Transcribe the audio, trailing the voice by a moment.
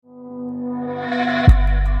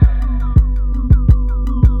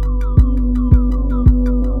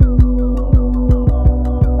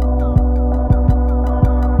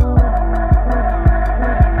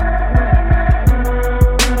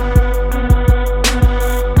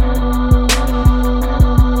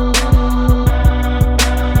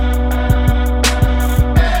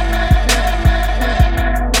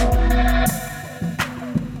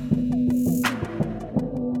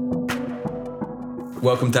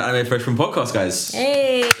welcome to Anime Freshman Podcast, guys.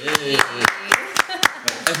 Hey!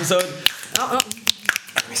 Episode...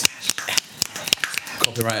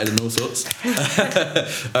 Copyrighted and all sorts.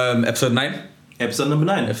 Episode 9. Episode number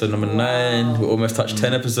 9. Episode number 9. We almost touched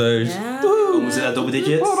 10 episodes. Yeah. Woo! Almost at double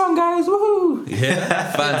digits. Well done, guys. Woohoo!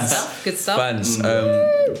 Yeah, fans. Good stuff. Fans.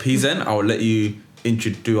 Pizen, I'll let you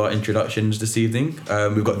do our introductions this evening.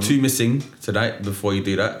 We've got 2 missing tonight before you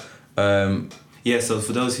do that. Yeah, so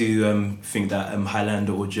for those who think that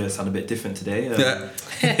Highlander or Jer sound a bit different today,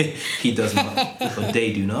 he does not, or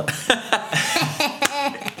they do not.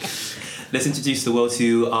 Let's introduce the world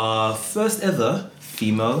to our first ever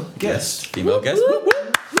female guest. Female guest.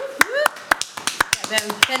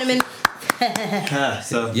 Phenomenon.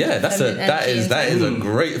 So yeah, that is a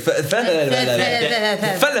great fella.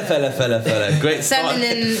 Great start.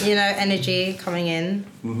 Feminine, energy coming in.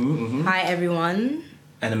 Hi everyone.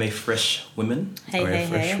 Anime Fresh Women. Hey, Fresh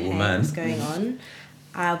hey, woman. what's going on?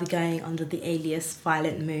 I'll be going under the alias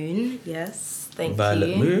Violet Moon. Yes, thank Violet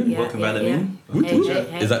you. Moon? Welcome, Violet Moon.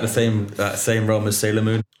 Hey. Is that the same realm as Sailor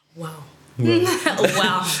Moon? Wow.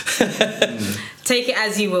 Wow. Take it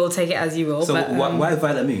as you will. So but, why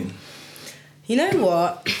Violet Moon? You know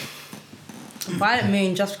what? Violet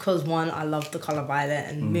Moon, just because one, I love the colour violet,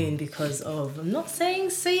 and moon because of, I'm not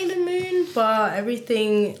saying Sailor Moon, but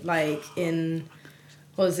everything like in,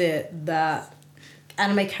 what was it, that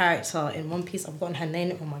anime character in One Piece, I've forgotten her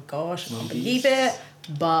name, oh my gosh, I can't believe it,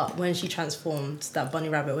 but when she transformed, that bunny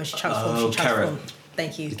rabbit, when she transformed, Carrot.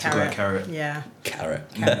 Thank you, Carrot. Yeah. Carrot.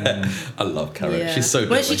 I love Carrot. Yeah. She's so good.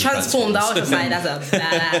 When she transformed, I was just like, that's a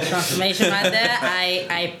badass transformation right there.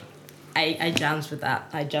 I jams with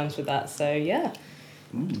that. So yeah.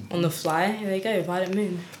 On the fly, here we go, Violet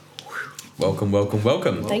Moon. Welcome.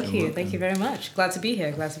 Thank you very much. Glad to be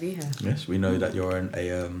here. Yes, we know that you're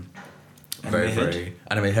a very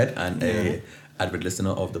anime head and a avid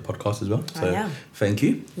listener of the podcast as well. So I am. thank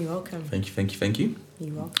you. You're welcome. Thank you.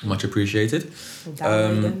 You're welcome. Much appreciated. We'll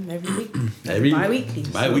download them every week. Bi-weekly.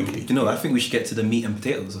 Bi-weekly. You know, I think we should get to the meat and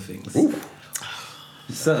potatoes of things. Ooh.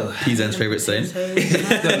 So, Pizen's favourite saying.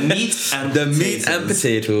 the meat and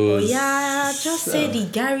potatoes. Oh yeah, just say the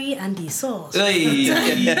Gary and the sauce. Hey,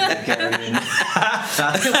 Why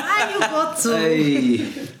you got to?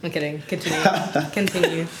 hey. I'm kidding.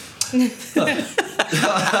 Continue.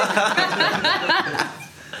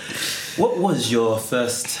 What was your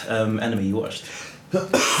first anime you watched?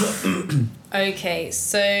 Okay,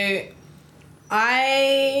 so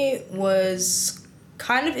I was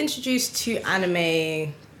kind of introduced to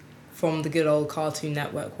anime from the good old Cartoon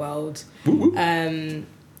Network world. And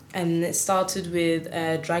it started with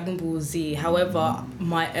Dragon Ball Z. However,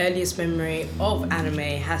 my earliest memory of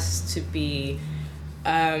anime has to be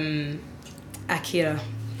Akira.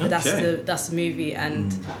 Okay. That's the movie,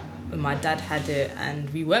 and my dad had it, and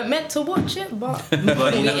we weren't meant to watch it, but we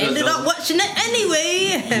ended up watching it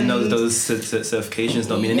anyway. You know, those certifications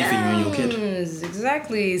don't mean anything when you're a kid. Yes,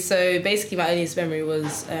 exactly. So basically, my earliest memory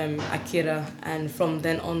was Akira, and from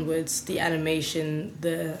then onwards, the animation,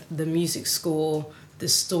 the music score, the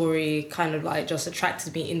story, kind of like just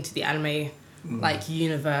attracted me into the anime like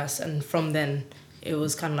universe, and from then. It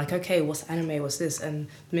was kind of like, okay, what's anime? What's this? And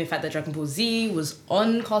the mere fact that Dragon Ball Z was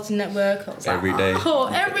on Cartoon Network, I was every like, day. oh,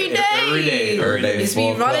 every day. It's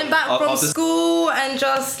me running back from school and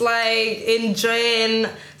just like enjoying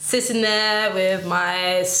sitting there with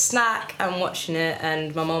my snack and watching it,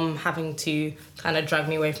 and my mum having to kind of drag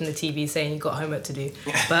me away from the TV saying you got homework to do.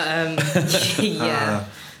 But yeah,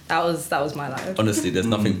 that was my life. Honestly, there's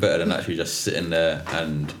nothing better than actually just sitting there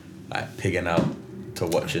and like pigging out to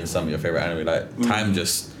watching some of your favourite anime. Like time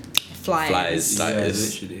just flies. Like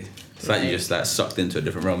literally. It's like you just like sucked into a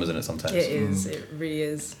different realm, isn't it? Sometimes. It is. It really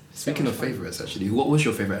is. Speaking of favourites, actually, what was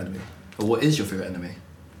your favourite anime? Or what is your favourite anime?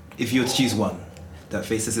 If you were to choose one that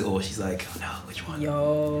faces it all, she's like, oh no, which one?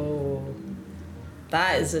 Yo,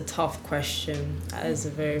 that is a tough question. That is a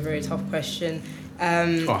very, very tough question.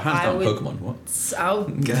 Hands down, Pokemon. What?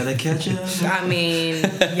 Gotta catch 'em. I mean,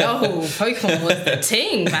 Pokemon was the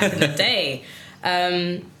thing back in the day.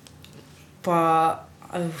 But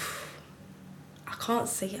I can't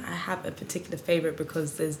say I have a particular favourite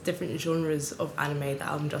because there's different genres of anime that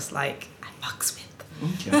I'm just like, I fucks with.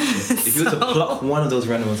 Okay. If you were to pluck one of those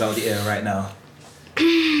random ones out of the air right now.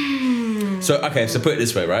 So put it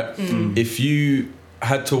this way, right? If you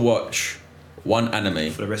had to watch one anime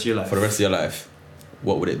For the rest of your life.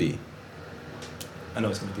 What would it be? I know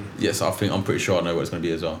it's going to be. Yes, I'm pretty sure I know what it's going to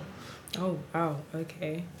be as well. Oh wow,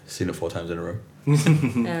 okay. Seen it 4 times in a row.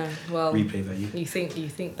 Well, replay value. You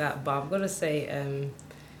think that, but I've got to say,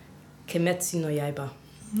 Kimetsu no Yaiba,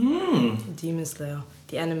 Demon Slayer.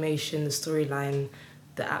 The animation, the storyline,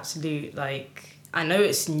 the absolute, like, I know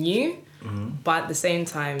it's new, but at the same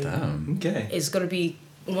time, it's got to be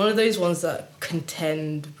one of those ones that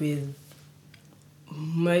contend with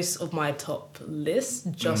most of my top lists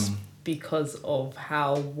just because of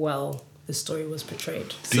how well the story was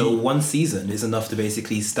portrayed. So one season is enough to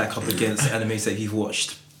basically stack up against animes that you've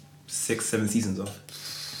watched 6-7 seasons of.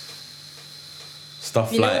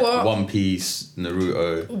 Stuff like One Piece,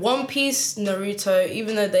 Naruto. One Piece, Naruto,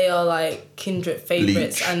 even though they are like kindred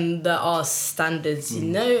favourites Bleach. and there are standards, you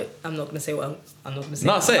know, I'm not going to say what I'm not going to say.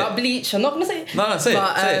 No, say about it. Bleach. I'm not going to say it. No, say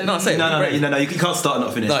But, it. Say it. No, say it. No, you can't start and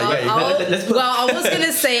not finish. No, Let's put... Well, I was going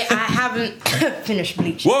to say I haven't finished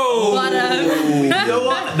Bleach. Whoa! But, you know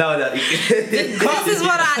what? No. this is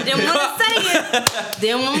what I didn't want to say it.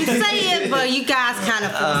 Didn't want to say it, but you guys kind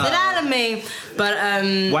of forced it out of me. But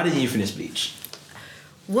why didn't you finish Bleach?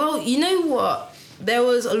 well, you know what? There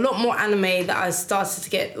was a lot more anime that I started to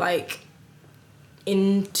get like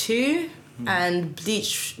into, and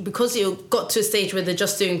Bleach, because it got to a stage where they're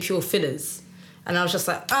just doing pure fillers. And I was just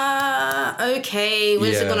like, okay,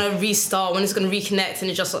 when is it gonna restart? When is it gonna reconnect? And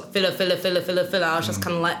it's just like filler. I was just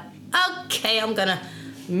kind of like, okay, I'm gonna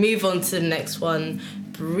move on to the next one.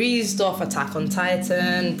 Breezed off Attack on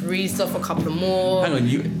Titan, breezed off a couple more. Hang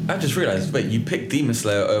on, I just realised, wait, you picked Demon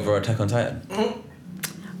Slayer over Attack on Titan?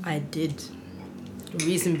 I did. The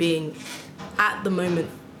reason being, at the moment,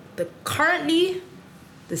 currently,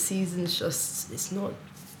 the season's just, it's not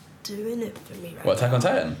doing it for me right What, Attack on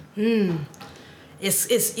Titan?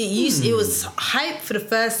 It was hype for the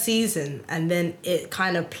first season and then it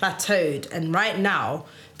kind of plateaued, and right now,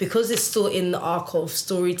 because it's still in the arc of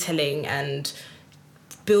storytelling and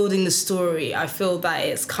building the story, I feel that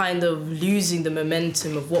it's kind of losing the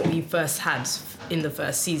momentum of what we first had in the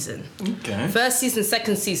first season. Okay. First season,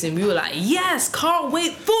 second season, we were like, yes, can't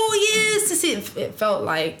wait 4 years to see it. It felt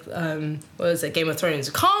like, what was it, Game of Thrones.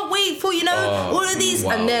 Can't wait for, all of these.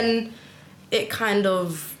 Wow. And then it kind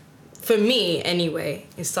of, for me anyway,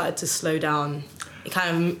 it started to slow down. It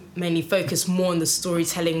kind of mainly focused more on the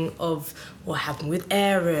storytelling of what happened with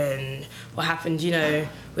Eren, what happened,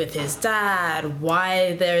 with his dad,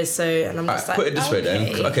 why there is so... And I'm just like, put it this way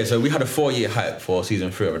then. Okay, so we had a 4-year hype for season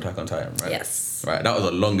 3 of Attack on Titan, right? Yes. Right, that was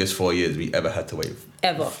the longest 4 years we ever had to wait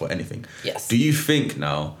Ever. for anything. Yes. Do you think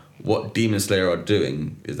now what Demon Slayer are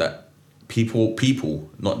doing is that people,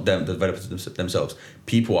 not them, the developers themselves,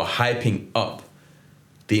 people are hyping up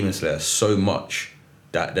Demon Slayer so much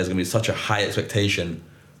that there's going to be such a high expectation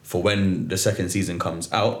for when the second season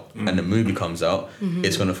comes out and the movie comes out,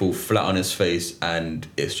 it's going to fall flat on its face and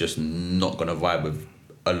it's just not going to vibe with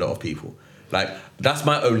a lot of people. Like, that's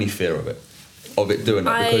my only fear of it doing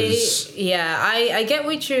that, because... I get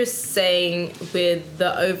what you're saying with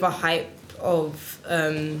the overhype of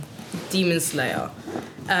Demon Slayer.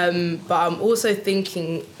 But I'm also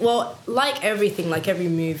thinking, well, like everything, like every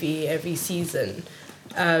movie, every season,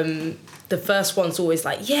 the first one's always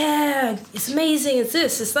like, yeah, it's amazing, it's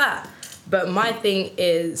this, it's that. But my thing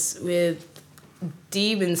is with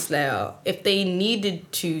Demon Slayer, if they needed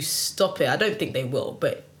to stop it, I don't think they will,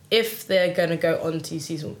 but if they're going to go on to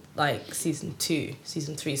season 2,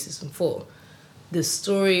 season 3, season 4, the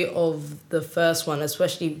story of the first one,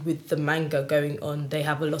 especially with the manga going on, they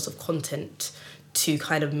have a lot of content to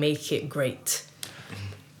kind of make it great.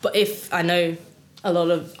 But if I know a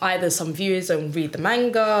lot of either some viewers don't read the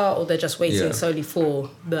manga or they're just waiting solely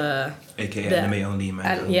for the... AKA anime only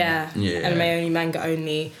manga. Anime only, manga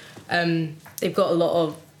only. They've got a lot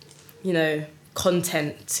of,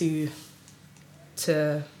 content to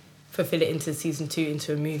fulfill it into season 2,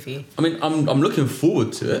 into a movie. I mean, I'm looking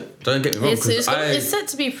forward to it. Don't get me wrong. It's set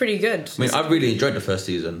to be pretty good. I mean, I really enjoyed the first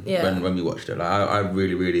season when we watched it. Like, I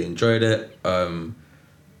really, really enjoyed it.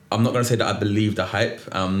 I'm not going to say that I believe the hype.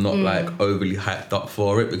 I'm not like overly hyped up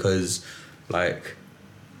for it because, like,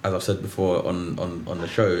 as I've said before on the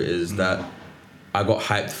show, is that I got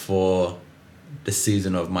hyped for the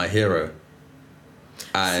season of My Hero.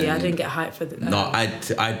 And I didn't get hyped for that. No, I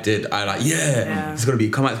did. It's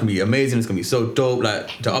gonna be amazing. It's gonna be so dope.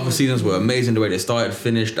 Like, the other seasons were amazing. The way they started,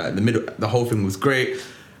 finished, like the middle, the whole thing was great.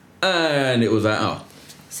 And it was like,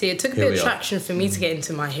 See, it took a bit of traction for me to get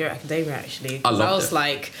into My Hero Academia, actually. I was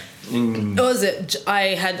like, what was it?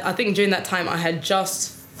 I think during that time I had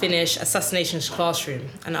just finished Assassination's Classroom,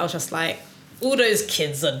 and I was just like, all those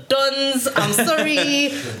kids are duns. I'm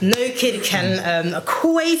sorry, no kid can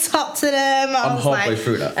equate up to them. I'm halfway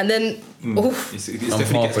through that, and then it's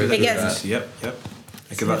definitely halfway through that. Yep.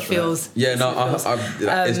 It feels.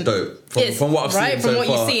 It's dope. From what I've seen so what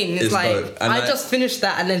far, you've seen, it's like I just finished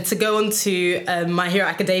that, and then to go on to My Hero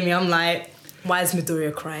Academia, I'm like, why is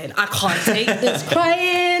Midoriya crying? I can't take this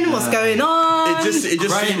crying. What's going on? It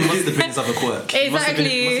just Ryan seemed- must have been his other quirk. Exactly. It must have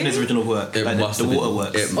been his original work. It Like must the have been. water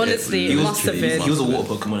works. Honestly, it must have been. He was a water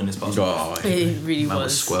Pokemon in his past. Oh, It really Man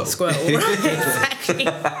was. was Squirtle. Exactly.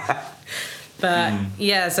 But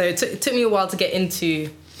yeah, so it took me a while to get into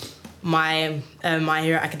My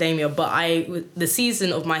Hero Academia, but the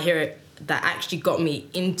season of My Hero that actually got me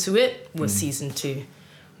into it was season 2,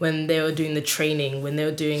 when they were doing the training, when they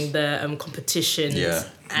were doing the competitions. Yeah.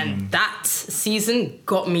 And that season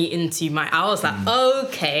got me into I was like,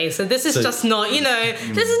 okay, so this is just not,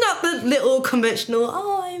 this is not the little conventional,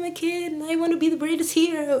 I'm a kid and I want to be the greatest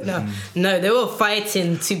hero. No, they were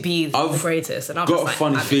fighting to be the greatest. And I was got like, a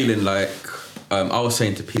funny feeling like I was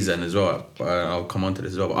saying to Pizen as well. I'll come on to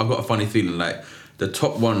this as well. But I've got a funny feeling like the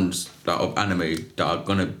top ones of anime that are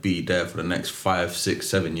gonna be there for the next 5, 6,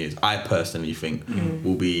 7 years, I personally think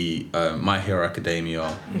will be My Hero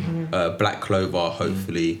Academia, Black Clover,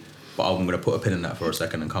 hopefully. But I'm gonna put a pin in that for a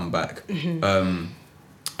second and come back. Demon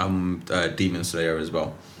Slayer as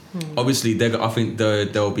well. Obviously, I think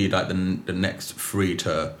they'll be like the next three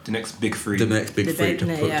to The next big three. the next big three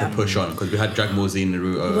to push on, because we had Dragon Ball Z,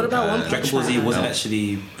 Naruto. What about One Punch Dragon Ball Z Man? wasn't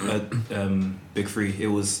actually big three. It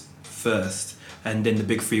was first, and then the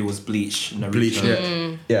big three was Bleach, Naruto. Bleach,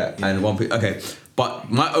 yeah, and One Piece. Okay,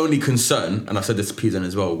 but my only concern, and I said this to Pizen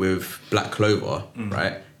as well, with Black Clover,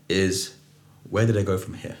 right, is where do they go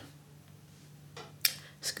from here?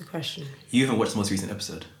 That's a good question. You haven't watched the most recent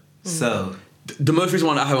episode, so The most recent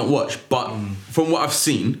one I haven't watched, but from what I've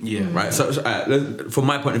seen, right. So from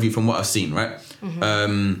my point of view, from what I've seen, right,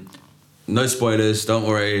 no spoilers. Don't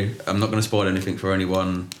worry, I'm not going to spoil anything for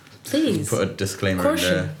anyone. Please. Put a disclaimer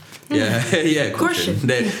Caution. in there. Yeah, caution. Caution.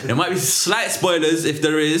 There might be slight spoilers. If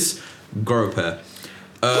there is, grow a pair.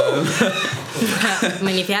 I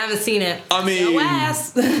mean, if you haven't seen it, I mean, go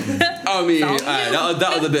ass. that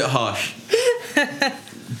was a bit harsh.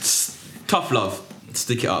 Tough love.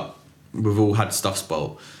 Stick it up. We've all had stuff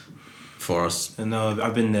spoiled for us. no,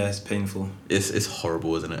 I've been there. It's painful. It's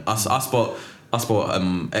horrible, isn't it? I spoiled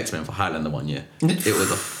X-Men for Highlander one year. It was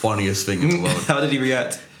the funniest thing in the world. How did he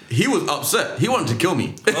react? He was upset. He wanted to kill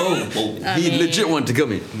me. He legit wanted to kill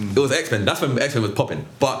me. It was X-Men. That's when X-Men was popping.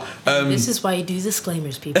 But This is why you do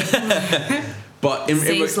disclaimers, people. but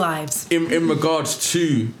Saves lives. In regards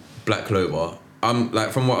to Black Clover, I'm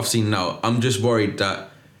like, from what I've seen now, I'm just worried that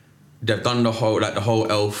they've done the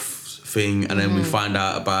whole elf thing, and then we find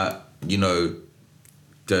out about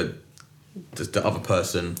the other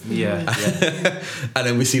person, and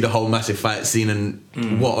then we see the whole massive fight scene and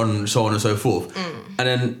so on and so forth. And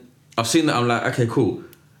then I've seen that, I'm like, okay, cool.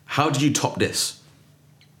 How did you top this?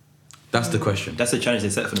 That's the question. That's the challenge they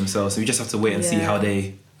set for themselves. So we just have to wait and see how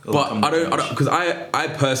they. But I don't, because I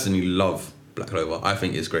personally love Black Clover. I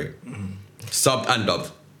think it's great, subbed and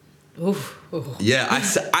dubbed. Oof. Yeah, I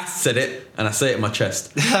said it, and I say it in my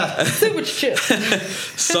chest. So much shit.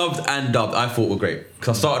 Subbed and dubbed, I thought were great,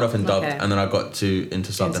 because I started off in dubbed, and then I got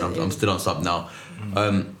into subbed, and I'm still on subbed now.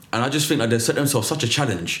 And I just think they set themselves such a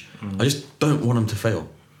challenge. I just don't want them to fail.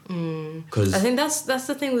 Because I think that's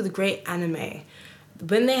the thing with great anime.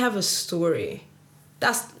 When they have a story,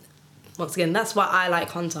 that's why I like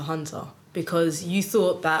Hunter x Hunter. Because you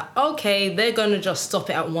thought that, okay, they're going to just stop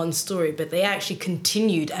it at one story, but they actually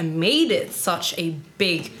continued and made it such a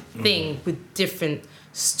big thing with different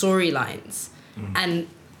storylines. And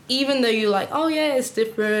even though you're like, oh yeah, it's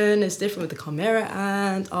different with the Chimera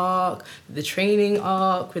Ant arc, the training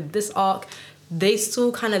arc, with this arc, they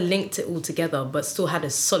still kind of linked it all together, but still had a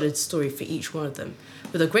solid story for each one of them.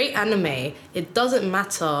 With a great anime, it doesn't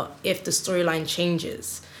matter if the storyline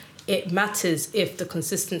changes. It matters if the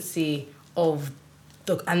consistency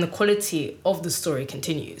and the quality of the story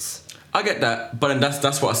continues. I get that, but then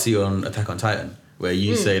that's what I see on Attack on Titan, where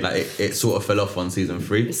you say like it sort of fell off on season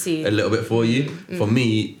 3 a little bit for you. For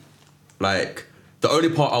me, like the only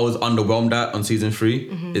part I was underwhelmed at on season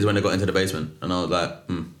 3 is when they got into the basement, and I was like,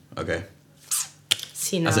 okay.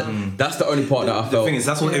 See now. That's the only part that I felt. The thing is,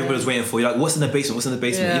 that's what everybody was waiting for. You're like, what's in the basement? What's in the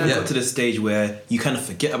basement? Yeah. Even got to the stage where you kind of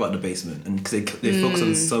forget about the basement, and because they focus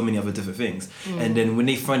on so many other different things. And then when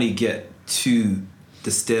they finally get to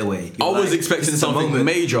the stairway, I was expecting something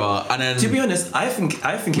major, and then to be honest, I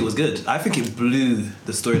think it was good. I think it blew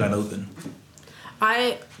the storyline open.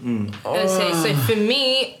 So for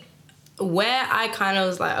me, where I kind of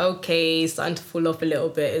was like, okay, starting to fall off a little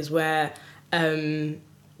bit is where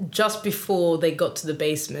just before they got to the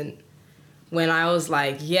basement, when I was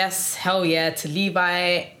like, yes, hell yeah, to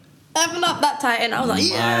Levi, level up that Titan. I was like,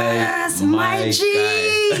 yes, my G.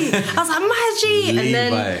 I was like, my G. And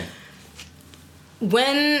then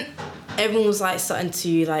when everyone was like starting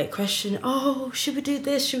to like question, oh, should we do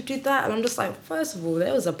this? Should we do that? And I'm just like, first of all,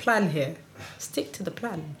 there was a plan here. stick to the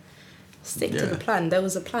plan. Stick to the plan. There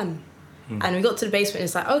was a plan. And we got to the basement,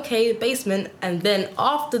 it's like, okay, basement. And then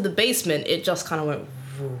after the basement, it just kind of went...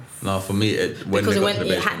 Woof. No, for me, it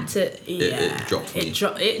had to... Yeah. It dropped for me.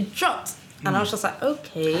 It dropped. And I was just like,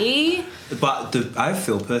 okay. But I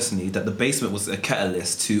feel personally that the basement was a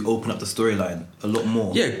catalyst to open up the storyline a lot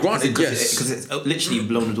more. Yeah, granted, yes. Because it's literally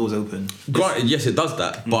blown the doors open. Granted, yes, it does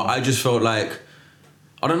that. But I just felt like...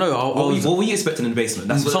 I don't know. What were you expecting in the basement?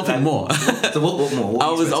 That's something more. So what more?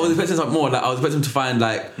 I was expecting something more. Like I was expecting to find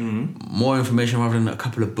like more information rather than a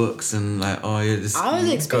couple of books and like just I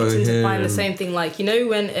was expecting to find the same thing. Like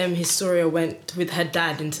when Historia went with her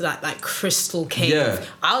dad into that like crystal cave. Yeah.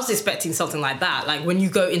 I was expecting something like that. Like when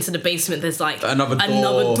you go into the basement, there's like another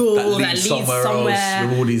door that leads somewhere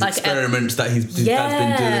else with all these like, experiments that his dad's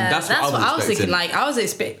been doing. That's what I was thinking. Like I was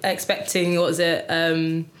expecting what was it?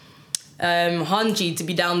 Hanji to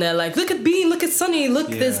be down there like, look at Bean, look at Sunny, look,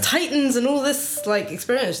 there's Titans and all this like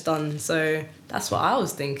experience done. So that's what I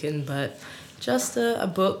was thinking. But just a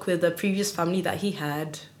book with a previous family that he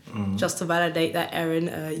had, just to validate that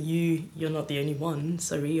Eren, you're not the only one.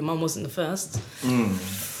 Sorry, your mum wasn't the first.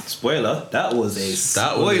 Spoiler, that was a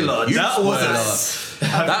spoiler.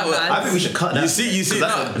 I think we should cut that. You see.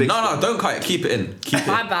 No, don't cut it. Keep it in.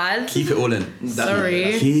 My bad. Keep it all in.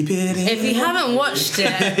 Sorry. Keep it in. If you haven't watched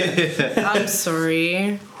it, I'm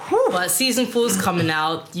sorry. But season 4's coming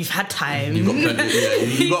out. You've had time. You've got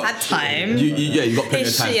plenty. You've had time. You've got plenty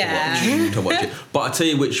of time to watch it. But I'll tell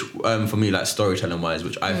you which, for me, like storytelling wise,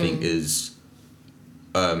 which I think is,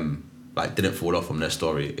 like didn't fall off from their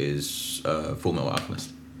story is Fullmetal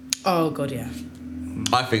Alchemist. Oh god, yeah.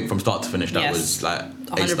 I think from start to finish that was like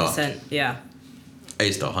 100%. Yeah.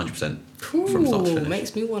 A star, 100%. Cool. From start to finish.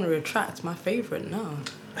 Makes me want to retract my favourite now.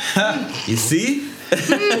 You see?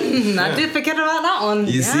 I did forget about that one.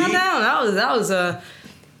 You see? No, that was a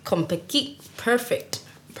perfect.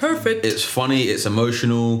 It's funny. It's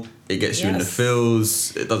emotional. It gets you in the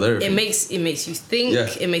feels. It does everything. It makes you think. Yeah.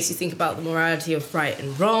 It makes you think about the morality of right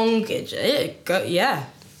and wrong. It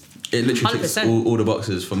literally ticks all the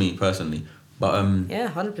boxes for me personally. But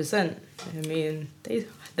 100%. I mean,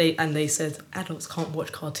 they said adults can't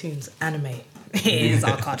watch cartoons. Anime is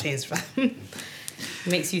our cartoons, fam. It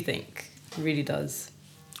makes you think. It really does.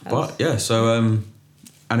 So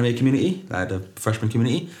anime community, like the freshman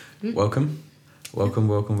community, welcome. Sorry,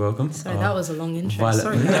 that was a long intro. Violet.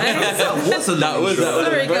 Sorry, guys.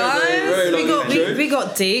 Sorry, guys. We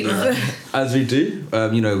got deep. As we do,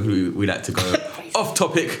 we like to go off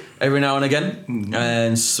topic every now and again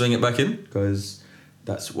and swing it back in because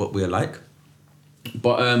that's what we're like.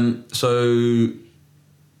 But so you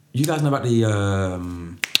guys know about the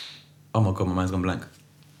oh my god, my mind's gone blank.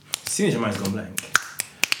 As soon as your mind's gone blank,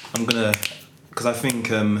 I'm gonna, because I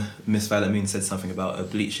think Miss Violet Moon said something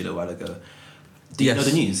about Bleach a little while ago. Do you know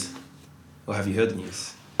the news? Or have you heard the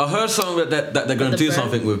news? I heard something that they're going to do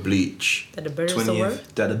something with Bleach. That the bird is the word?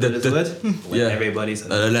 That the bird is the word? Yeah. Everybody's...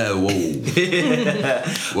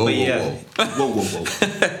 Whoa. Whoa.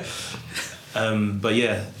 But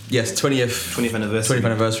yeah. Yes, 20th anniversary. 20th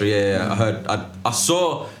anniversary, yeah. I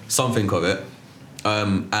saw something of it.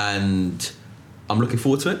 And I'm looking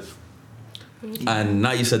forward to it. And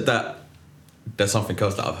now you said that, there's something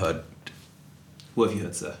else that I've heard. What have you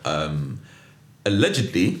heard, sir?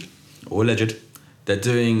 Alleged, they're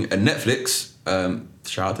doing a Netflix.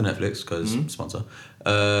 Shout out to Netflix because sponsor.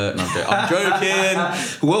 No, I'm joking.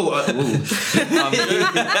 Whoa. I'm joking.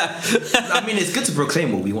 I mean, it's good to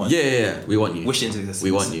proclaim what we want. Yeah. We want you. Wish it into existence. We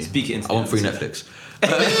want you. Speak it into I want free Netflix.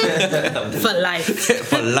 For life.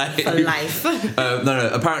 For life. No.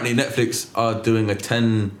 Apparently, Netflix are doing a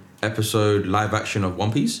 10-episode live action of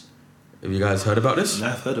One Piece. Have you guys heard about this?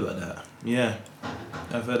 I've heard about that. Yeah.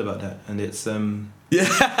 I've heard about that, and it's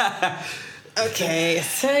Yeah. Okay,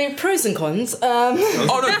 so pros and cons. Oh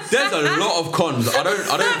no, there's a lot of cons. I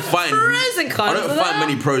don't find pros and cons. I don't find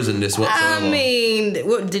many pros in this whatsoever. I mean,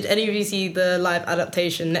 did any of you see the live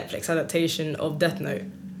Netflix adaptation of Death Note?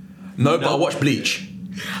 No, but I watched Bleach.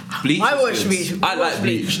 I watched Bleach. I like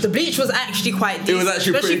Bleach. The Bleach was actually quite decent. It was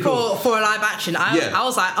actually especially pretty cool. for a live action. I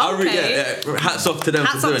was like, okay. Hats off to them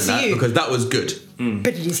for doing that because that was good.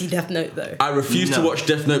 But did you see Death Note though? I refused to watch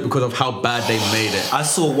Death Note because of how bad they made it. I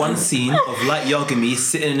saw one scene of Light Yagami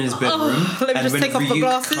sitting in his bedroom, and when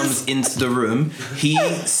Ryuk comes into the room, he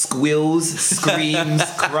squeals, screams,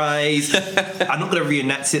 cries. I'm not gonna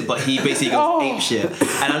reenact it, but he basically goes ape shit.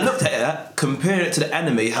 And I looked at it, comparing it to the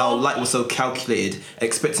anime, how Light was so calculated,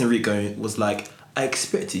 expecting Ryuk was like, I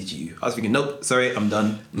expected you. I was thinking, nope, sorry, I'm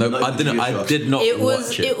done. Nope, I did not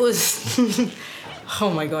watch it. It was Oh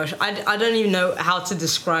my gosh, I don't even know how to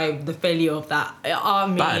describe the failure of that. I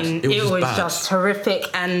mean, Bad. it was bad. just horrific,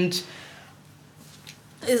 and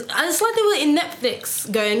it's like they were in Netflix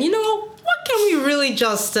going, you know what can we really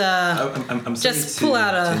just I'm sorry just to, pull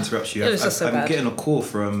out to a... interrupt you. It was just so I'm bad. getting a call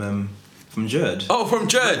from Jerd. Oh, from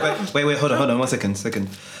Jerd. Wait, hold on, 1 second.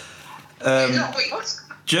 Wait, what's...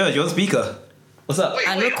 Jerd, you're on speaker. What's up? Wait,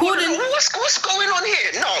 And wait, recording. what's going on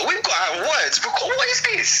here? No, we've got our words. What is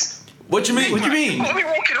this? What do you mean? What do you mean? You've got me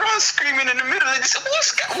walking around screaming in the middle of this.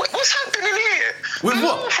 What's happening here? With Who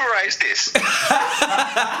what? authorised this?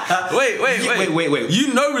 Wait. Wait.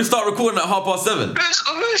 You know we start recording at 7:30.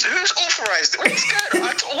 Who's authorised it? What's going on?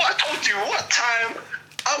 I told you what time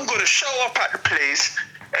I'm going to show up at the place,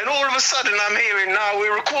 and all of a sudden I'm hearing now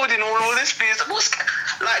we're recording all this business.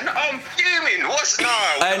 I'm fuming.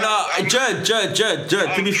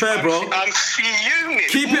 Jerd, to be fair, bro. I'm fuming.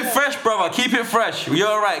 Keep it fresh, brother. Keep it fresh. You're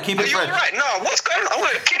alright. Keep Are it you fresh. alright? No, what's going on? I'm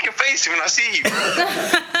going to kick your face when I see you.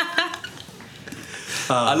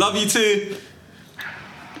 I love you too.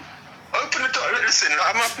 Open the door. Listen,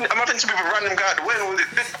 I'm having to be a random guy. When will it?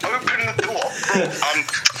 Open the door,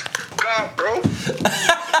 bro.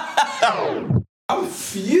 God, bro. I'm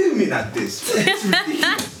fuming at this. It's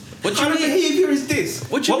ridiculous. What kind of behaviour is this?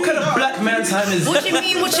 What kind of black man time is What you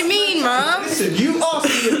mean, man? Listen, you asked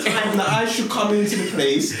me a time that I should come into the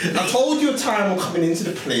place. I told you a time I'm coming into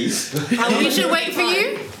the place. And we should wait for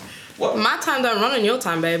you? What? My time don't run on your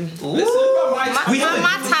time, babe. Listen about my time.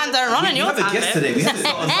 My time don't run on your have a time, guest babe. today. We have to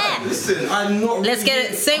start on time. Listen, I'm not. Let's get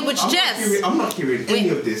it. Say which Jess. I'm not hearing any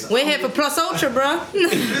of this. We're here for Plus Ultra, bro.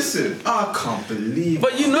 Listen, I can't believe.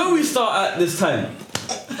 But you know we start at this time.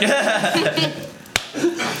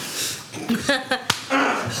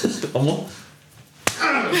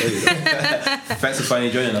 Thanks for finally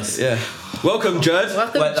joining us. Yeah. Welcome, Jerd.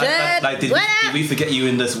 Welcome, Jed. Did we forget you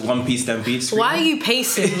in this One Piece Stampede stream? Why are you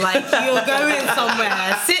pacing like you're going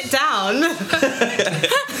somewhere? Sit down.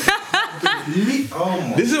 Oh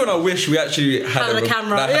my. This is when I wish we actually Had a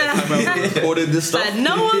camera, had yeah. a camera recorded this stuff. Like,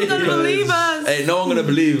 no one's gonna believe us. Hey, no one gonna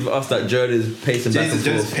believe us that Jerd is pacing back and Jason's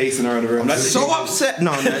just forth. pacing around the room. I'm so upset.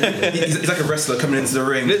 No. He's like a wrestler coming into the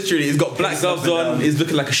ring. Literally, he's got black gloves on. He's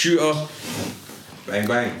looking like a shooter. Bang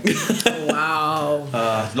bang. Wow.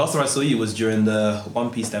 Last time I saw you was during the One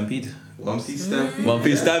Piece Stampede. One Piece Stampede. One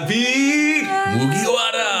Piece Stampede.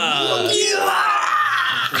 Mugiwara.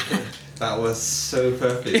 That was so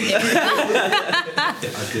perfect.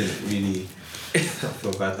 I didn't really. I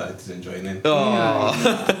feel bad that I didn't join in. Oh.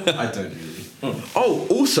 I don't really. Oh,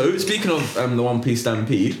 also, speaking of the One Piece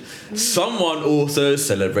Stampede, someone also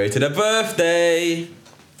celebrated a birthday.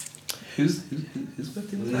 Whose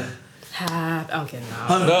birthday was that? Okay,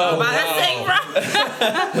 no. No.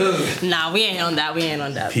 Nah, we ain't on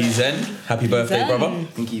that. P-Zen, happy birthday, P-Zen. brother.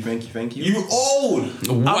 Thank you. You old.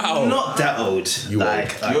 Wow. I'm not that old. You're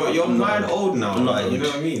mad old now. I'm not like, old. You know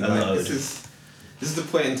what I mean? I'm Like, not old. This is the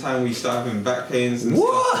point in time where you start having back pains and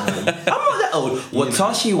What? stuff. I'm not that old.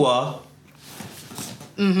 Watashi wa.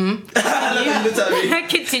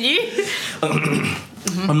 Continue.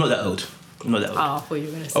 I'm not that old. Oh, I thought you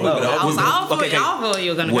were gonna say. Oh, I thought you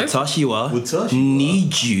were gonna go. Watashi wa Watashi wa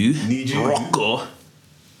niju Niju. roko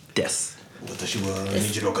desu.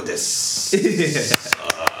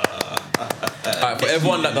 Alright, for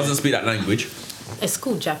everyone that doesn't speak that language, It's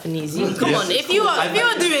called Japanese. Come on, if you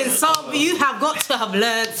are doing sub, you have got to have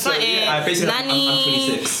learned something. I'm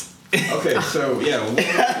Nani. 26. Okay, so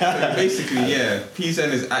basically,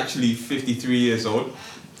 P-Zen is actually 53 years old.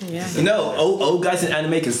 Yeah. You know, old guys in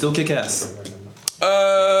anime can still kick ass.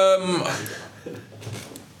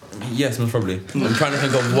 yes, most probably. I'm trying to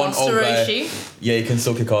think of one old guy. Master Yeah, he can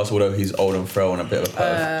still kick ass, although he's old and frail and a bit of a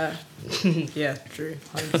perv. Yeah, true.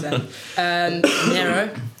 100%. Nero.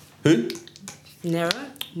 Who? Netero.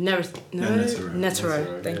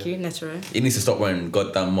 Thank you, Netero. He needs to stop wearing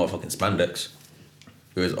goddamn motherfucking spandex.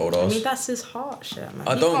 With his old I ass. mean, that's his heart shit, man.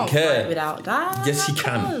 I He don't can't care. fight without that. Yes, he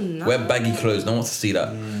Come can. on, Wear no. baggy clothes. No one wants to see that.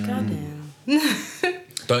 Goddamn.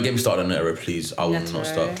 Don't get me started on Netero, please. I will not Netero.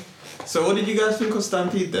 stop. So what did you guys think of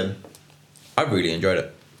Stampede then? I really enjoyed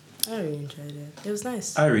it. I really enjoyed it. It was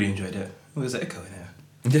nice. I really enjoyed it. There was an echo in here.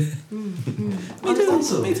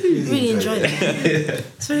 Really enjoyed it.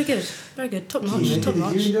 It's very good. Very good. Top notch. Top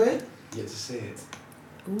notch. enjoy it? Yet to say it.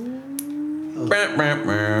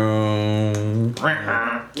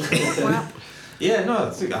 Yeah, no, I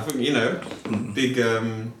think big. Do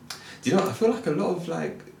you know? I feel like a lot of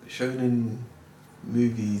like shonen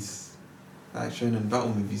movies, like shonen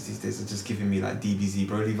battle movies these days, are just giving me like DBZ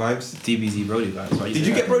Broly vibes. DBZ Broly vibes. Right? Did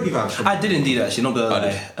you get Broly vibes? From I did indeed actually, not gonna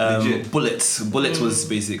lie. Legit. Bullets was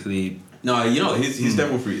basically No, you know his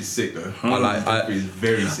devil fruit is sick though. His devil fruit is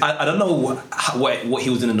very sick. I don't know what he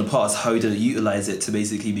was doing in the past, how he didn't utilize it to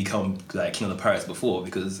basically become like King of the Pirates before,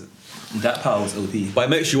 because that power was OP. But it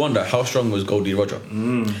makes you wonder, how strong was Goldie Roger?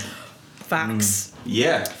 Facts.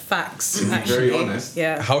 Yeah. Facts. To be Actually. very honest.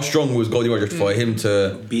 Yeah. How strong was Goldie Roger for him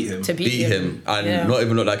to Beat him. To beat him and not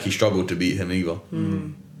even look like he struggled to beat him either?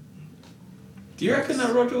 Do you reckon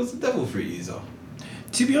that Roger was a devil fruit user?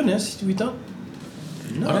 To be honest, we don't.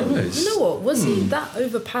 No. I don't know. You know what? Was he that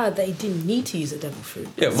overpowered that he didn't need to use a devil fruit?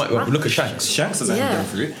 Yeah, look at Shanks. Shanks doesn't have devil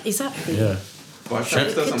fruit. Exactly. Yeah. But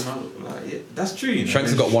Shanks doesn't have that's true. You know? Shanks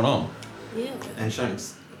has got one arm. Yeah. And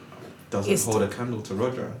Shanks doesn't hold a candle to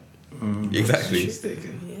Roger. Exactly.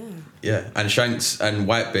 Yeah, and Shanks and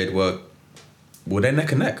Whitebeard were they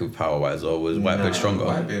neck and neck with power wise, or was Whitebeard stronger?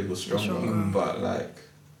 Whitebeard was stronger, but like.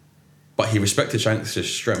 But he respected Shanks'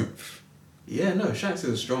 strength. Yeah, no, Shanks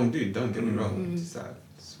is a strong dude. Don't get me wrong. It's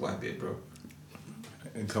Whitebeard, bro.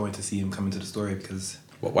 I can't wait to see him come into the story because.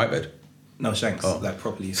 What, Whitebeard? No, Shanks. Like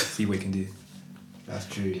properly see what he can do. That's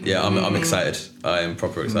true. Yeah, I'm excited. I'm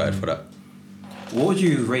proper excited for that. What would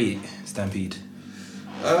you rate Stampede?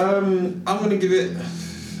 I'm gonna give it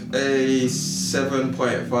a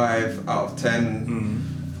 7.5 out of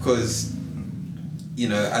 10 because you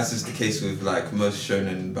know, as is the case with like most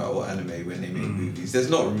shonen battle anime when they make movies, there's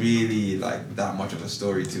not really like that much of a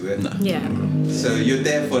story to it. No. Yeah. So you're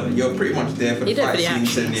pretty much there for the You're there fight for the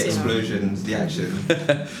scenes and the actions, explosions, the action.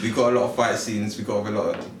 We got a lot of fight scenes. We got a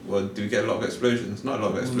lot. Do we get a lot of explosions? Not a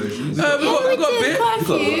lot of explosions. We got a bit. Quite a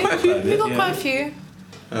few. We got quite a few.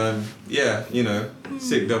 Yeah, you know,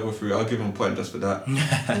 sick devil fruit. I'll give him a point just for that.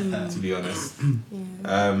 To be honest,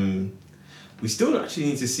 we still actually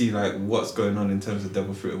need to see like what's going on in terms of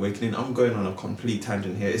Devil Fruit Awakening. I'm going on a complete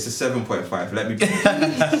tangent here. It's a 7.5. Let me. Do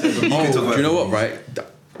you know what? Right,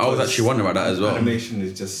 I was actually wondering about that as well. Animation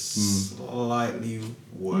is just slightly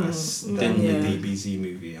worse than the DBZ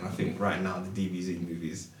movie, and I think right now the DBZ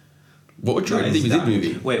movies. What would you rate the DBZ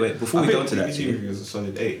movie? Wait, before we go to that. The DBZ movie was a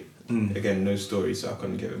solid 8. Again, no story, so I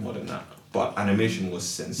couldn't give it more than that. But animation was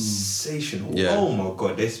sensational. Yeah. Oh my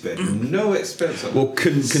god, they spent no expense on Well,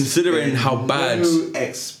 considering how bad no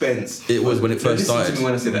expense it was when it first Listen started. to me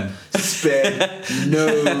when I say that. Spent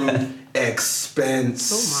no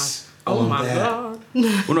expense. Oh my that. god.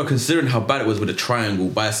 Well, no, considering how bad it was with the triangle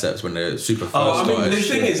biceps when they're super first I mean, started. the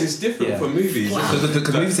thing is, it's different for movies.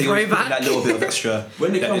 Because movies they always put in that little bit of extra.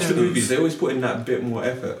 When it comes to movies, they always put in that bit more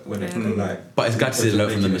effort when they put like. But it's glad to see they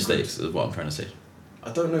learn from the mistakes, is what I'm trying to say. I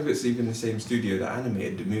don't know if it's even the same studio that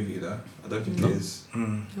animated the movie though. I don't think it is.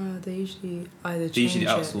 They usually either They usually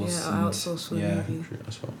change outsource it, or and- outsource for the movie. True,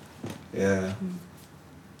 that's well. Yeah.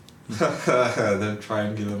 Them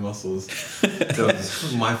triangular muscles. So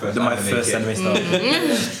my first anime style.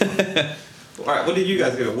 Alright, what did you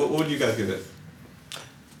guys give it? What would you guys give it?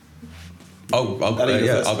 I'll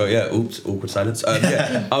go. Oops, awkward silence.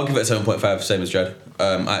 I'll give it a 7.5, same as Jed.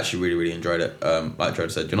 I actually really enjoyed it. Like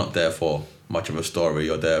Jed said, you're not there for much of a story.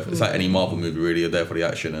 You're there. It's like any Marvel movie, really. You're there for the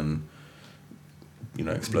action and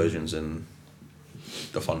explosions and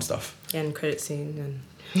the fun stuff. And credit scene and.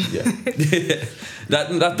 Yeah,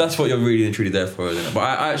 that's what you're really and truly there for, isn't it? But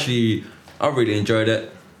I really enjoyed it.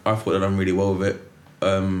 I thought that I'm really well with it.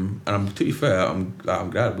 And to be fair, I'm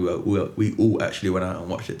glad we all actually went out and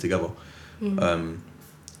watched it together. And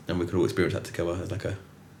we could all experience that together as like a.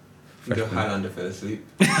 The Highlander fell asleep.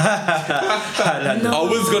 No, I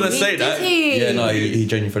was gonna say that. Did he? Yeah, no, he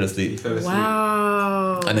genuinely fell asleep.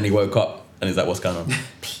 Wow. And then he woke up and he's like, "What's going on?"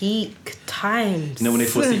 Peak times. You know when they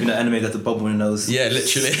fall asleep in the anime, that's a bubble in the nose. Yeah,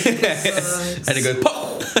 literally. And he goes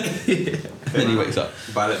pop. And then he wakes up.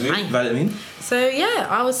 Violet Moon. Violet Moon? So yeah,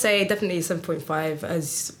 I would say definitely 7.5.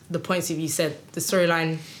 As the points of you said, the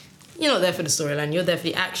storyline. You're not there for the storyline. You're there for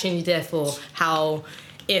the action. You're there for how,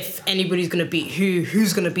 if anybody's gonna beat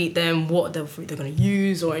who's gonna beat them, what they're gonna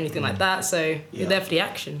use, or anything like that. So you're there for the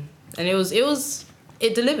action, and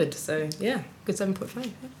it delivered. So yeah, good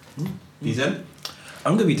 7.5. Yeah. Ethan?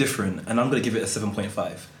 I'm gonna be different, and I'm gonna give it a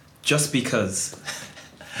 7.5, just because.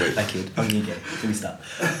 I kid. I'm new gay. Let me stop.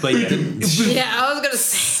 But yeah. Yeah, I was gonna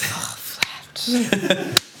say.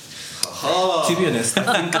 Flat. To be honest,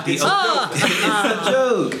 I think it's a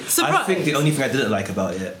joke. Surprise. I think the only thing I didn't like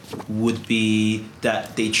about it would be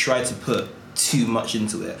that they tried to put too much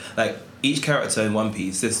into it. Like each character in One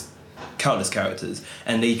Piece, there's countless characters,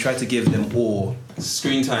 and they tried to give them all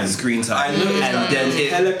Screen time. I know, and then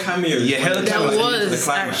it hella cameos. Yeah, hella There cameos. into the was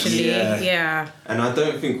climax. actually, Yeah. yeah. And I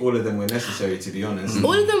don't think all of them were necessary, to be honest.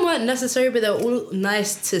 All of them weren't necessary, but they were all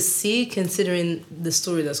nice to see, considering the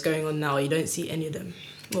story that's going on now. You don't see any of them.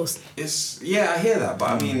 It's I hear that, but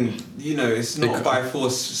I mean, you know, it's not by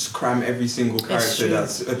force cram every single character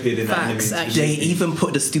that's appeared in that anime. They even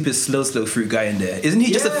put the stupid slow fruit guy in there. Isn't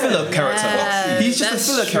he just a filler character? He's just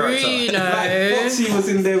a filler character. You know. Like Foxy was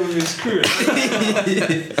in there with his crew.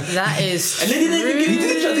 That is. And they didn't even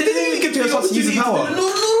give him a chance to use his power.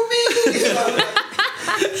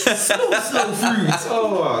 Slow fruit.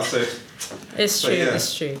 Oh, so. It's true. Yeah.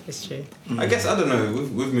 It's true. It's true. I guess I don't know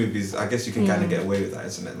with movies. I guess you can kind of get away with that,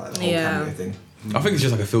 isn't it? Like the whole cameo thing. I think it's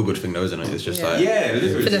just like a feel good thing, though, isn't it? It's just like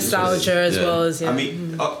literally. For nostalgia as well as I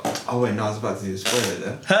mean, oh wait, no, I was about to do a spoiler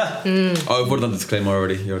there. Oh, I've already done the disclaimer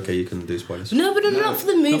already. You're okay. You can do spoilers. No, but not for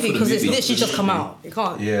the movie because it's literally just come out. You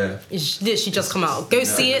can't. Yeah. It's literally just come out. Go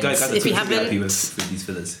see it if you haven't. With these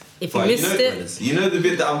fillers. If you missed it, you know the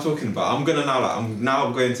bit that I'm talking about. I'm going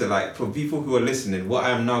to like for people who are listening. What I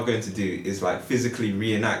am now going to do is like physically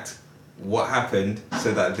reenact what happened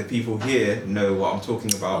so that the people here know what I'm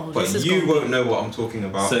talking about, but you won't know what I'm talking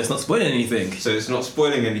about. So it's not spoiling anything.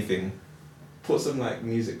 Put some like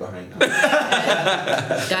music behind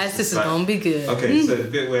that. guys, this is gonna be good. Okay, so the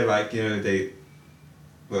bit where like, you know,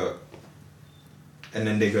 and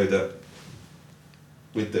then they go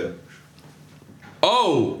with the.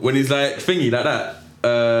 Oh, when he's like thingy like that.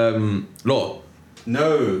 Law.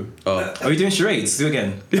 No. Oh. Are we doing charades? Do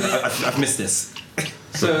again. I've missed this.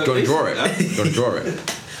 So go and draw it. Go and draw it.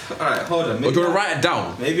 Alright, hold on. Or do you want to write it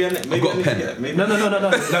down? Maybe I've got a pen. No.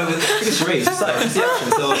 It's charades. Just like the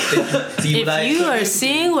action. So if you are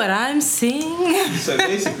seeing what I'm seeing. So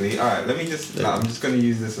basically, alright, let me just. I'm just gonna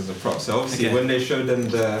use this as a prop. So obviously, when they showed them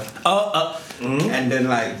the. And then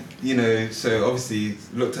like, you know, so obviously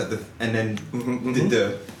looked at the and then did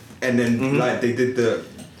the and then like they did the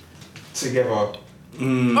together. Oh!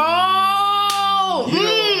 You know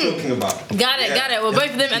what I'm talking about. Got it. Well,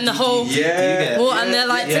 both of them and the whole. And they're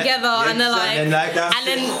like together, and they're like, and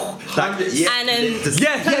then. My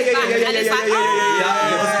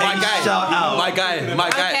guy.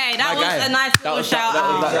 Okay, that was a nice little shout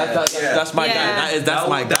out. That's my guy. That's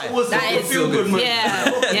my guy. That is feel good moment.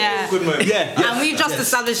 Yeah. And we've just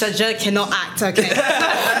established that Joe cannot act. Okay.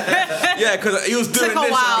 Yeah, because he was doing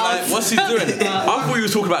this. Like, what's he doing? I thought he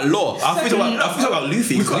was talking about Law. I thought about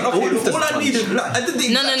Luffy. All I needed. I did the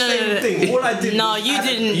exact same thing. All I did. No, you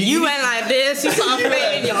didn't. You went like this. You started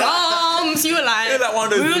flailing your arms. You were like. You're like one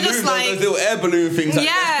of those we were just like those little air balloon things. Like,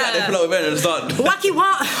 yeah. they float over and start. Wacky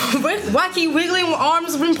wiggling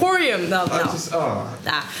arms of Emporium. No.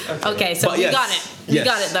 Okay, so we got it. We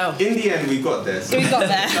got it though. In the end, we got there. So we got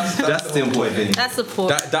there. That's the important thing. That's the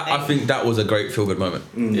point. I think that was a great feel good moment.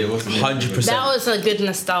 It was 100%. That was a good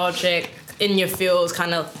nostalgic in your feels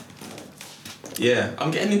kind of. Yeah,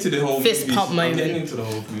 I'm getting into the whole fist movies. pump moment. I'm getting into the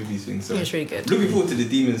whole movies thing. So it's really good. Looking forward to the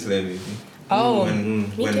Demon Slayer movie. Oh,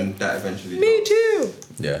 when that eventually. Me too.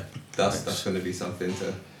 Yeah, that's going to be something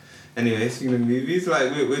to. Anyway, speaking of movies,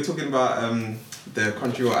 like we're talking about the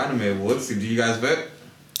Crunchyroll Anime Awards. Did you guys vote?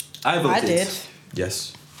 I voted. I did.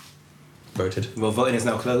 Yes. Voted. Well, voting is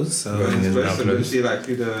now closed. So Voting is closed. So let's see like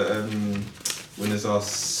who the winners are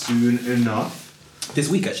soon enough. This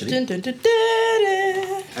week actually. And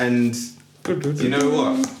you know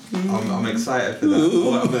what? I'm excited for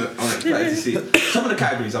that. I'm excited to see some of the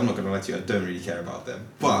categories. I'm not gonna lie to you, I don't really care about them.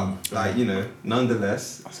 But like, you know,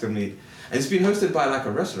 nonetheless, it's gonna be. And it's been hosted by like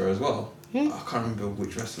a wrestler as well. I can't remember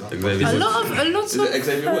which wrestler. A lot of. Is it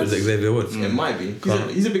Xavier Woods? Is it Xavier Woods? It might be.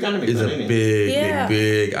 He's a big anime fan, He's a isn't he?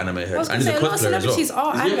 big anime head. I was And gonna he's say, a a lot of cosplayer as well. celebrities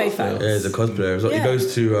are anime fans. Yeah, he's a cosplayer as well. Yeah. He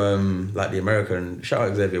goes to like the American. Shout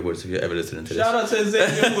out Xavier Woods if you're ever listening to this. Shout out to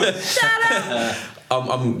Xavier Woods. Shout out. Come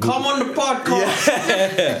on the podcast.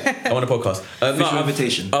 I'm on the podcast. Official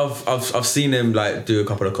invitation. I've seen him like do a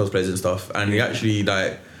couple of cosplays and stuff, and he actually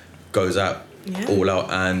like goes out all out,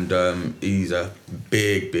 and he's a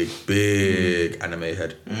big anime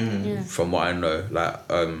head. From what I know, like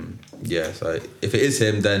so if it is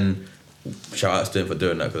him, then shout out to him for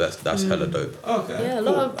doing that, because that's hella dope. Okay. Yeah, a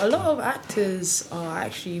lot of actors are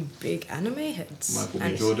actually big anime heads. Michael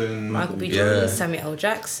B. Jordan, Samuel L.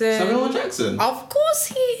 Jackson. Samuel L. Jackson. Of course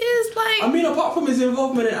he is like. I mean, apart from his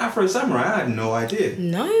involvement in Afro Samurai, I had no idea.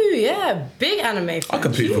 No, yeah, big anime fan. I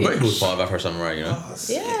completely forgot he was part of Afro Samurai, you know.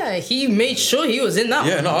 Yeah, he made sure he was in that.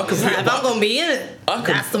 Yeah, one. no, I completely. If I'm gonna be in it,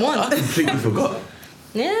 that's the one. I completely forgot.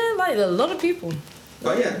 Yeah, like a lot of people.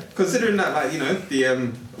 But yeah, considering that, like, you know, the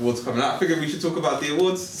awards coming out, I figured we should talk about the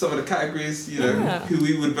awards, some of the categories, you know, who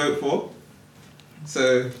we would vote for.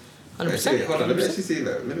 So, 100%. Hold on, let me actually see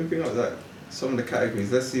that. Let me bring up like some of the categories.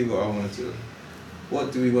 Let's see what I want to.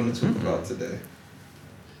 What do we want to talk about today?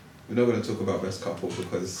 We're not going to talk about best couple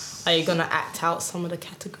because. Are you gonna act out some of the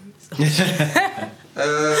categories?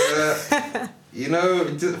 You know,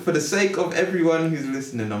 just for the sake of everyone who's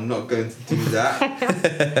listening, I'm not going to do that.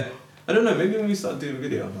 I don't know, maybe when we start doing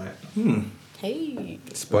video, I might. Hey.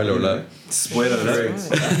 Spoiler alert. Spoiler alert.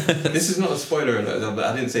 This is not a spoiler alert, but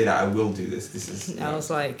I didn't say that I will do this. This is... I was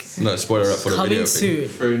like... No, spoiler alert for the video coming soon.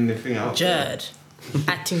 Throwing the thing out. Jerd.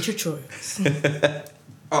 Acting tutorials.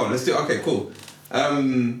 Oh, let's do... Okay, cool.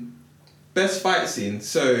 Best fight scene.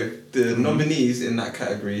 So, the nominees in that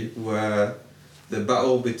category were the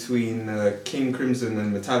battle between King Crimson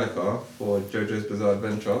and Metallica for JoJo's Bizarre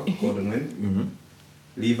Adventure, Golden Wind.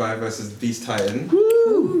 Levi versus Beast Titan.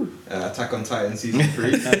 Attack on Titan Season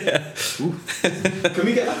 3. Can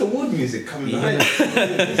we get like award music coming behind?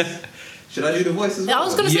 Should I do the voice as well? I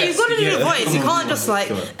was going to say, you've got to do the voice. You can't just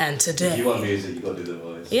like, and If today. you want music, you got to do the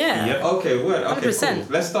voice. Yeah. Yep. Okay, word. Okay, 100%. cool.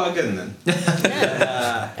 Let's start again then.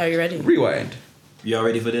 Yeah. Are you ready? Rewind. Y'all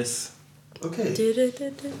ready for this? Okay.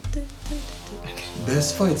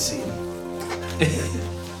 Best fight scene.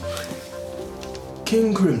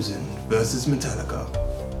 King Crimson versus Metallica.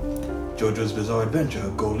 JoJo's Bizarre Adventure,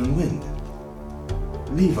 Golden Wind.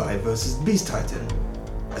 Levi versus Beast Titan.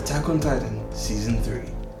 Attack on Titan, Season 3.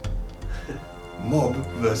 Mob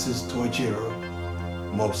versus Toichiro.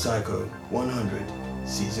 Mob Psycho 100,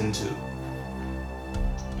 Season 2.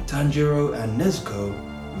 Tanjiro and Nezuko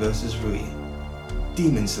versus Rui.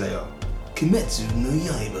 Demon Slayer, Kimetsu no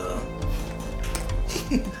Yaiba.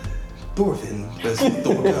 Thorfinn versus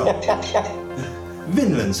Thorgal.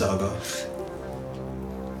 Vinland Saga.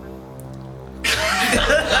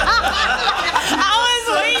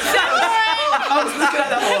 I was looking at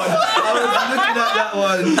that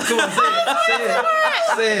one. Come on,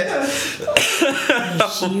 say it.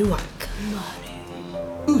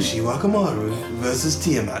 Ushi Wakamaru versus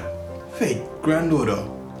Tiamat. Fate, Grand Order.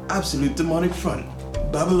 Absolute Demonic Front.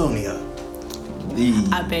 Babylonia.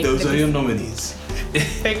 I beg. Those are your nominees.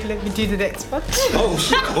 Let me do the next one. Oh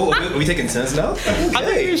shit! Oh, are we taking turns now? I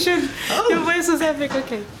think we should. Your voice was epic.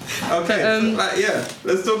 Okay. Okay, yeah,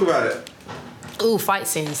 let's talk about it. Oh, fight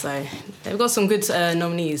scenes though. They've got some good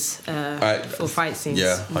nominees for fight scenes.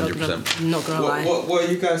 Yeah, 100%. Not gonna lie. What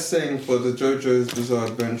are you guys saying for the JoJo's Bizarre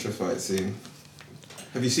Adventure fight scene?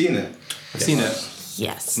 Have you seen it? I've seen it.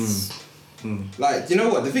 Yes. Like, you know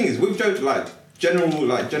what? The thing is, with JoJo,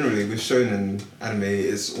 generally with shonen anime,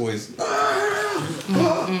 it's always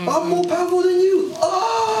I'm more powerful than you.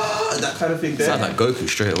 That kind of thing. There. Sounds like Goku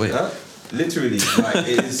straight away. Yeah? Literally, like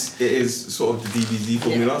it is sort of the DBZ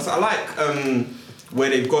formula. So I like where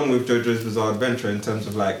they've gone with JoJo's Bizarre Adventure in terms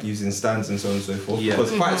of like using stands and so on and so forth. Yeah.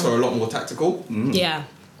 Because fights are a lot more tactical. Yeah.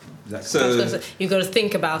 So You got to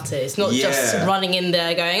think about it. It's not Yeah. just running in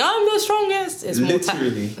there going, "I'm the strongest." It's more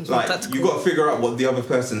literally, it's more like tactical. you got to figure out what the other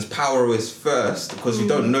person's power is first, because you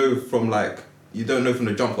don't know from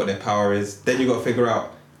the jump what their power is. Then you got to figure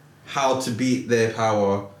out how to beat their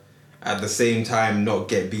power at the same time, not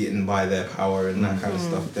get beaten by their power and that kind of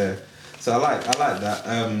stuff there. So I like that,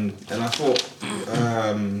 and I thought,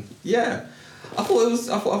 I thought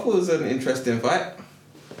it was an interesting fight.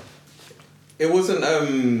 It wasn't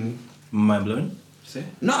Mind blown. Say.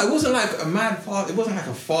 No, it wasn't like a it wasn't like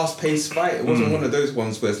a fast-paced fight. It wasn't one of those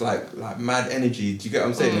ones where it's like mad energy. Do you get what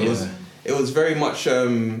I'm saying? It was very much I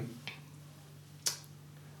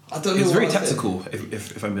don't know. It was what very I'd say. tactical,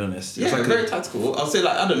 if I'm being honest. It Yeah, was like very tactical. I'll say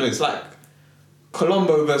I don't know. It's like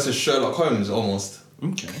Columbo versus Sherlock Holmes almost,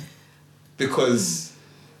 okay. because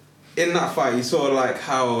in that fight you saw like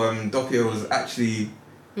how Doppio was actually.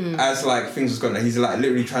 As like things was going, he's like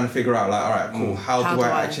literally trying to figure out like, all right, cool. How do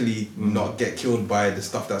I actually not get killed by the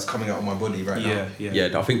stuff that's coming out of my body right now?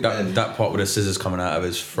 Yeah, I think that part with the scissors coming out of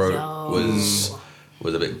his throat was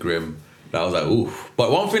a bit grim. I was like, ooh. But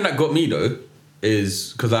one thing that got me though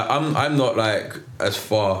is because I'm not like as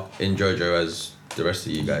far in JoJo as the rest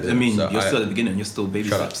of you guys. I mean, so you're still at the beginning. You're still baby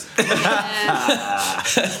Shut up.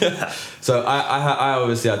 steps. So I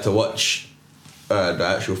obviously had to watch the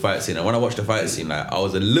actual fight scene, and when I watched the fight scene, like I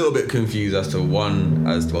was a little bit confused as to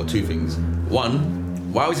two things.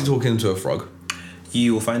 One, why was he talking to a frog?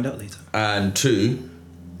 You will find out later. And two,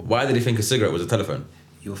 why did he think a cigarette was a telephone?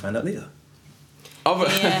 You will find out later.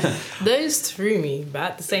 Yeah, those threw me, but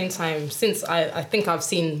at the same time, since I think I've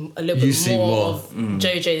seen a little bit more of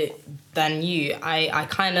JoJo than you, I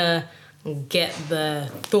kind of get the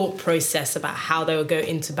thought process about how they would go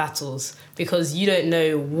into battles, because you don't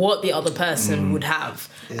know what the other person would have,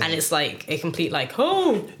 and it's like a complete like,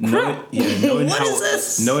 oh crap, knowing what how, is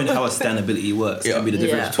this? Knowing how a stand ability works can be the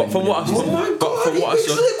difference But between. from what I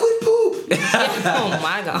saw, Liquid poop. Oh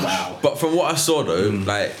my gosh. But from what I saw though,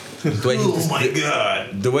 like The way Oh my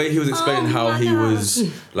god! The way he was explaining Oh how my he God.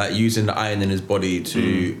 was like using the iron in his body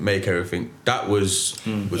to make everything, that was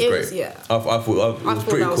It great. was, yeah. I thought it was thought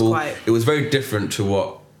pretty that was cool. quite- It was very different to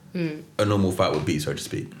what a normal fight would be, so to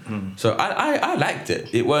speak. So I liked it.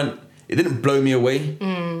 It didn't blow me away.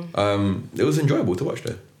 It was enjoyable to watch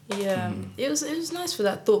though. Yeah, it was nice for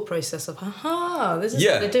that thought process of, this is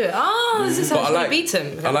Yeah. how they do it. This is how But he's going to beat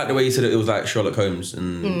him. I like the way you said it was like Sherlock Holmes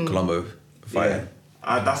and Columbo fighting.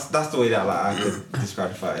 That's the way that like I could describe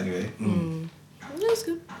the fight anyway. It was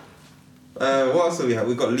good. What else do we have?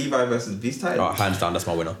 We got Levi versus Beast Titan. Oh, hands down, that's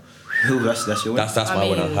my winner. That's your win. That's my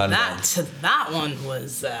winner. Hands down. that one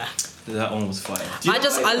was... That one was fire.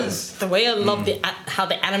 the way I love how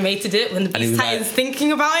they animated it when the he Beast was Titan's like-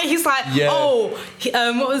 thinking about it. He's like, Yeah.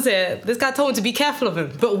 what was it? This guy told him to be careful of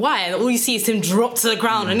him, but why? And all you see is him drop to the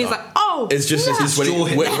ground, and he's like, It's just when he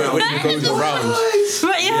goes around.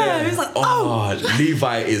 But yeah, he's like,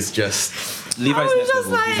 Levi is just. Levi's I was next just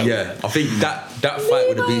level. like- Yeah, I think that fight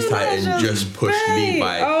with the Beast Titan just pushed great.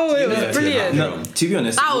 Levi. Oh, it was to brilliant. that No, to be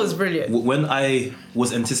honest, That was brilliant. When I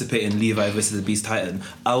was anticipating Levi versus the Beast Titan,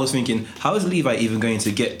 I was thinking, how is Levi even going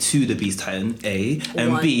to get to the Beast Titan? A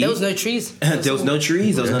and One, B. there was no trees. There was no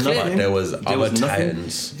trees. There was But nothing. there was other nothing.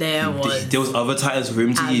 Titans. There was. There was other Titans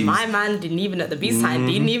room to And use. my man didn't even at the Beast Titan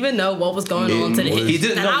didn't even know what was going on today. He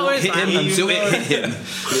didn't And know I what was hit him like, until it hit him.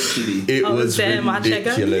 Literally. It I was was there, my checker.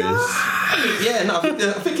 ridiculous. Yeah, no,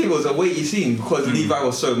 I think it was a weighty scene because Levi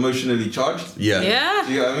was so emotionally charged. Yeah. Yeah.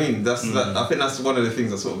 Do you know what I mean? I think that's one of the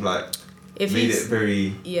things that sort of like If made you it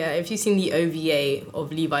very. if you've seen the OVA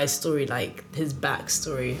of Levi's story, like his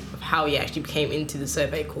backstory of how he actually came into the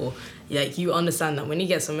Survey Corps, like you understand that when he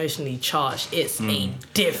gets emotionally charged, it's a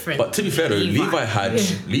different. But to be fair though,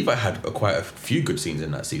 Levi had quite a few good scenes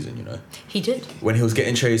in that season. You know, He did. when he was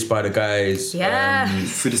getting chased by the guys. Yeah.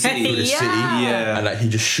 Through the city. Through the city, Yeah. and like he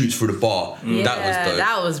just shoots through the bar. Yeah, That was dope.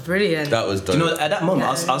 That was brilliant. That was dope. You know, at that moment,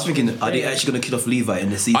 I was thinking, are they actually going to kill off Levi in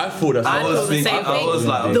the season? I thought that's I what thought the same I thing. was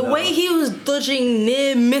like, The way he was dodging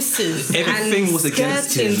near misses, Everything and was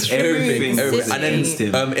against him. skirting through Everything the was city. against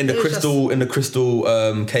him. in the It was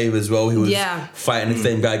crystal cave as well. He was Yeah. fighting the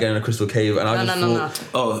same guy again in the crystal cave, and I just thought,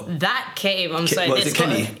 Oh, That cave, I'm sorry. what is this it,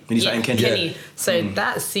 Kenny? got- When he's fighting Kenny? Kenny. So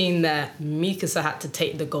that scene there, Mikasa had to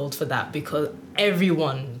take the gold for that because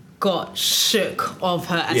everyone got shook of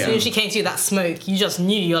her. As Yeah. soon as she came to you, that smoke, you just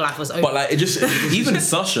knew your life was over. but like it just. even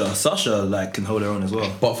Sasha like can hold her own as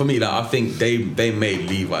well. But for me, like I think they made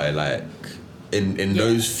Levi like in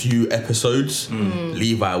those few episodes,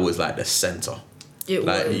 Levi was like the center. It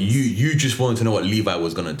Like was. you just wanted to know what Levi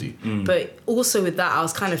was gonna do. But also with that, I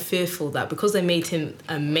was kind of fearful that because they made him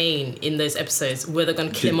a main in those episodes, where they're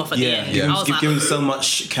going to kill him off at the end. Give I was like, him so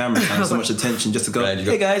much camera time, so much attention just to go, Glad you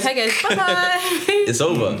hey guys. hey guys, bye bye. It's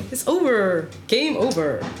over. It's over. Game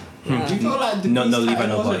over. Do you feel like the No, Beast Levi, Titan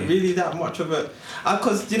no wasn't body. really that much of a?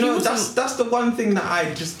 Because you know that's the one thing that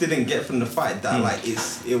I just didn't get from the fight. That like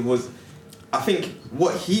it was. I think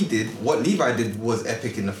what Levi did was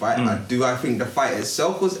epic in the fight. Do I think the fight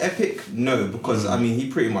itself was epic? No, because I mean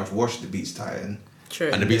he pretty much washed the Beast Titan. True.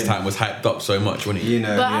 And the Beast Titan was hyped up so much, wasn't he? You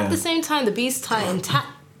know. But at the same time, the Beast Titan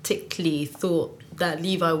tactically thought that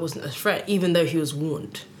Levi wasn't a threat, even though he was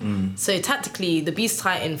warned. So tactically, the Beast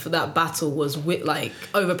Titan for that battle was like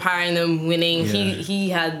overpowering them, winning. He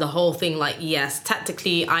had the whole thing like, yes,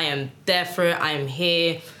 tactically, I am there for it. I am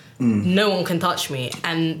here. No one can touch me.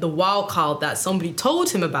 And the wild card that somebody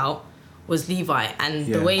told him about was Levi. And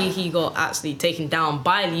the way he got actually taken down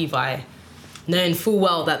by Levi, knowing full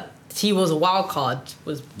well that he was a wild card,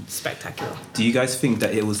 was spectacular. Do you guys think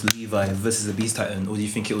that it was Levi versus the Beast Titan, or do you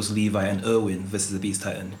think it was Levi and Erwin versus the Beast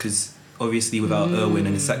Titan? Because obviously, without Erwin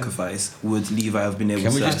and his sacrifice, would Levi have been able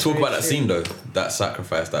Can to? we just talk about that scene though? That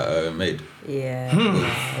sacrifice that Erwin made. Yeah,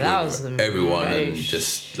 that was Everyone and amazing.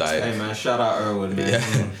 just like Hey man, shout out Erwin, man.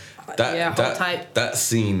 yeah. Yeah, hold tight. That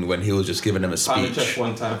scene when he was just giving them a Pound the chest speech.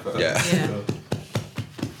 one time for Yeah.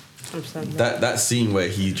 That scene where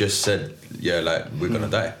he just said, yeah, like we're gonna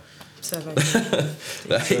die.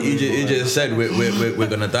 Like, he just said we're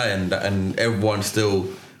gonna die, and everyone still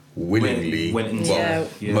willingly Went into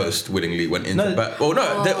most willingly went into No. back. Oh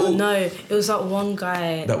no, they're all no, it was that one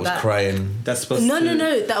guy that was crying. That's supposed No,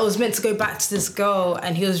 to. that was meant to go back to this girl,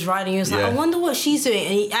 and he was riding. He was like, Yeah. I wonder what she's doing,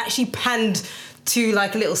 and he actually panned to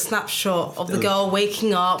like a little snapshot of the girl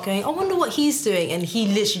waking up, going, I wonder what he's doing, and he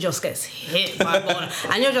literally just gets hit by a ball,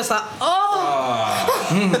 and you're just like,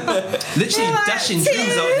 Literally You're like, dashing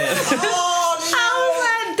dreams out there. I was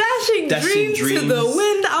like dashing Dashing dreams to the dreams.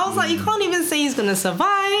 wind. I was like, you can't even say he's gonna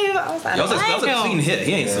survive. I was like, That was a clean hit.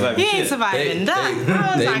 He ain't surviving. He ain't surviving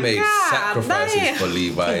that. They made sacrifices for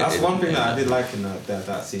Levi. That's one thing that I did like in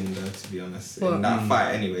that scene, though. To be honest, in that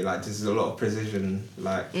fight, anyway, like there's a lot of precision.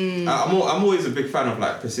 Like I'm always a big fan of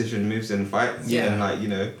like precision moves in fights. Yeah. And like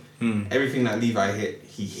everything that Levi hit,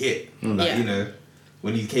 he hit. Like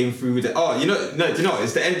when he came through with it. Oh, do you know?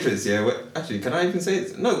 It's the entrance. Yeah. Wait, actually, can I even say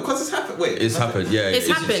it? No, because it's happened. Wait, It's happened. Yeah, It's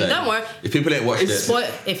happened. Don't worry. If people ain't watched it,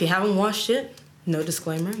 But if you haven't watched it, no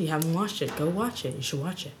disclaimer. You haven't watched it. Go watch it. You should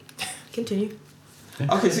watch it. Continue.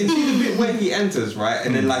 Okay, so you see the bit where he enters, right,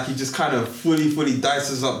 and then like he just kind of fully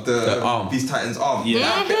dices up the arm. Beast Titan's arm. Yeah.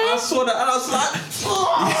 That bit, I saw that and I was like,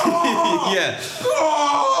 oh, yeah.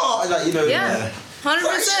 oh, like Yeah. 100%.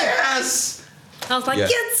 yes. I was like, Yeah.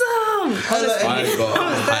 get some. I got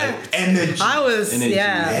hype. Energy. I was, Energy.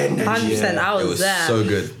 100%. I It was was there. so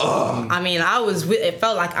good. I mean, it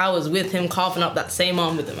felt like I was with him, carving up that same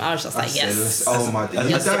arm with him. I was just like, yes. Oh my god.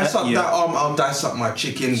 Yes. Dice up that arm, I'll dice up my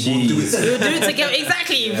chicken. We'll do it. We'll do it together.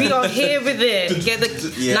 Exactly. We are here with it. Get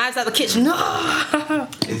the knives out the kitchen.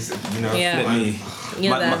 It's, Yeah. Let me.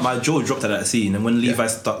 My jaw dropped at that scene, and when Levi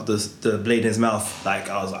stuck the blade in his mouth, like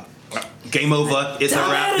I was like, game over. It's a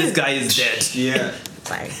wrap. This guy is dead. Yeah.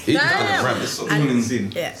 Like, He just had a ramp. It's a solid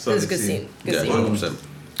scene. Yeah, it Solid was a good scene. Good Yeah, scene. 100%.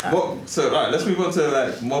 Alright, let's move on to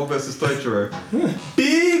like Mob vs. Toichiro.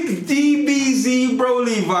 Big DBZ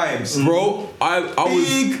Broly vibes. Bro, I was.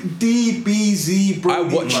 Big DBZ Broly I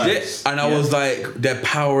watched vibes. it and I was like, they're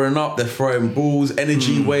powering up, they're throwing balls,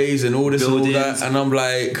 energy waves, and all this and all Buildings. that, and I'm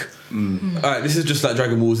like, alright, this is just like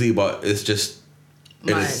Dragon Ball Z, but it's just,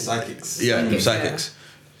 Nice. Psychics. yeah, psychics.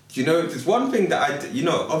 There's one thing that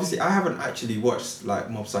obviously I haven't actually watched like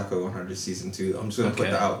Mob Psycho 100 season 2. I'm just gonna put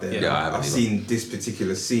Okay. that out there. Yeah, I haven't I've either. seen this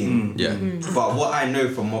particular scene. Yeah. But what I know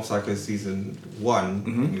from Mob Psycho season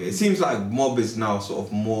 1, it seems like Mob is now sort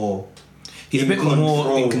of more. He's a bit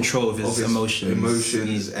more in control of his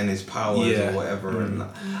emotions and his powers Yeah. or whatever. And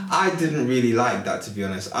I didn't really like that, to be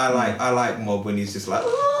honest. I like Mob when he's just like,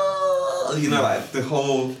 like the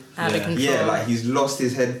whole Out of control. yeah, like he's lost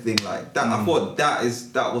his head thing like that. I thought that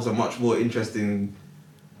was a much more interesting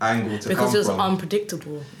angle to Because come it was from.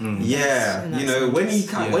 unpredictable. Yeah, In that when he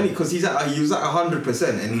because he was at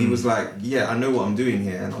 100% and he was like, yeah, I know what I'm doing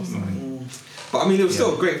here, and I was like, but I mean, it was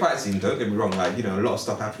still a great fight scene. Don't get me wrong, like a lot of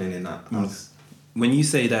stuff happening in that. When you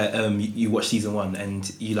say that you watched season 1 and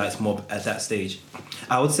you liked Mob at that stage,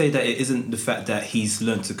 I would say that it isn't the fact that he's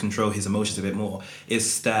learned to control his emotions a bit more.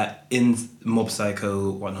 It's that in Mob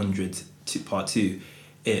Psycho 100 Part 2,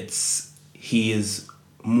 he is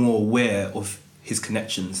more aware of his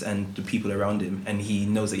connections and the people around him, and he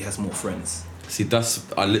knows that he has more friends. See,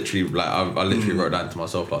 I literally wrote that to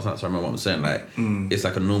myself last night, so I remember what I'm saying. Like, it's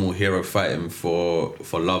like a normal hero fighting for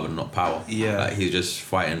love and not power. Yeah. Like, he's just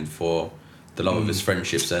fighting for the love of his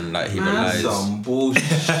friendships, and like he That's realized some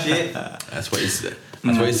bullshit. that's what he's.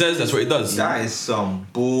 That's what he says. That's what he does. That is some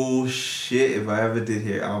bullshit. If I ever did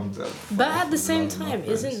hear, I'm done. But at the same time,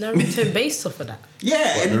 isn't Naruto based off of that?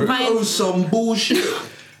 Yeah, and Naruto's some bullshit.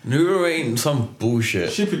 Naruto ain't some bullshit.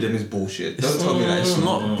 Shippuden is bullshit. Don't tell me that It's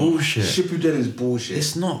not bullshit. Shippuden is bullshit.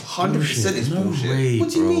 It's not 100% bullshit. it's No bullshit. way, What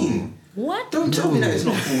do you bro. mean? What? Don't tell me that it's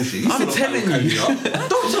not bullshit. I'm telling you.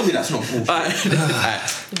 Don't tell me that's not bullshit.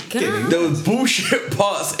 God. There was bullshit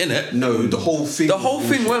parts in it. No, the whole thing. The was whole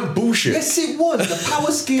thing bullshit. weren't bullshit. Yes, it was. The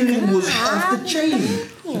power scaling was off the chain.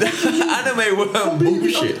 Anime weren't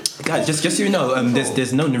bullshit. Guys, just so you know,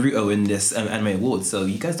 there's no Naruto in this anime award, so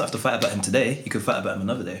you guys don't have to fight about him today. You can fight about him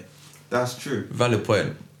another day. That's true. Valid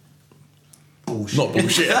point. Bullshit. Not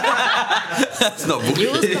bullshit. That's not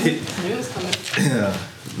bullshit.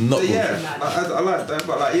 Not But bullshit. yeah, I like that.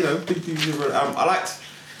 But Big DBZ. I liked.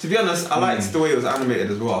 To be honest, I liked the way it was animated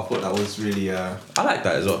as well. I thought that was really. I like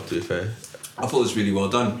that as well, to be fair. I thought it was really well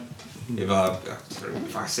done. If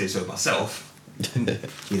I say so myself,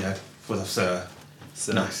 thought that's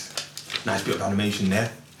So nice bit of animation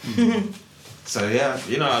there. So yeah,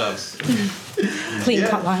 that was. Clean Yeah.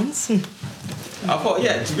 cut lines. I thought,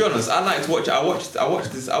 to be honest, I liked watch. I watched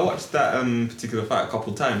that particular fight a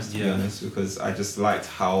couple times, to be honest, because I just liked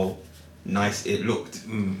how nice it looked.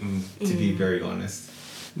 To be very honest,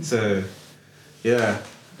 so yeah,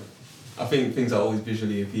 I think things are always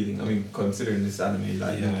visually appealing. I mean, considering this anime,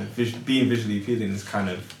 being visually appealing is kind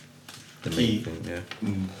of The key. main thing,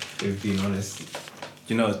 yeah. If being honest,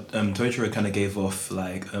 Toichiro kind of gave off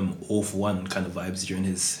like All For One kind of vibes during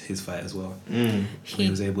his fight as well. He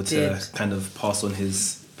was able to kind of pass on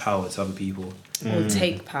his power to other people. Or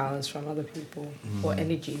take powers from other people. Or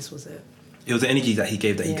energies, was it? It was the energy that he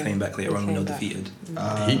gave that he Yeah, came back later he on when they came were back. defeated.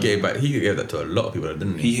 He gave that to a lot of people,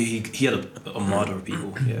 didn't he? He had a armada of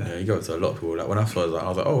people. Yeah, he gave it to a lot of people. Like when I saw it, I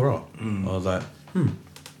was like, oh, right. I was like,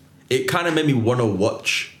 It kind of made me want to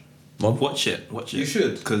watch Mob. Watch it. You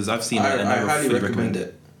should. Because I've seen it I and I highly fully recommend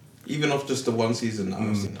it. Even off just the one season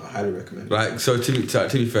I've seen, I highly recommend it. Like, so to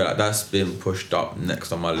be fair, like that's been pushed up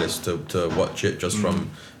next on my list to watch it just from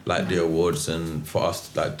like the awards, and for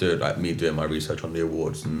us like me doing my research on the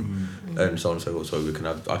awards and so on and so forth, so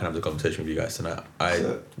I can have the conversation with you guys tonight.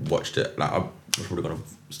 I watched it, like I'm probably gonna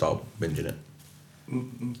start binging it.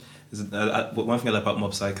 One thing I like about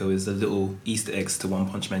Mob Psycho is the little Easter eggs to One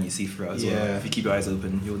Punch Man you see throughout as well. If you keep your eyes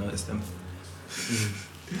open, you'll notice them.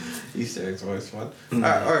 Easter eggs are always fun.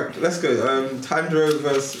 Alright, let's go. Tanjiro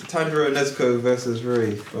Nezuko versus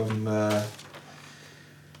Rui from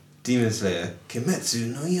Demon Slayer.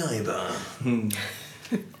 Kimetsu no Yaiba.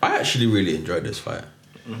 I actually really enjoyed this fight.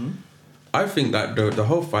 I think that the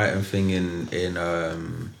whole fighting thing in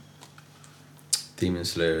Demon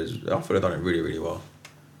Slayer I thought they've done it really, really well.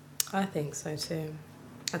 I think so too.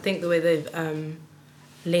 I think the way they've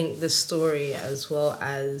linked the story as well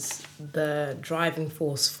as the driving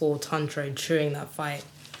force for Tanjiro during that fight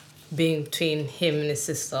being between him and his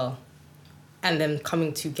sister and them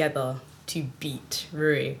coming together to beat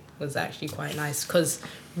Rui was actually quite nice, because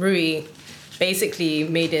Rui basically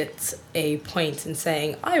made it a point in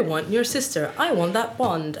saying, I want your sister, I want that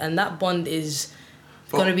bond, and that bond is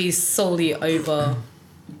going to be solely over...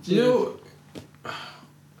 Do you know,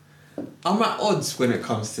 I'm at odds when it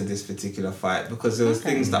comes to this particular fight, because there was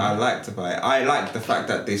things that I liked about it. I liked the fact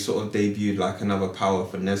that they sort of debuted like another power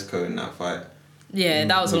for Nezuko in that fight. Yeah,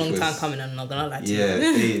 that was a long time coming, I'm not gonna lie to you.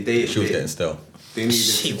 Yeah, She was getting still. They needed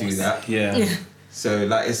to do that. Yeah. So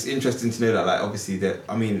like it's interesting to know that, like, obviously that,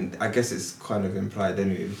 I mean, I guess it's kind of implied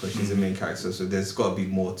anyway because she's the main character, so there's got to be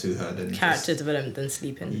more to her than Character development than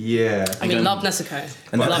sleeping. Yeah. I mean, love Nezuko.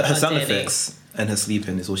 And Love her sound dearly. effects and her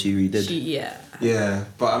sleeping is all she really did. Yeah,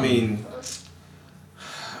 but I mean,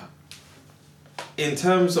 in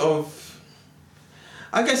terms of,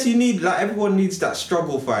 I guess you need, like, everyone needs that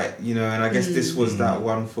struggle fight, you know, and I guess this was that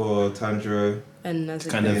one for Tanjiro. And Nezuko.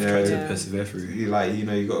 Kind of tried to yeah. persevere through. You got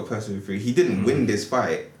to persevere through. He didn't win this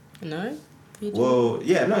fight. No? He didn't. Well,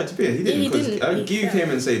 yeah, no, to be honest, he didn't, he because didn't. Gyu came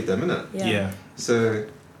and saved them, innit? Yeah. So,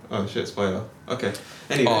 oh shit, spoiler. Okay.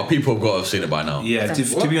 Anyway. Oh, people have got to have seen it by now. Yeah,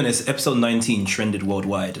 to be honest, episode 19 trended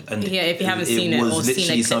worldwide. And Yeah, if you haven't seen it was or seen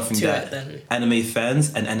literally a clip something to that it, then... anime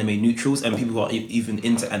fans and anime neutrals and people who are even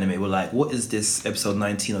into anime were like, what is this episode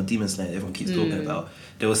 19 of Demon Slayer everyone keeps talking about?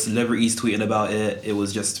 There were celebrities tweeting about it. It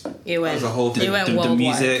was just... It went, was a whole thing. it went the worldwide.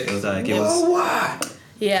 music, like, it was...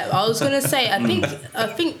 Yeah, I was gonna say, I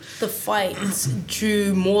think the fights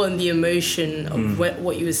drew more on the emotion of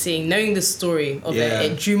what you were seeing, knowing the story of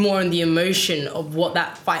it. It drew more on the emotion of what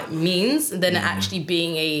that fight means than it actually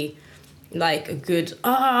being a good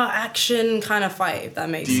action kind of fight, if that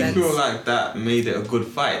makes sense. Do you feel like that made it a good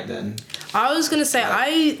fight then? I was gonna say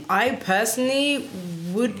I personally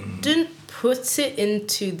wouldn't put it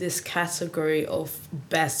into this category of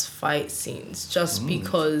best fight scenes just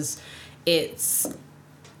because it's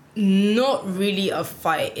not really a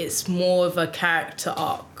fight, it's more of a character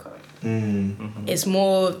arc. It's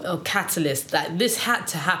more of a catalyst that this had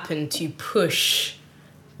to happen to push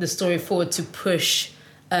the story forward, to push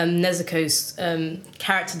Nezuko's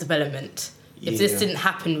character development. If this didn't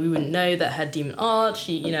happen, we wouldn't know that her demon art,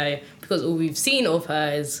 she, because all we've seen of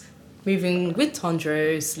her is moving with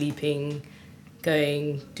Tanjiro, sleeping,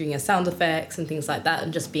 doing her sound effects and things like that,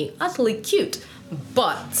 and just being utterly cute.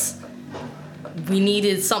 But we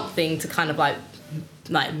needed something to kind of like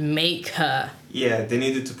make her. Yeah, they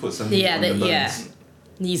needed to put something on the bones.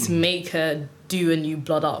 Needs to make her do a new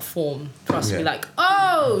blood art form for us to be like,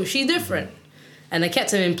 oh, she's different. And they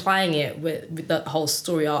kept implying it with the whole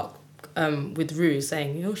story arc with Rue,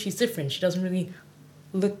 saying, she's different. She doesn't really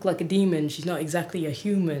look like a demon. She's not exactly a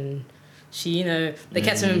human. She, they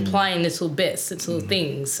kept implying little bits, little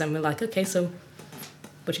things, and we're like, okay, so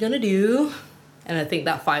what you gonna do? And I think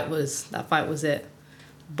that fight was it.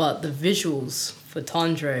 But the visuals for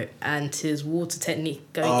Tanjiro and his water technique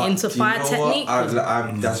going into fire technique.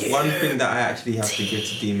 That's one thing that I actually have to give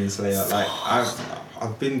to Demon Slayer. Like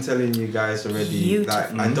I've been telling you guys already.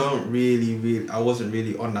 Beautiful. Like I wasn't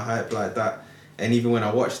really on the hype like that. And even when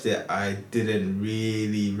I watched it, I didn't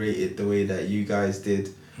really rate it the way that you guys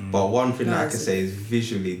did. But one thing that I can say is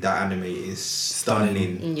visually that anime is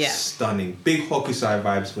stunning. Yeah. Stunning. Big Hokusai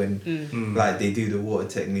vibes when like they do the water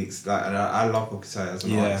techniques. Like, and I love Hokusai as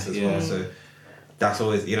an artist as well. So that's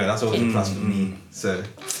always a plus for me. So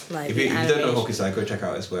if you don't know Hokusai, go check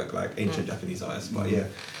out his work, like ancient Japanese artist. But yeah.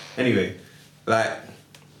 Anyway, like,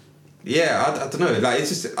 yeah, I don't know. Like, it's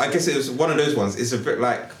just, I guess it was one of those ones. It's a bit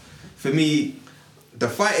like, for me, the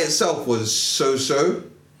fight itself was so-so.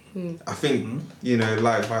 I think, you know,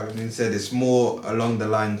 like Vitamin said, it's more along the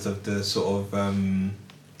lines of the sort of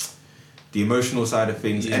the emotional side of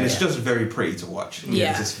things, and it's just very pretty to watch. Yeah.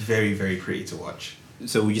 It's just very, very pretty to watch.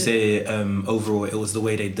 So would you say overall it was the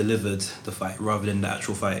way they delivered the fight rather than the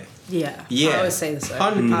actual fight? Yeah. Yeah. I would say so.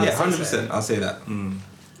 100%. I'll say that.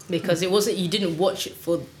 Because it wasn't, you didn't watch it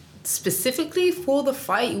for specifically for the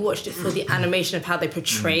fight, you watched it for the animation of how they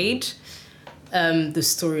portrayed the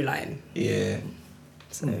storyline. Yeah.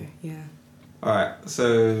 So, yeah. Alright,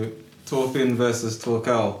 so Thorfinn versus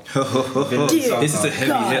Torkel. This is a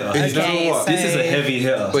heavy hitter. This is a heavy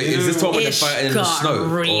hitter. Wait, is this one when they're It fighting in the got snow?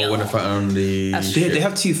 real. Or when they're fighting on the ship? They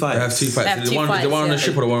have two fights. They have two fights. They have the two one, fights, the one on the yeah.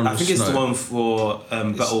 ship or the one on the I think snow? it's the one for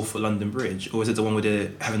Battle for London Bridge, or is it the one where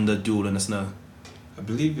they're having the duel in the snow? I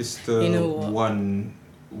believe it's the You know what? one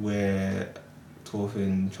where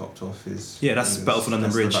Thorfinn chopped off his... Yeah, that's Battle for London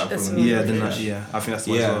that's the Bridge. Battle for That's London Yeah, Bridge, then I think that's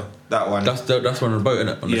the one as Yeah, well. that one. That's one on the boat,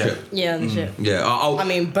 innit? On the Yeah. ship. Yeah, the ship. Yeah, I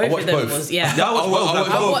mean, both of them was, yeah. I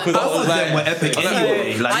watched both because all of them were epic So,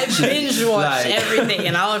 anyway. I binge watched like- everything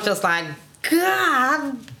and I was just like,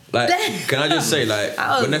 God. Like, can I just say, like,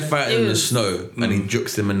 That when they're was- fighting it in the was- snow and he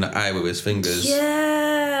jukes them in the eye with his fingers, and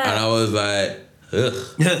Yeah. I was like, ugh.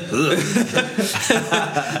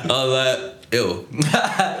 I was like, ew.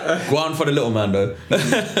 Go on for the little man though.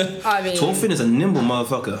 I mean, Thorfinn is a nimble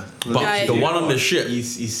motherfucker. But Yeah, the yeah. one on the ship,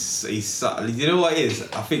 He's you know what it is?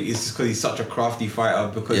 I think it's just because he's such a crafty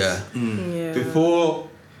fighter. Because yeah. yeah. before,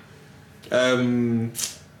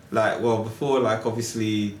 before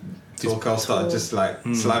obviously Torkel started just like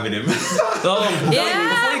slamming him. Yeah.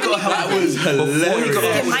 Before he got That was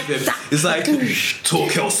hilarious. Like that. it's like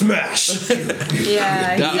Torkel smash.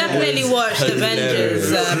 Yeah, he That definitely was watched Avengers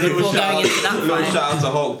before going into that Little fight. shout out to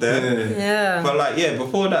Hulk there. Yeah. But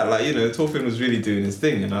before that, Thorfinn was really doing his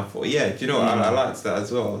thing, and I thought, do you know what? I liked that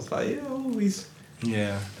as well. I was like, he's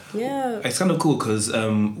Yeah. Yeah. It's kind of cool because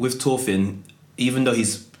with Thorfinn, even though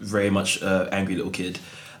he's very much an angry little kid,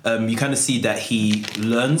 you kind of see that he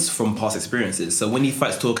learns from past experiences. So when he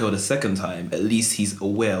fights Torkel the second time, at least he's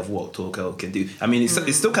aware of what Torkel can do. I mean, it's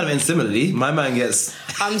still kind of end similarly. My man gets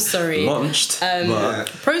I'm sorry. launched. yeah.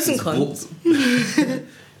 Pros and cons.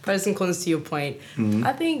 Pros and cons to your point.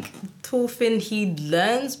 I think Thorfinn, he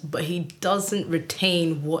learns, but he doesn't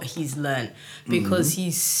retain what he's learned because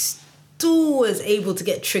he's still is able to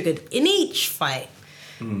get triggered in each fight.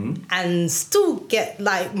 And still get,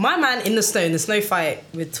 like, my man in the snow fight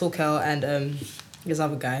with Torkel and this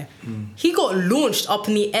other guy, he got launched up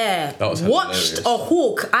in the air, That was watched hilarious. a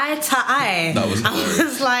hawk eye to eye. That was I hilarious.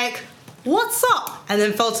 was like, what's up? And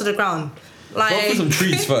then fell to the ground. Go for Like, some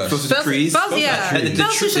trees first. Fell to the trees. Fell, yeah. And Fell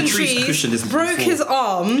the to some trees cushioned his broke fall. his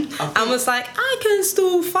arm, and was like, I can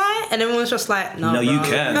still fight. And everyone's just like, no, No, you bro.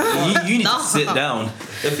 can. You need No. to sit down.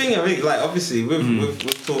 The thing, I think, obviously, with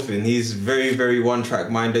Thorfinn, he's very, very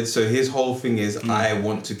one-track minded. So his whole thing is, I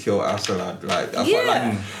want to kill Asalad. I felt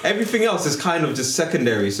Yeah. everything else is kind of just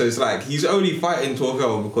secondary. So it's like he's only fighting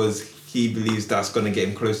Torkel because he believes that's going to get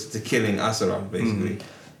him closer to killing Asalad, basically.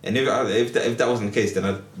 And if that wasn't the case,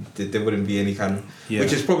 then there wouldn't be any kind of... Yeah.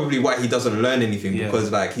 Which is probably why he doesn't learn anything, Yeah.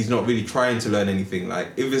 because he's not really trying to learn anything. Like,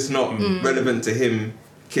 if it's not relevant to him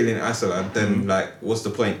killing Asalad, then what's the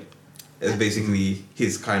point? It's basically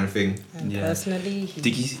his kind of thing. And Yeah. personally,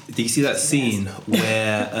 Did you see that scene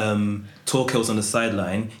where Torkel's on the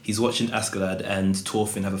sideline, he's watching Askeladd and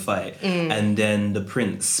Thorfinn have a fight, and then the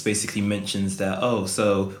prince basically mentions that, oh,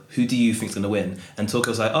 so who do you think's gonna win? And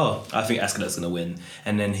Torkel's like, oh, I think Askeladd's gonna win.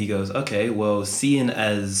 And then he goes, okay, well, seeing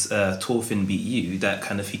as Thorfinn beat you, he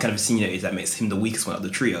kind of insinuates that makes him the weakest one of the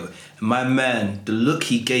trio. And my man, the look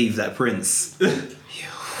he gave that prince.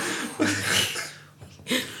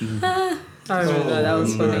 I remember that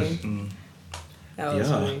was funny. That was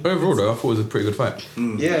Yeah. funny. Overall though, I thought it was a pretty good fight.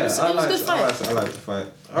 Yeah, was I a good fight. like the fight.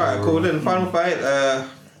 Alright, cool. Then final fight,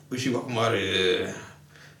 Ushiwakamari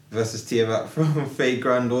versus Tiamat from Fate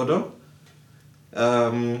Grand Order.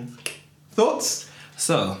 Thoughts?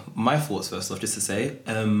 So, my thoughts first off, just to say,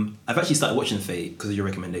 I've actually started watching Fate because of your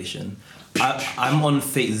recommendation. I'm on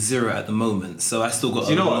Fate 0 at the moment, so I still got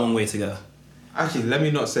Do you a know what? long way to go. Actually, let me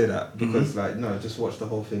not say that because, no, just watch the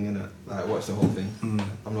whole thing, innit? Watch the whole thing.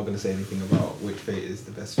 I'm not going to say anything about which Fate is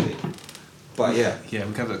the best Fate. But yeah. Yeah,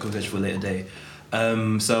 we can have that conversation for a later day.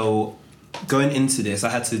 So, going into this, I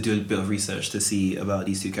had to do a bit of research to see about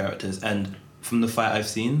these two characters, and from the fight I've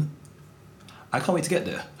seen, I can't wait to get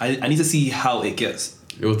there. I need to see how it gets.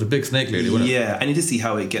 It was the big snake lady, wasn't it? Yeah, I need to see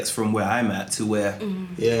how it gets from where I'm at to where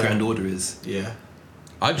Yeah. Grand Order is. Yeah.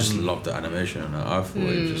 I just loved the animation and I thought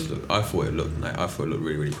it just looked. I thought it looked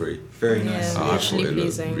really, really pretty. Very nice. Yeah, visually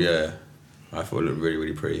pleasing. I thought it looked really,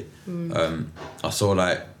 really pretty. I saw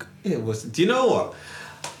like it was. Do you know what?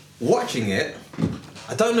 Watching it,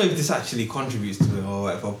 I don't know if this actually contributes to it or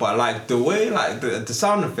whatever, but like the way like the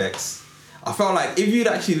sound effects, I felt like if you'd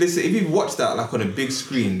actually listen, if you'd watched that like on a big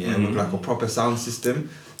screen, with like a proper sound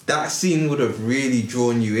system, that scene would have really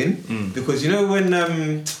drawn you in because you know when I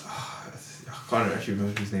can't actually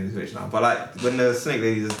remember his name is now, but like when the snake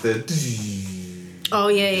lady does the oh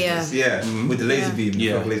yeah with the laser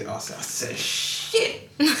beam, I said shit.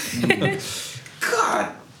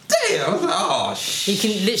 God damn! I was like, oh shit. You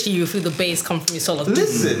can literally you feel the bass come from your soul.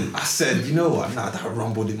 Listen, I said, you know what? Nah, that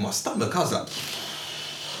rumbled in my stomach. I was like,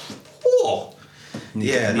 whoa.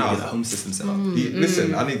 Yeah, no. The home system set up.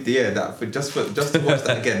 Listen, I need that for just to watch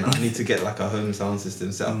that again. I need to get like a home sound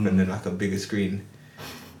system set up and then like a bigger screen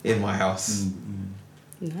in my house.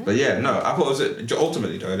 But yeah, no, I thought it was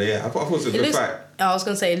ultimately though. Yeah, I thought it was a good fight. I was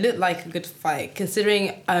gonna say it looked like a good fight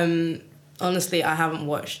considering. Honestly, I haven't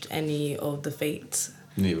watched any of the Fate.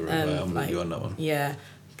 Neither have I. I'm with you on that one. Yeah,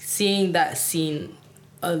 seeing that scene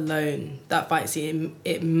alone, that fight scene,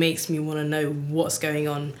 it makes me want to know what's going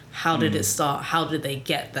on. How did it start? How did they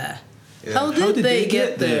get there? Yeah. How did they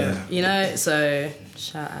get there? You know, so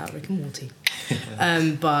shout out Rick and Morty.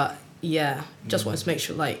 But yeah, just wanted to make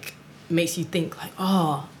sure like makes you think like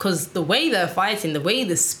because the way they're fighting, the way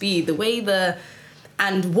the speed,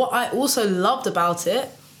 and what I also loved about it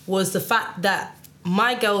was the fact that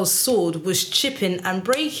my girl's sword was chipping and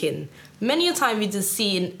breaking. Many a time you just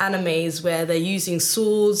see in animes where they're using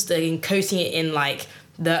swords, they're encoding it in like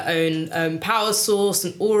their own power source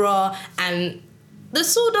and aura, and the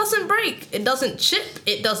sword doesn't break, it doesn't chip,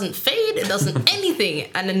 it doesn't fade, it doesn't anything.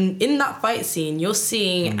 And in that fight scene, you're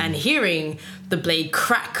seeing and hearing the blade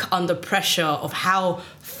crack under pressure of how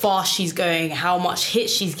fast she's going, how much hit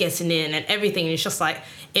she's getting in and everything. And it's just like,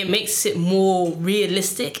 it makes it more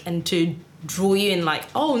realistic and to draw you in like,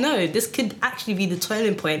 oh no, this could actually be the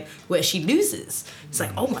turning point where she loses. It's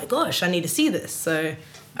like, oh my gosh, I need to see this. So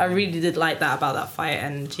I really did like that about that fight,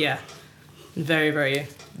 and yeah, very, very,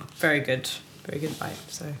 very good fight.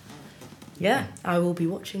 So yeah, I will be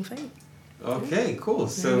watching Fate. Okay, cool.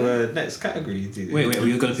 So next category. Wait, are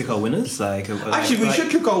we going to pick our winners? Actually, we should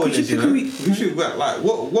pick our winners. We should like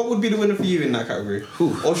what would be the winner for you in that category?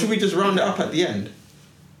 Or should we just round it up at the end?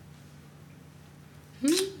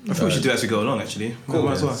 I think we should do it as we go along. Actually, cool.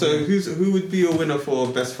 Well. So who would be your winner for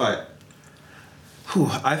best fight?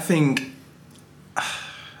 I think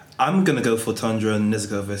I'm gonna go for Tundra and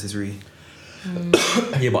Nezuko versus Ri.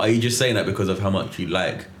 Yeah, but are you just saying that because of how much you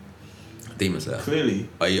like Demon Slayer? Clearly.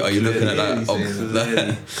 Are you looking at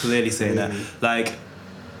that? Clearly saying that. Like,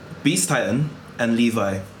 Beast Titan and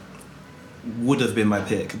Levi would have been my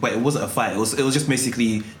pick, but it wasn't a fight. It was just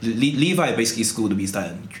basically Levi basically schooled the Beast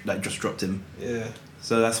Titan, like just dropped him. Yeah.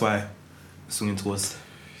 So that's why I'm swinging towards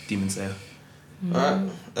Demon Slayer.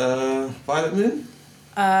 Alright. Violet Moon?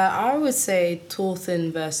 I would say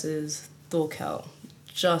Thorfinn versus Thorkel.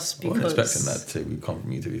 Just because I wasn't expecting that to come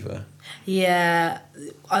from you, to be fair. Yeah,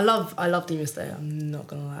 I love Demon Slayer, I'm not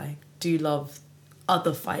gonna lie. Do love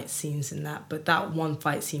other fight scenes in that, but that one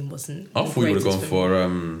fight scene wasn't. I thought you would have gone for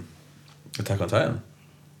Attack on Titan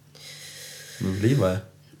with Levi.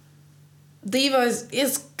 Levi's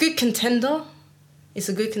is good contender. It's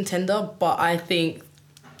a good contender, but I think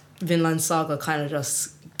Vinland Saga kind of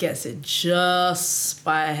just gets it just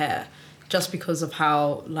by a hair, just because of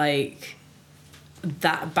how like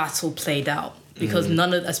that battle played out. Because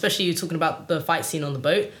especially you're talking about the fight scene on the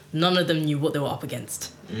boat, none of them knew what they were up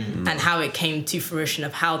against. And how it came to fruition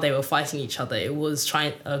of how they were fighting each other. It was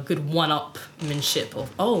trying a good one-upmanship of,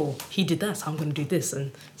 oh, he did that, so I'm going to do this,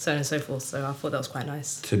 and so on and so forth. So I thought that was quite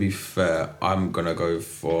nice. To be fair, I'm going to go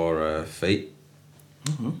for Fate.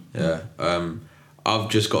 Yeah. I've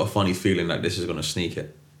just got a funny feeling that this is going to sneak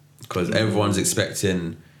it. Because everyone's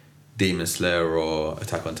expecting Demon Slayer or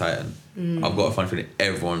Attack on Titan. I've got a funny feeling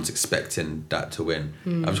everyone's expecting that to win.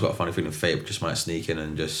 I've just got a funny feeling Fate just might sneak in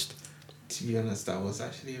and just... To be honest, that was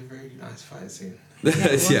actually a very nice fight scene. Yeah,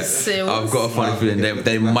 I've got a funny feeling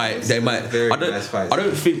they might. Very nice fight. I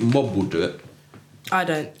don't think Mob will do it. I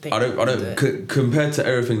don't think. I don't. Compared to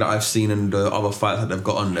everything that I've seen in the other fights that they've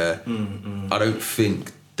got on there, I don't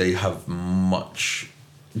think they have much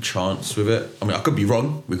chance with it. I mean, I could be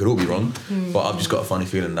wrong. We could all be wrong, but I've just got a funny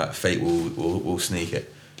feeling that Fate will sneak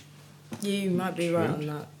it. You might be right on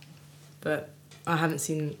that, but I haven't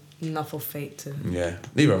seen enough of Fate to. Yeah,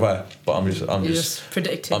 neither have I. But I'm just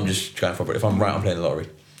predicting. I'm just going for it. If I'm right, I'm playing the lottery.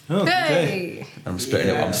 Oh, hey. I'm splitting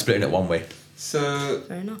it. I'm splitting it one way. So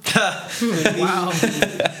Fair enough. Wow.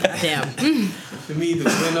 Damn. for me, the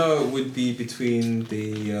winner would be between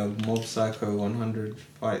the Mob Psycho 100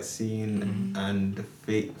 fight scene and the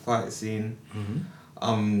Fate fight scene.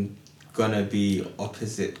 I'm gonna be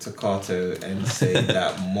opposite to Kato and say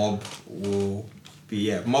that Mob will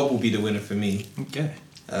be the winner for me. Okay.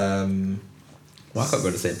 Why can't we go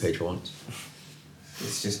on the same page for once?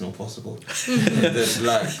 It's just not possible. I'll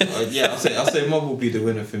say Mob will be the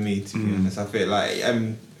winner for me. To be honest, I feel like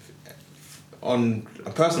on a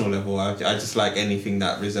personal level, I just like anything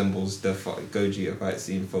that resembles the Gogeta fight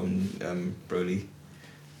scene from Broly,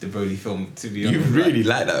 the Broly film. To be honest, You really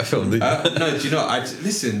like that film, didn't you? no, do you know?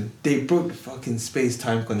 Listen. They broke the fucking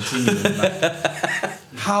space-time continuum. Like,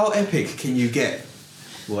 how epic can you get?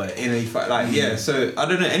 What in a fight? Like so I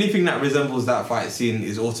don't know. Anything that resembles that fight scene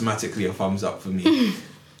is automatically a thumbs up for me.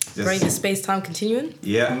 Break the space-time continuum?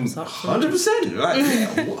 Yeah, 100%. Like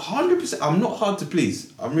 100%. I'm not hard to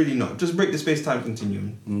please. I'm really not. Just break the space-time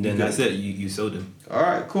continuum. And then that's it. You sold him. All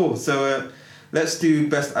right, cool. So let's do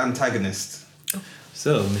best antagonist.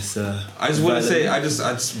 So, Mr. I just want to say, I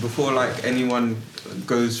just before like anyone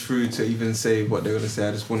goes through to even say what they're gonna say,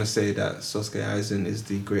 I just want to say that Sasuke Aizen is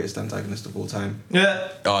the greatest antagonist of all time. Yeah.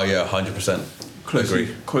 Oh yeah, 100%.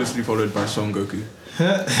 Closely followed by Son Goku.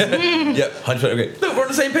 Yep, 100% agree. Look, we're on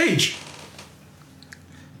the same page.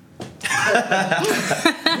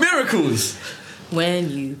 Miracles. When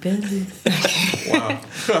you believe. Wow.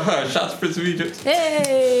 Shout out to Prince of Egypt.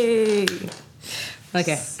 Hey.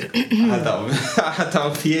 Okay. I had that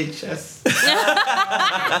on VHS.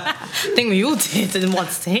 I think we all did in one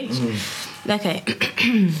stage. Okay.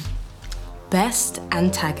 Best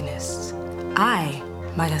antagonist. I,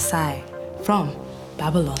 Magasai, from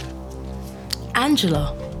Babylon.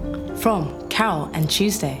 Angela, from Carol and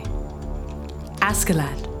Tuesday.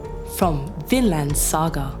 Askeladd, from Vinland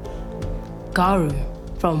Saga. Garu,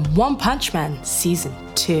 from One Punch Man Season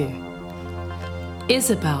 2.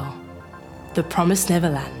 Isabel, The Promised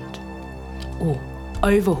Neverland. Or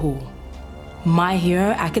Overhaul, My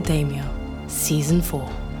Hero Academia Season 4.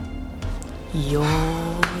 Your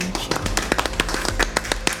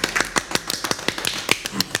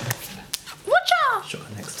Watcha!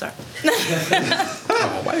 Shotgun next time.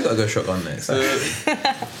 Oh, why you gotta go shotgun next?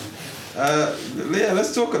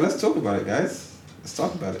 Let's talk about it, guys. Let's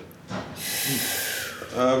talk about it.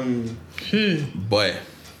 Boy.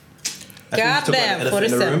 Goddamn,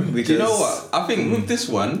 47. Do you know what? I think with this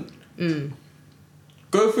one,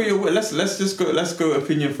 go for your. Let's go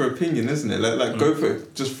opinion for opinion, isn't it? Like go for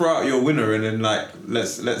it. Just throw out your winner and then like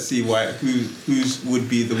let's see who's would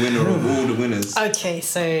be the winner of all the winners. Okay,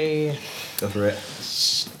 so Go for it.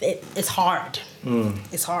 it's hard.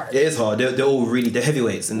 It's hard. It is hard. They're all they're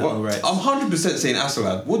heavyweights in their own right. I'm 100% saying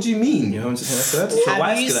Asalad. What do you mean? You know what I'm saying? So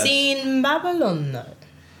Have you seen Babylon though?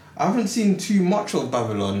 I haven't seen too much of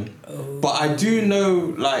Babylon, but I do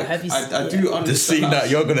know, like, Have you I do understand. The scene that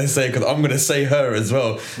you're gonna say, because I'm gonna say her as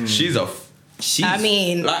well. She's a. I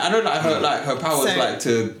mean, Like, I know like her power is like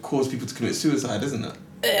to cause people to commit suicide, isn't it?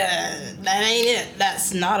 that ain't it.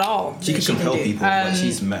 That's not all. She can compel do. people. Like,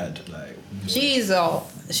 she's mad. Like She's a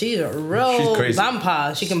real She's crazy.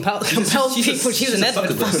 vampire. She compels people. She's an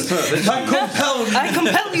Edward. I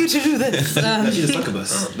compel you to do this. she's a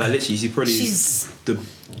succubus. Like literally, she's probably the.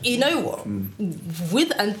 You know what?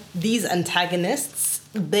 With these antagonists,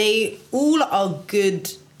 they all are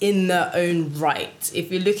good in their own right.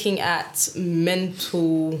 If you're looking at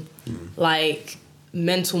mental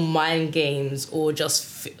mind games, or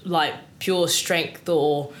just like pure strength,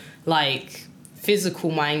 or like physical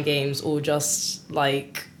mind games, or just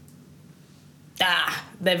like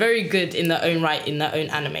they're very good in their own right in their own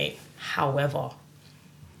anime. However,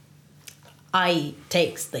 Ai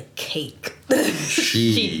takes the cake.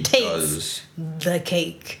 She takes does. the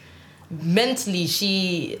cake. Mentally,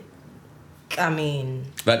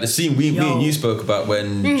 like the scene me and you spoke about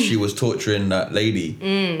when she was torturing that lady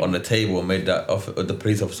on the table and made the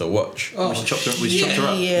police officer watch. Oh, she chopped her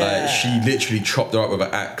up. Yeah. Like she literally chopped her up with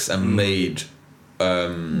an axe and made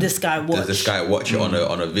this guy watch it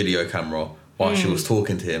on a video camera while she was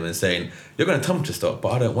talking to him and saying, "You're gonna tell me to stop, but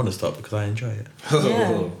I don't want to stop because I enjoy it."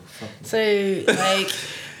 Yeah. So like,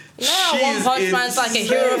 One Punch Man's like a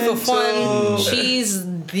hero for fun. She's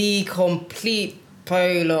the complete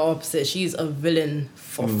polar opposite. She's a villain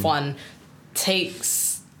for fun.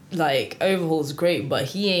 Takes like Overhaul's great, but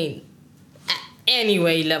he ain't at any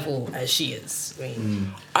way level as she is. I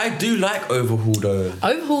mean, I do like Overhaul though.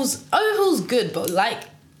 Overhaul's good, but like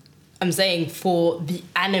I'm saying, for the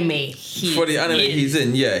anime he's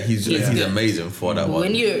in, he's amazing for that one.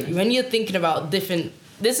 When you're thinking about different,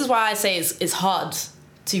 this is why I say it's hard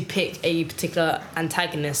to pick a particular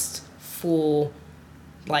antagonist for,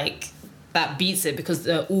 like, that beats it, because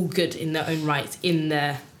they're all good in their own right in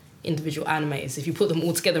their individual animes. If you put them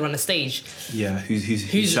all together on a stage, who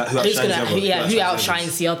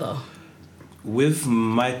outshines the other? With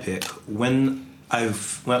my pick, I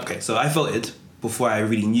voted before I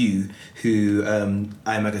really knew who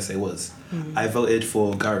Ayamagase was. I voted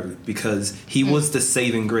for Garu because he was the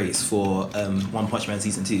saving grace for One Punch Man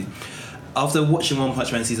Season 2. After watching One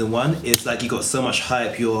Punch Man Season 1, it's like you got so much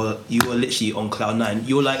hype, you were literally on cloud 9.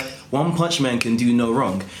 You're like, One Punch Man can do no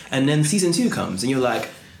wrong. And then Season 2 comes and you're like,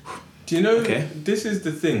 do you know, this is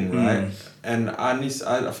the thing, right? And I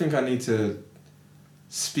think I need to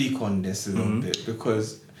speak on this a little bit,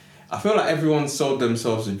 because I feel like everyone sold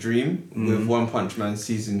themselves a dream with One Punch Man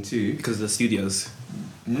Season 2. Because of the studios.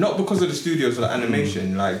 Not because of the studios or the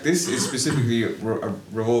animation. Like, this is specifically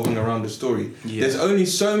revolving around the story. Yeah. There's only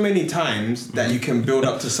so many times that you can build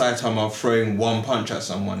up to Saitama throwing one punch at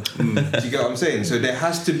someone. Do you get what I'm saying? So there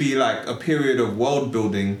has to be like a period of world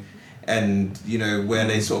building, and you know, where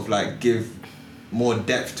they sort of like give more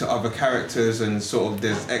depth to other characters, and sort of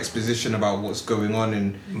there's exposition about what's going on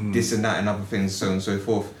and this and that and other things, so on and so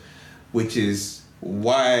forth, which is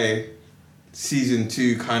why Season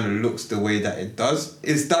 2 kind of looks the way that it does.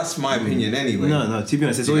 That's my opinion anyway. No, to be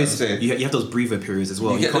honest, it's always you have those breather periods as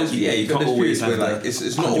well. You can't always have where like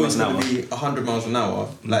it's not always going to be 100 miles an hour.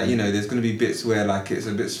 Like, you know, there's going to be bits where like it's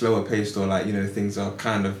a bit slower paced, or like, you know, things are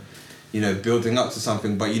kind of, you know, building up to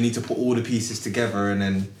something, but you need to put all the pieces together and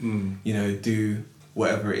then you know, do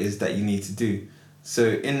whatever it is that you need to do. So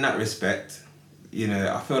in that respect, you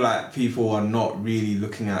know, I feel like people are not really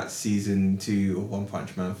looking at Season 2 of One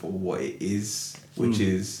Punch Man for what it is, which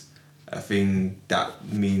is a thing that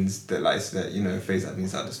means that, like, that, you know, a phase that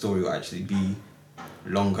means that the story will actually be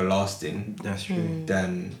longer lasting. That's true.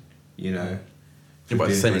 Than, you know. Yeah, but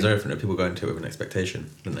it's the same as everything. People go into it with an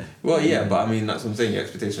expectation, don't they? Well, yeah, but I mean, that's what I'm saying. Your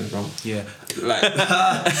expectation is wrong. Yeah. Like,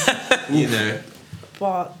 you know.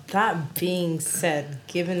 But that being said,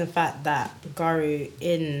 given the fact that Garu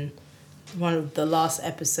in one of the last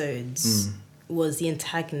episodes was the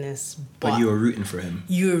antagonist, but you were rooting for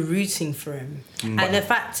him. And the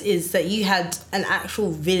fact is that you had an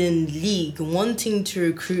actual villain league wanting to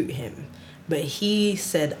recruit him, but he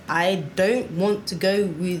said, I don't want to go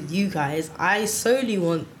with you guys. I solely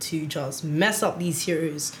want to just mess up these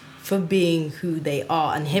heroes for being who they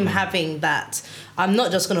are, and him having that, I'm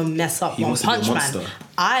not just going to mess up One Punch Man.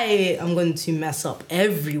 I am going to mess up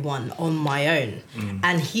everyone on my own.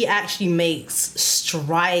 And he actually makes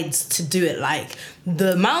strides to do it. Like,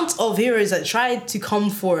 the amount of heroes that tried to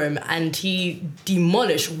come for him and he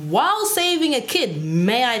demolished while saving a kid,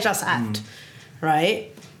 may I just add,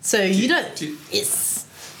 right? So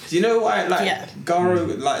do you know why, like,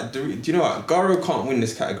 Garo, like, do you know what? Garo can't win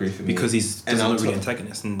this category for me. Because he's not really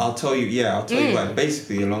antagonist. I'll tell you why.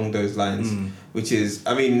 Basically, along those lines, which is,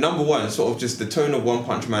 I mean, number one, sort of just the tone of One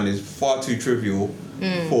Punch Man is far too trivial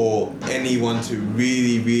for anyone to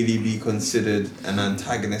really, really be considered an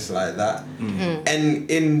antagonist like that.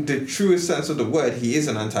 And in the truest sense of the word, he is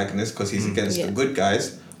an antagonist because he's against the good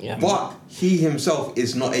guys. Yeah. But he himself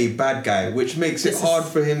is not a bad guy, which makes it hard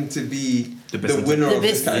for him to be the winner of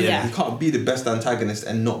this category. Yeah. He can't be the best antagonist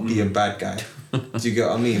and not be a bad guy. Do you get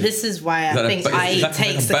what I mean? This is why I think IE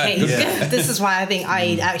takes the case. Yeah. This is why I think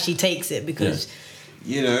IE actually takes it, because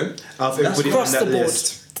you know, across the board.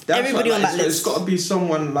 Everybody on that list. It's got to be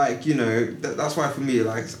someone like, you know, that's why for me,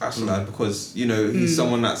 like, Astrolad, because, you know, he's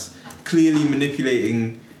someone that's clearly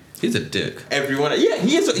manipulating. He's a dick. Everyone, yeah,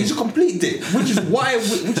 he's a complete dick, which is why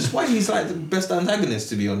he's like the best antagonist,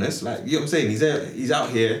 to be honest. Like, you know what I'm saying? He's out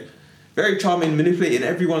here, very charming, manipulating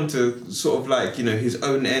everyone to sort of like, you know, his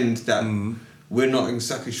own end that we're not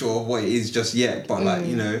exactly sure of what it is just yet, but like,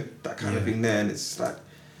 you know, that kind of thing there, and it's like,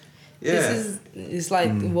 it's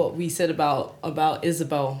like what we said about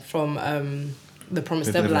Isabel from The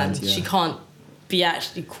Promised Neverland. She can't be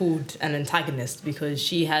actually called an antagonist because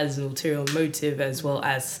she has an ulterior motive, as well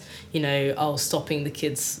as, you know, stopping the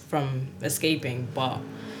kids from escaping. But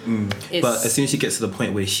as soon as she gets to the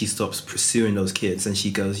point where she stops pursuing those kids and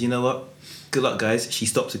she goes, you know what, good luck guys, she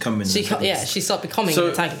stopped becoming she stopped becoming an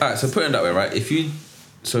antagonist. Alright, so put it that way, right?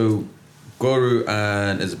 Goru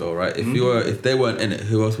and Isabel, right? If they weren't in it,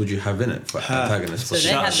 who else would you have in it for antagonists? So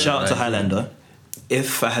shout out to Highlander.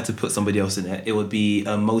 If I had to put somebody else in it, it would be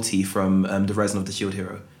Moti from The Rising of the Shield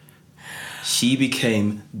Hero. She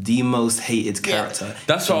became the most hated character.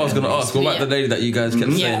 That's what I was going to ask. What about the lady that you guys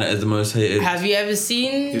kept saying that is the most hated? Have you ever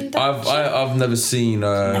seen that? I've never seen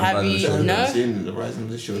have you? No? I've seen The Rising of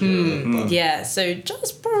the Shield Hero. Yeah, so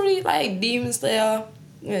just probably like Demon Slayer,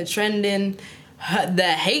 you know, trending. the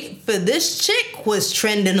hate for this chick was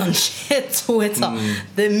trending on Twitter.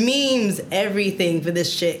 The memes, everything for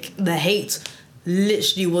this chick. The hate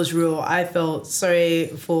literally was real. I felt sorry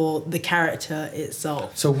for the character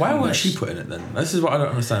itself. So why weren't she putting it then? This is what I don't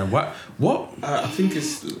understand. What? I think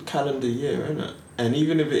it's calendar year, isn't it? And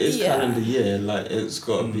even if it is calendar year, like it's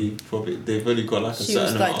got to be probably they've only got like a She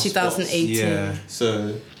certain was like amount of 2018. spots. Yeah.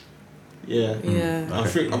 So yeah.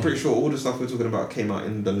 Yeah. I'm pretty sure all the stuff we're talking about came out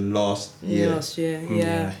in the last year. Last year,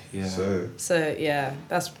 yeah. Yeah. So yeah,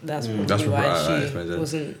 that's probably That's why right, she right.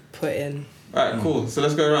 wasn't put in. Alright, cool. So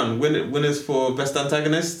let's go around. Winners for best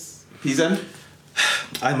antagonists. Pizen?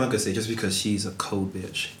 I'm not gonna say just because she's a cold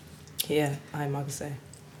bitch. Yeah, I'm gonna say.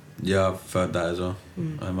 Yeah, I've heard that as well.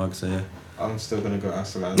 I'm gonna say yeah. I'm still gonna go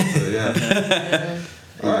Aslan. So yeah.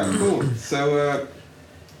 Alright, cool. So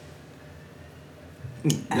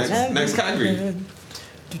next category.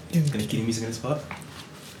 Gonna keep the music in the spot.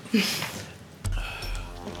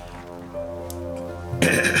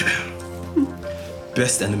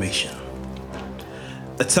 Best animation.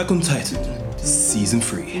 Attack on Titan, Season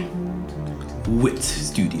 3. Wit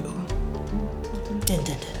Studio.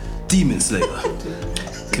 Demon Slayer.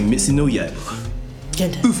 Kimetsu no Yaiba.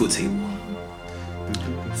 UFO Table.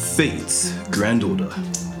 Fate's Grand Order.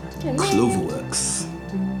 Cloverworks.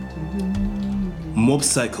 Mob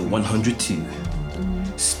Psycho 102.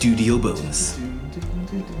 Studio Bones.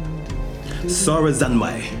 Sara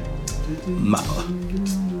Zanmai. Mappa.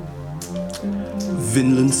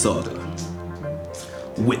 Vinland Saga.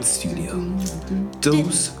 Wit Studio.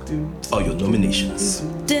 Those are your nominations.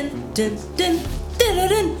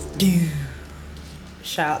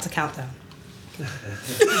 Shout out to Countdown.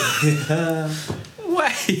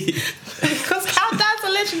 Wait. Because Countdown's a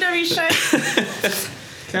legendary show.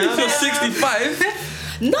 You feel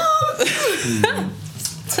 65? No! I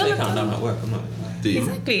count down at work, I'm not. Do you?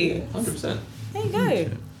 Exactly. 100%. There you go.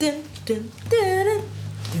 Dun, dun, dun, dun.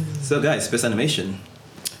 So guys, best animation.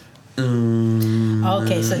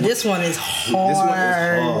 Okay, so this one is hard.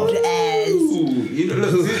 hard. As Ooh, you know,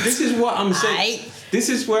 look, this is what I'm saying. Aight. This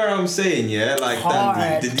is where I'm saying, yeah, like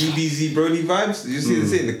Hard. the DBZ Broly vibes. You see the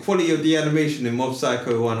thing, the quality of the animation in Mob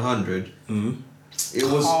Psycho 100. It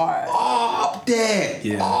was Hard. up there.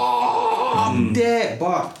 Yeah. Up there.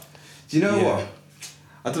 But do you know what?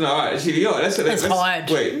 I don't know. Alright, actually, let's hard.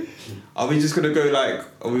 wait. Are we just gonna go like?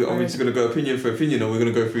 Are we just gonna go opinion for opinion, or we're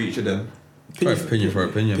gonna go through each of them? Opinion for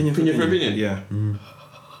opinion. Opinion for opinion. Yeah.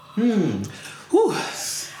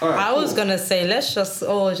 All right, I was gonna say, let's just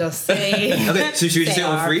all just say. Okay, so should we just say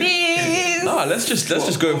all three? piece. No, let's just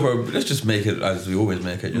go for let's just make it as we always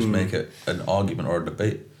make it. Just make it an argument or a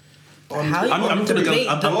debate. How are you I'm gonna gonna go- debate?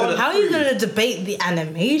 I'm gonna- How are you gonna debate the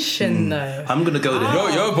animation though? I'm gonna go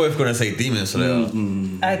there. You're both gonna say Demon Slayer.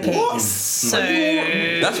 Okay, so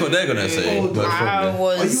That's what they're gonna say. Most I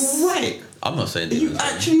probably. Are was. you alright? I'm not saying Are you Demon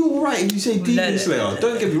Slayer. actually alright if you say Demon No. Slayer?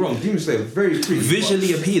 Don't get me wrong, Demon Slayer is very pretty.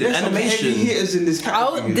 Visually appealing. There's some Animation. heavy hitters in this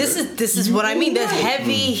category. Oh, this is what I mean. There's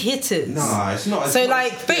heavy hitters. Nah, it's not. So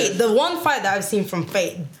like Fate, the one fight that I've seen from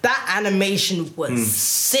Fate, that animation was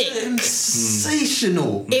sick.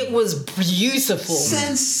 Sensational. It was beautiful.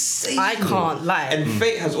 Sensational. I can't lie. And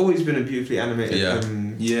Fate has always been a beautifully animated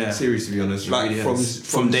Yeah. series, to be honest. It Like really from is.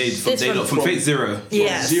 from from Fate Zero.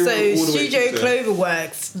 Yeah, zero so all the way Studio to-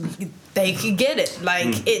 Cloverworks, they could get it.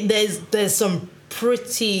 Like there's some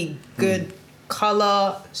pretty good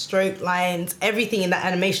color, stroke lines, everything in that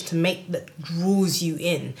animation to make that draws you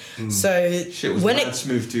in. So Shit was when mad it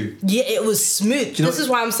smooth too. it was smooth. know- This is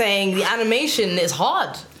why I'm saying the animation is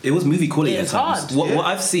hard. It was movie quality It's at times. hard. What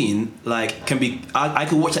I've seen like can be. I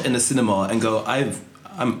could watch it in the cinema and go.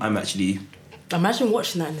 I'm actually. Imagine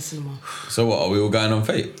watching that in the cinema. So what? Are we all going on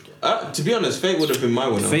Fate? To be honest, Fate would have been my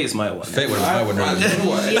winner. Fate is my one. Fate would have been my winner. You know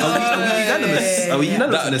what? Unanimous. Are we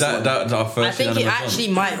unanimous in this one? That's our first. I think it unanimous actually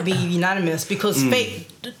one. might be unanimous because Fate.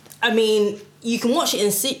 I mean, you can watch it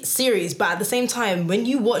in series, but at the same time, when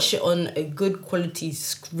you watch it on a good quality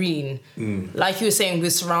screen, like you were saying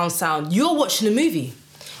with surround sound, you're watching a movie.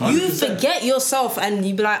 You 100%. forget yourself and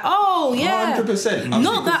you be like, oh yeah. 100%.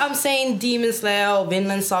 Not that I'm saying Demon Slayer or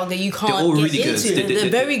Vinland Saga, you can't all get really good. into. They're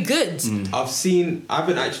very good. I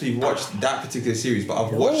haven't actually watched that particular series, but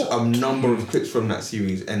I've watched a number of clips from that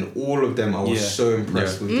series, and all of them I was Yeah. so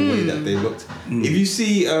impressed with the way that they looked. If you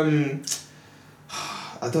see, I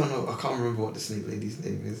don't know, I can't remember what the snake lady's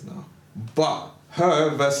name is now, but her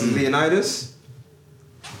versus Leonidas.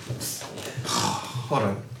 Hold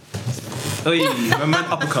on. Oh yeah, my man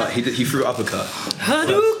uppercut. He threw uppercut.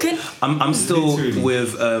 Hadouken. I'm still Literally.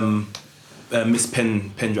 with Miss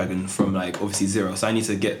Pendragon from like obviously Zero, so I need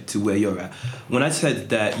to get to where you're at. When I said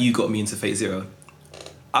that you got me into Fate Zero,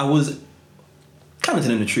 I was kind of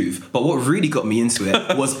telling the truth. But what really got me into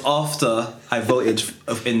it was after I voted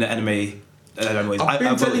in the anime. I've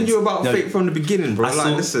been telling you about Fate from the beginning, bro.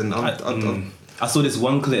 I saw this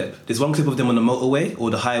one clip of them on the motorway or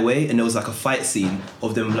the highway, and there was like a fight scene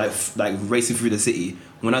of them like racing through the city.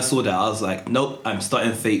 When I saw that, I was like, nope, I'm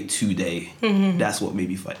starting Fate today. That's what made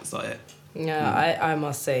me start it. Yeah, I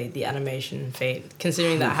must say the animation Fate,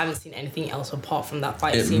 considering that I haven't seen anything else apart from that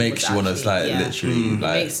fight scene. It makes you want to literally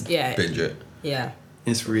binge it. Yeah.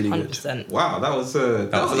 It's really 100%. good. Wow, that was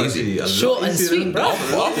easy. Short and sweet, bro. I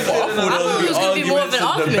thought it was going to be more of an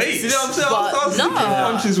argument. You know what I'm saying? I was thinking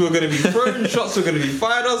punches were going to be thrown, shots were going to be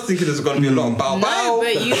fired. I was thinking there's going to be a lot of bow. No,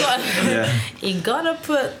 but you gotta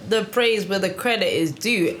put the praise where the credit is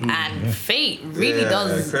due, and Fate really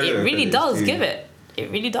does. It really does give it. It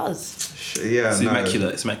really does. Yeah, it's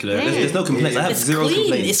immaculate. It's immaculate. There's no complaints. I have zero clean,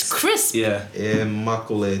 complaints. It's crisp. Yeah.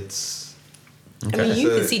 Immaculate. Okay. I mean, you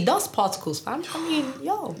can see dust particles, fam. I mean,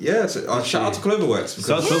 yo. Yeah, so, shout out to Cloverworks.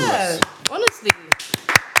 Honestly. I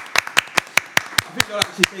think they'll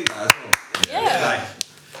actually take that as well. Yeah.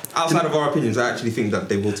 Outside of our opinions, I actually think that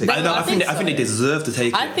they will take it. I think they deserve to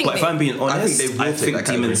take it. But if I'm being honest, I think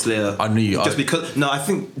Demon Slayer. I knew you. Just because. No, I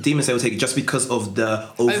think Demon Slayer will take it just because of the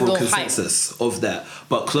overall consensus of that.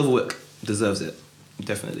 But Cloverworks deserves it,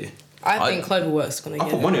 definitely. I think Cloverworks is gonna get it.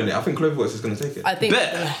 I put money on it. I think Cloverworks is gonna take it. I think.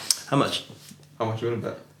 Bet. How much? How much you want to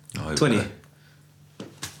bet? Oh, 20.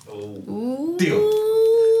 Oh. Deal.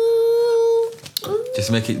 Just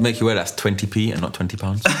make you aware that's 20p and not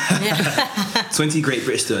 £20. 20 Great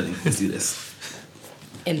British Sterling. Let's do this.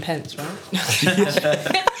 In pence, right?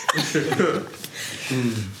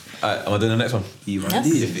 Alright, am I doing the next one? Yes.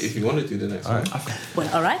 If you want to do the next one. Well,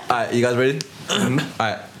 alright. Alright, you guys ready?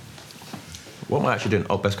 Alright. What am I actually doing?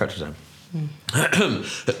 Oh, best character design.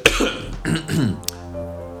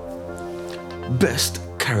 Best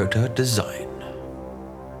character design.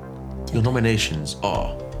 Your nominations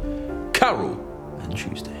are Carol and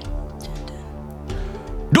Tuesday.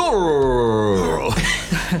 Doro.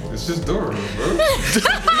 It's just Doro, bro.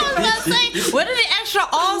 Where did the extra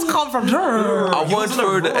R's come from? I went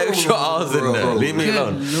through the extra R's in there. Leave me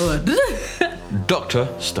alone. Lord. Dr.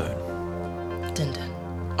 Stone. Dun, dun.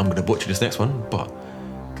 I'm gonna butcher this next one, but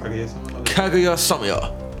Kaguya-sama.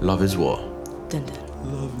 Samaya. Love is war. Dun, dun.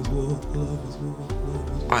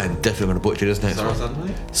 I am definitely gonna butcher this next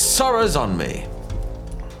one. Sorrow's on me.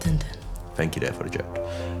 Dun, dun. Thank you there for the joke.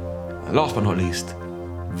 And last but not least,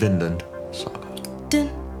 Vinland Saga. Dun.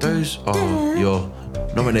 Those are your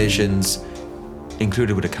nominations,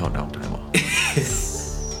 included with a countdown timer.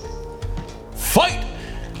 Fight!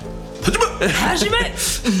 Hajime!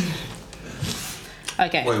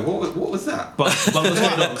 Okay. Wait, what was that? Bungo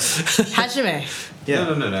Stray Dogs. Hajime.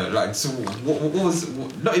 Yeah. No. Like, so what was?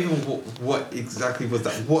 Not even what exactly was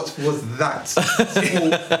that? What was that?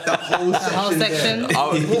 That whole section.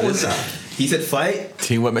 What was that? He said fight.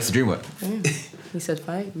 Teamwork makes the dream work. He said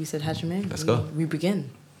fight. We said Hajime. Let's go. We begin.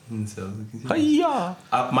 Hiya!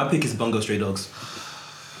 My pick is Bungo Stray Dogs.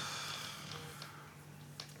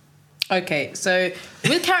 Okay, so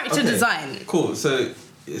with character design. Cool. So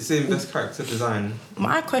it's in best character design.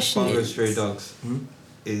 My question Bungo is. Stray Dogs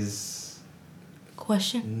is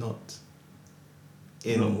Question. not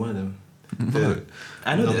in one of them. the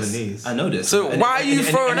I know nominees. this. I know this. So why are you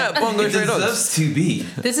throwing out Bungo Stray It Dogs? deserves to be.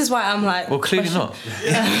 This is why I'm like. Well, clearly question. not.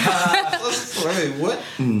 Wait, what?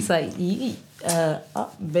 It's like,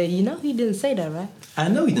 but you know he didn't say that, right? I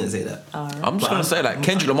know he didn't say that. I'm just gonna say, like,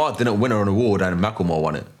 Kendrick Lamar didn't win an award and Macklemore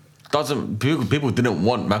won it. People didn't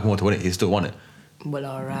want Macklemore to win it. He still won it. Well,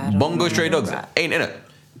 alright. Bungo Stray Dogs ain't in it.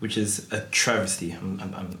 Which is a travesty.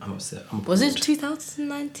 I'm upset. Was it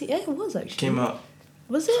 2019? Yeah, it was actually. Came out.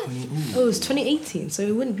 Was it? Oh, it was 2018, so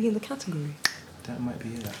it wouldn't be in the category. That might be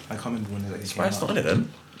it. I can't remember when it Why came it's out. not in it then?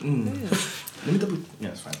 Let me double. Yeah,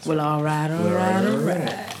 it's fine. Well, alright.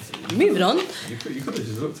 Moving on. You could have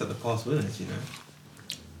just looked at the past winners, you know.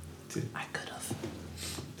 I could have.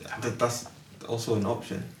 That's also an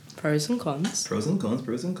option. Pros and cons. Pros and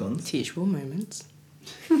cons. Teachable moments.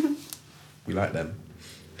 We like them.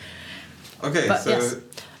 Okay, But so yes.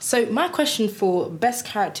 So my question for best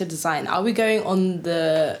character design, are we going on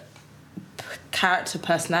the character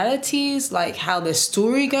personalities, like how their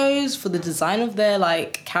story goes for the design of their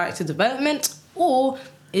like character development, or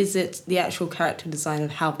is it the actual character design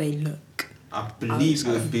of how they look? I believe it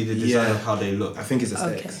would be the design of how they look. I think it's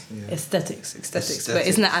aesthetics. Okay. Yeah. Aesthetics. But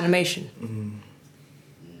isn't it animation?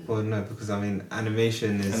 Well, no, because I mean,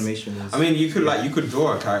 animation is. Animation is- I mean, you could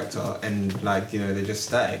draw a character and like they're just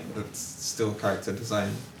static. That's still character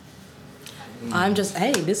design. I'm just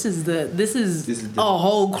this is is a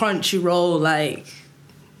whole Crunchyroll like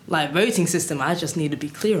like voting system, I just need to be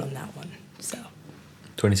clear on that one. So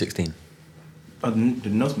 2016.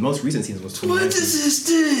 The most recent season was 2019.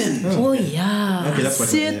 2016. oh yeah, Okay, that's what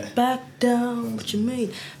I sit meant, yeah. back down. What you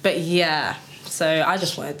mean? But yeah, so I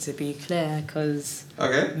just wanted to be clear because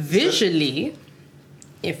Okay. visually,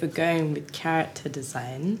 if we're going with character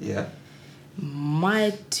design, Yeah.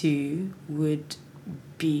 my 2 would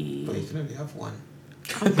be. But you can only have one.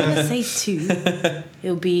 I'm gonna say 2.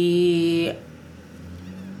 It'll be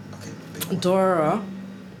Okay. Pick one. Dora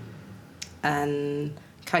and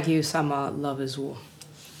Kaguya-sama Love is War.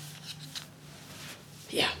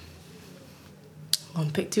 Yeah. I'm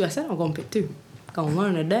gonna pick 2. I said I'm gonna pick 2. Gonna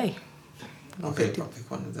learn today. Okay, I'll pick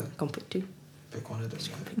one of them. Gonna pick 2. Pick one of them.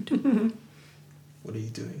 Pick 2. What are you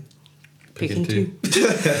doing? Picking 2.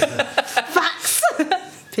 Facts.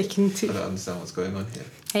 Picking 2. I don't understand what's going on here.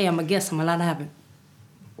 Hey, I'm a guest. I'm allowed to have it.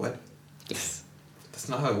 What? Yes. That's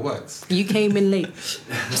not how it works. You came in late.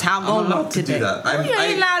 That's how I'm I'm gonna allowed look to do today. that. You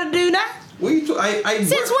ain't allowed to do that. What are you I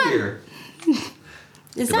Since work when? here.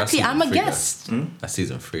 Exactly. I'm a season 3 guest. though. That's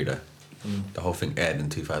season 3 though. The whole thing aired in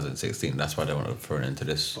 2016. That's why they want to throw it into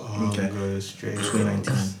this. Bongo Stray 2019.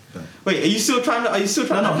 Dogs. Wait, are you still trying to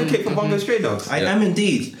advocate for Bongo Stray Dogs? I am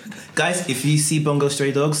indeed. Guys, if you see Bongo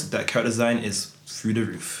Stray Dogs, that character design is through the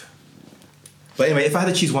roof. But anyway, if I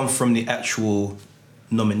had to choose one from the actual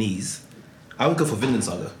nominees, I would go for Vinland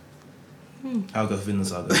Saga. I would go for Vinland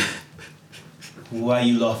Saga. Why are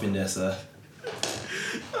you laughing there, sir?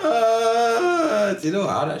 Do you know what?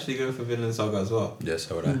 I'd actually go for Vinland Saga as well. Yes,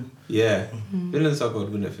 so would I. Yeah. Vinland Saga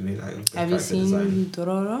would win it for me. Like, Have you character seen design.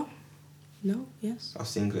 Dororo? No? Yes? I've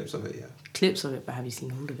seen clips of it, yeah. Clips of it, but have you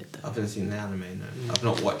seen all of it though? I haven't seen the anime, no. I've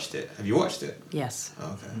not watched it. Have you watched it? Yes.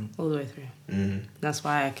 Oh, okay. All the way through. Mm. That's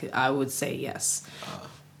why I would say yes.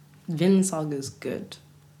 Vinland Saga is good,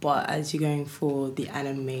 but as you're going for the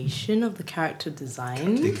animation of the character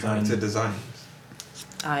design, The character designs.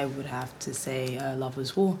 I would have to say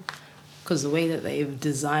Lovers War, because the way that they've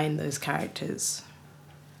designed those characters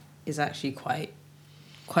is actually quite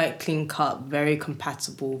clean cut, very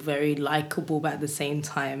compatible, very likable, but at the same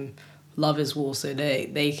time, Lovers War, so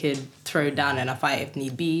they could throw down in a fight if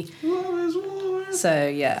need be. Lovers War. So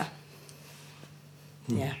yeah,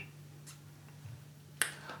 yeah.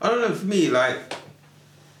 I don't know, for me, like,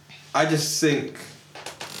 I just think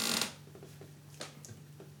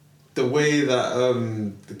the way that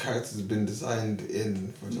the characters have been designed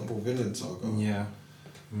in, for example, Vinland Saga. Yeah.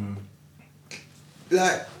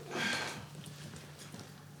 Like,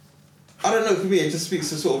 I don't know, for me, it just speaks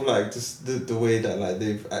to sort of like just the way that like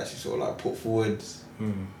they've actually sort of like put forward,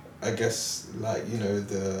 I guess, like, you know,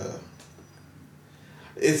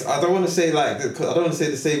 I don't want to say like, I don't want to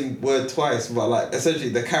say the same word twice, but like essentially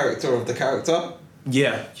the character of the character.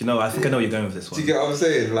 Yeah, you know, I think I know where you're going with this one. Do you get what I'm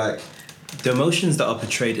saying? Like, The emotions that are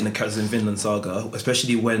portrayed in the characters in Vinland Saga,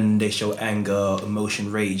 especially when they show anger,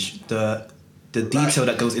 emotion, rage, the detail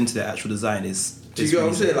that goes into their actual design is. Do you get what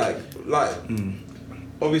I'm saying? Like,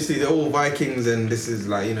 obviously they're all Vikings, and this is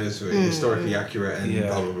like, you know, it's historically accurate and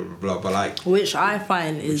blah blah blah blah blah. But like, which I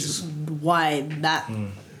find is why that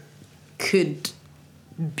could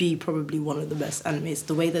be probably one of the best animes.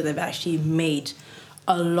 The way that they've actually made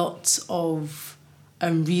a lot of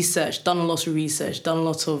research, done a lot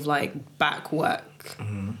of like back work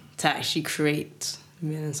to actually create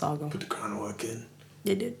Vinland Saga. put the groundwork in,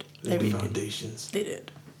 They did. lay the foundations. They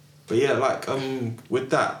did. But yeah, like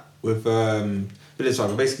with Vinland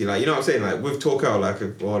Saga, basically, like, you know what I'm saying, like with Torkel,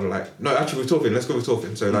 with Thorfinn, let's go with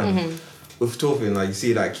Thorfinn. So like with Thorfinn, like you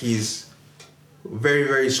see like he's very,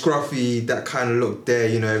 very scruffy, that kind of look there,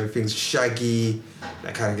 you know, everything's shaggy,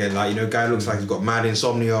 that kind of get like, you know, guy looks like he's got mad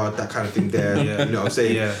insomnia, that kind of thing there, you know what I'm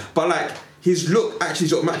saying? Yeah. But like his look actually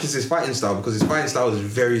sort of matches his fighting style, because his fighting style is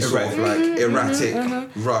very sort of like erratic,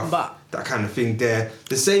 rough, that kind of thing there.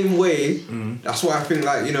 The same way, that's what I think,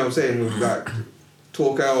 like, you know what I'm saying, with like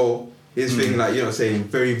Torkel, his thing, like, you know what I'm saying,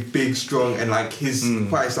 very big, strong, and like his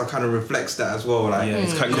fighting style kind of reflects that as well. Like,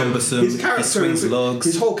 it's quite you know, cumbersome, his character, he swings logs.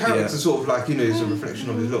 His whole character sort of like, you know, is a reflection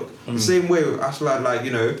of his look. The same way with Ashland, like,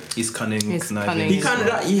 you know, he's cunning, conniving. cunning. he kind of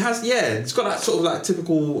like, he has, he's got that sort of like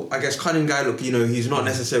typical, I guess, cunning guy look, you know, he's not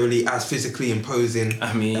necessarily as physically imposing,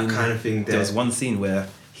 I mean, that kind of thing there. There was one scene where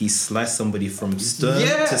he sliced somebody from stern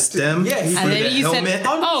to stem. Yeah, he through And their then you helmet. said,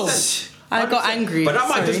 "Oh, I got angry." But that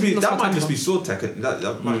might just be Sorry, that might just be sword tech.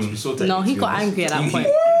 That might just be sword tech. No, he to be got honest. angry at that point.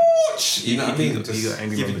 You know what I mean? He got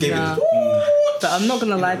angry. Give with it Nah. But I'm not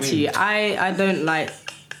gonna lie to you. I don't like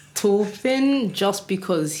Thorfinn just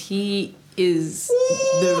because he is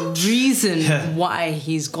the reason why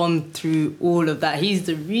he's gone through all of that. He's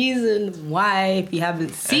the reason why, if you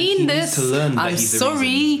haven't seen this, I'm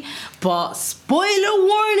sorry, but spoiler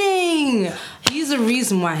warning. He's the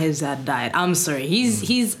reason why his dad died. I'm sorry.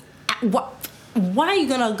 He's why are you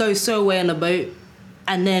gonna go stow away on a boat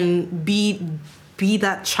and then be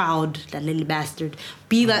that child, that little bastard,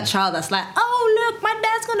 be that child that's like, oh look, my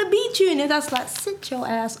dad's gonna beat you, and your dad's like, sit your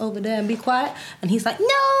ass over there and be quiet, and he's like,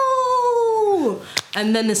 no.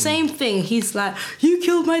 And then the same thing, he's like, you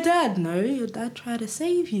killed my dad. No, your dad tried to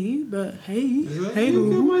save you, but hey, You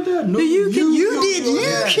killed my dad. No, you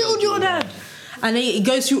killed your dad. And then it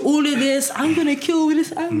goes through all of this. I'm gonna kill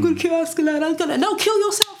this. I'm gonna kill Ascalon. No, kill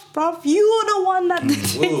yourself, bruv. You're the one that did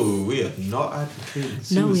it. Whoa, we are not advocating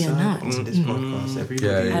suicide No, we are not. on this podcast.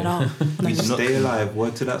 Everybody, At all. we stay alive.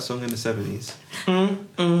 Word to that song in the 70s.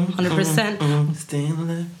 100%. Staying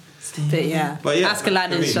alive. But yeah, Ascalad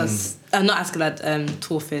I is mean- just not Ascalad.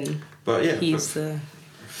 Thorfinn. But yeah, He's the.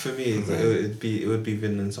 for me, it would be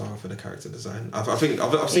Vinland Saga for the character design. I think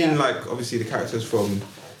I've seen like obviously the characters from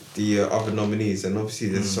the other nominees, and obviously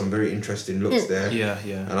there's some very interesting looks there. Yeah.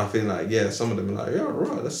 And I feel like some of them are like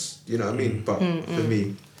right, that's what I mean. But for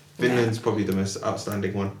me, Vinland's probably the most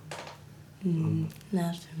outstanding one.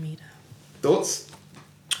 Not for me though. Thoughts?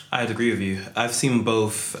 I'd agree with you. I've seen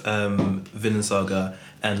both Vinland Saga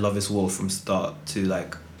and Love is War from start to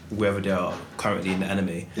like wherever they are currently in the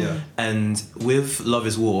anime. Yeah. And with Love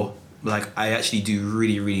is War, like I actually do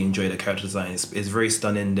really, really enjoy the character design. It's very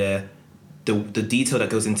stunning there. The detail that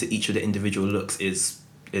goes into each of the individual looks is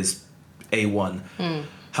A1.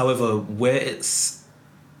 However, where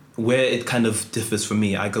it kind of differs for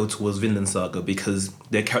me, I go towards Vinland Saga because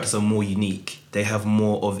their characters are more unique. They have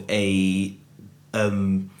more of a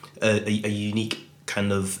unique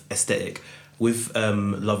kind of aesthetic. With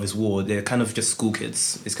Love is War, they're kind of just school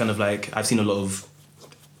kids. It's kind of like I've seen a lot of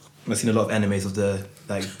animes of the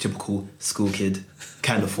like typical school kid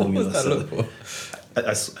kind of formula. What's that So look for?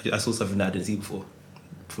 I saw something that I didn't see before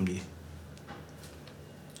from you.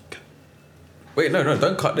 Wait, no,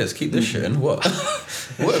 don't cut this. Keep this shit in. What?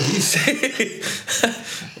 What have you said?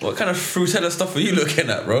 What kind of Frutella stuff are you looking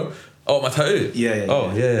at, bro? Oh, my tattoo? Yeah.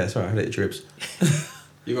 Oh, yeah. Sorry, I had it at dribs.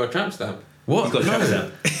 You got a tramp stamp? What? You got a tramp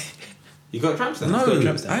stamp? You got a tramp stamp? No, got a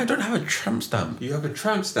tramp stamp. I don't have a tramp stamp. You have a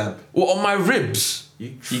tramp stamp. What, on my ribs?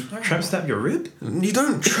 You Tramp stamp your rib? You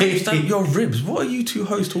don't tramp stamp your ribs. What are you two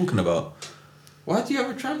hoes talking about? Why do you have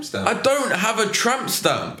a tramp stamp? I don't have a tramp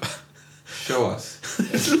stamp. Show us.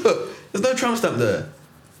 Look, there's no tramp stamp there.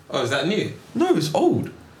 Oh, is that new? No, it's old.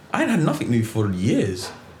 I ain't had nothing new for years.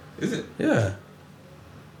 Is it? Yeah.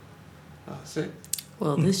 Oh, sick.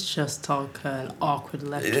 Well, this just took an awkward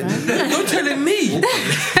left turn. You're telling me.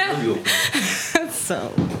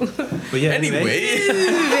 So, But yeah, Anyway,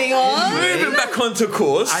 moving on. moving back onto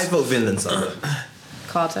course. I vote Vinland Saga.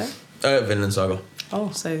 Carter. Vinland Saga. Oh,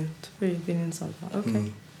 so three Vinland Saga.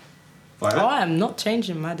 Okay. Violet? Oh, I am not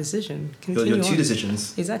changing my decision. Continue Your two on.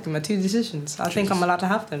 decisions. Exactly, my two decisions. I think I'm allowed to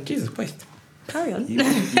have them. Jesus Christ. Carry on. You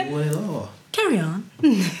will. Carry on.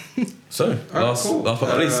 So, last cool. but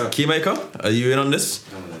not least, Keymaker, are you in on this?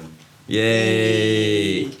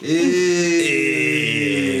 Yay!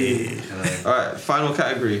 Alright, final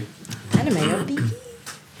category. Anime of the year.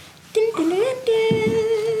 Dun, dun, dun,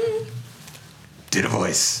 dun. Do the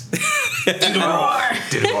voice.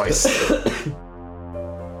 Do the voice.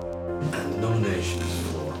 And nominations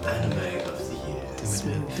for Anime of the Year: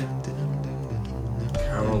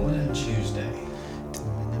 Carol and Tuesday,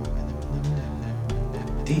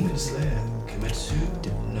 Demon Slayer, Kimetsu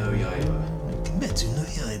no Yaiba,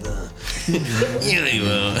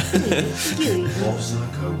 Mob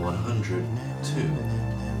Psycho 102,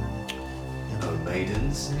 Oh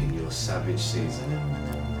Maidens in Your Savage Season,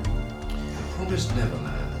 The Promised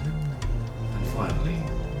Neverland, and finally,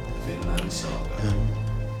 Vinland Saga.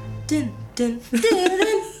 Dun, dun, dun,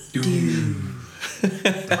 dun.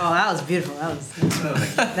 Oh, that was beautiful. That was.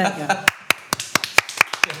 There you go.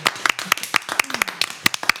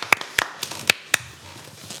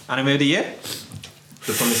 Anime of the year?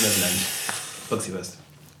 The Promised Neverland. Bugsy first.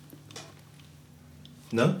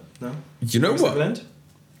 No? You know Promised what? Neverland?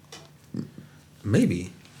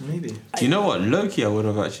 Maybe. Maybe. Do you know what? Loki, I would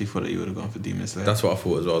have actually thought that you would have gone for Demon Slayer. That's what I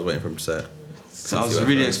thought as well. I was waiting for him to say it. So I was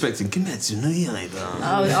really expecting Kimetsu no Yaiba.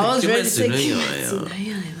 I was ready to say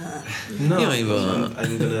Kimetsu no No. Yaiba.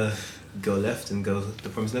 I'm gonna go left and go The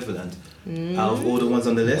Promised Neverland. Out of all the ones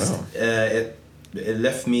on the list, Wow. it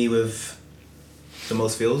left me with the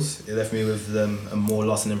most feels. It left me with a more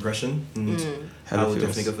lasting impression. And Hella I would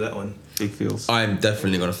feels. definitely go for that one. Big feels. I'm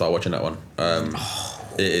definitely going to start watching that one.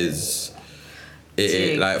 It is...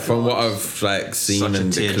 like from what I've like seen Such a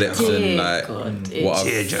and the tearjerker. clips and like God, what I've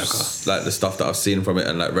Tearjerker. like the stuff that I've seen from it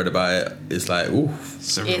and like read about it, it's like ooh.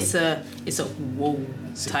 It's a whoa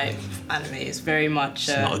type anime. It's very much.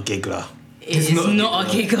 It's not a giggler. It's not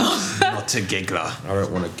a giggler. Not a giggler. I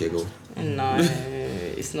don't want to giggle. No,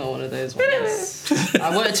 it's not one of those ones.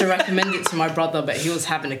 I wanted to recommend it to my brother, but he was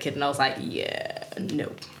having a kid, and I was like, yeah,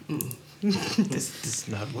 no. This is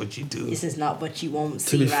not what you do. This is not what you want to To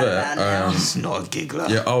see be right fair, about now. It's not a giggler.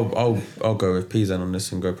 Yeah, I'll go with Pizan on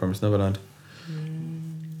this and go Promise Neverland.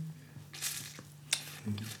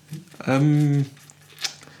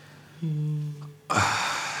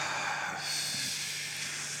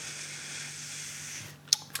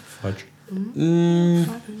 Fudge.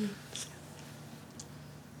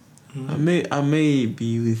 I may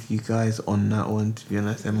be with you guys on that one, to be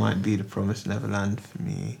honest. It might be The Promised Neverland for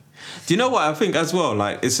me. Do you know what I think as well?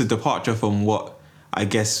 Like, it's a departure from what I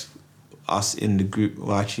guess us in the group,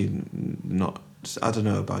 well, actually not, I don't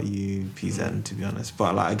know about you, PZN, to be honest,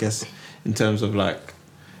 but like, I guess in terms of like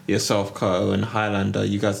yourself, Kato, and Highlander,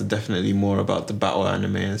 you guys are definitely more about the battle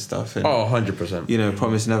anime and stuff. And, 100%. you know,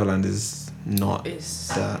 Promised Neverland is not It's-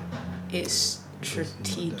 that. It's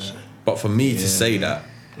strategic. But for me to say that,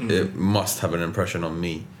 it must have an impression on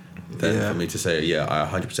me. Then Yeah. for me to say, yeah, I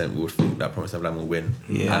 100% would think that Promise Neverland will win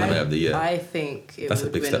Yeah. Anime of the Year. I think it That's a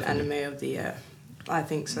would big win step for me. Anime of the Year. I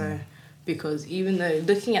think so. Because even though,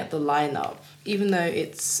 looking at the lineup, even though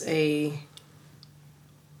it's a,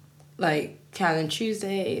 like, Calendar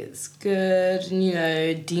Tuesday, it's good, and, you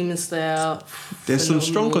know, Demon Slayer. There's some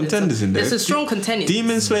strong phenomenal. contenders in there. There's some strong contenders.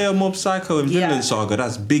 Demon Slayer, Mob Psycho, and Yeah. Vinland Saga,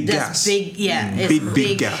 that's big That's gas. big, yeah. It's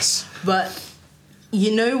Big gas. But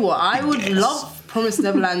you know what? I would love Promise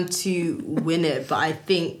Neverland to win it, but I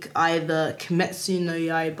think either Kimetsu no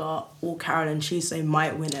Yaiba or Carol and Tuesday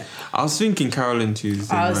might win it. I was thinking Carolyn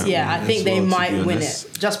Tuesday. I might win think as they well, to might be win honest.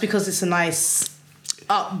 it just because it's a nice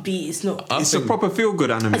upbeat. It's not. It's a proper feel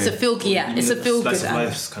good anime. It's a feel. Yeah, it's a feel good. Slice of anime.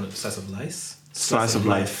 life, kind of slice of life. Slice of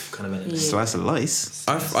life. kind of anime. Slice of lice.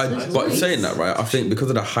 But saying that, right, I think because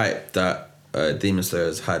of the hype that Demon Slayer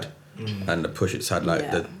has had and the push it's had, like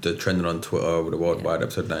Yeah. the trending on Twitter over the worldwide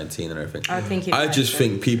episode 19 and everything. I think it I might just be.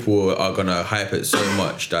 think people are gonna hype it so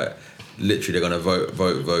much that literally they're gonna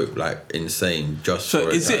vote like insane just So for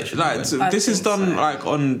is to it actually like win. so I this is think done so. like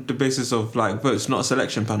on the basis of like votes, not a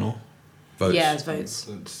selection panel? votes? Yeah, it's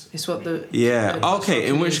votes. It's what the. Yeah. the Okay.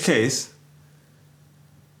 In which instruction is. case,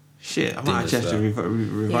 shit, I Demon might actually have to Slayer.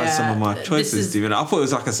 revise some of my this choices. is- Dude, I thought it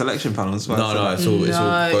was like a selection panel. That's why I No, said no, that. it's all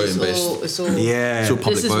No, voting based. it's all. Yeah. It's all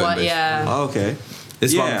public This is voting what. based. Yeah. Oh, okay.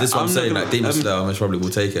 This Yeah, one, this one I'm I'm not saying gonna- like Demon Slayer most probably will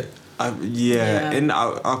take it. Yeah, Yeah. and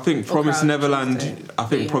I think Promised Crown Neverland. Tuesday. I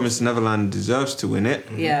think Yeah. Promised Neverland deserves to win it.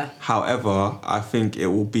 Yeah. However, I think it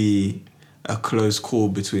will be a close call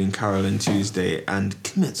between Carol and Tuesday and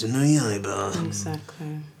Kimetsu no Yaiba. Exactly.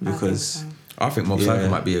 Because I think Mob Psycho Yeah.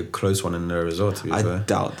 might be a close one in there as well, to be I fair.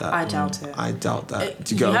 doubt that. I doubt it. I doubt that.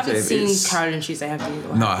 Do You get what I'm haven't saying? seen It's- Carol and Tuesday, have you?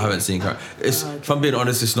 Or No, have I you? haven't seen It's if I'm being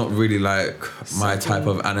honest, it's not really like my type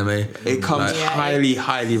of anime. It comes Like, Yeah,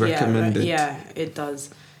 highly recommended. Yeah, it does.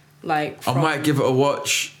 Like I might give it a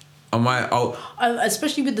watch. I'll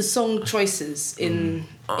especially with the song choices in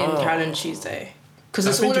Carol and Tuesday, because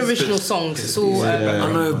it's think all it's original good. songs. It's all. Yeah.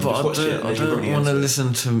 I know, Just but watch it and then you'll probably want to answer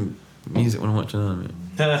listen to music when I'm watching anime.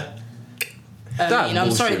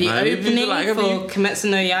 I'm sorry, bullshit, the man. If you opening like, if for you- Kimetsu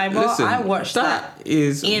no Yaiba, Listen, I watched that.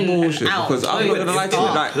 is in bullshit and out. because I'm not gonna lie to you.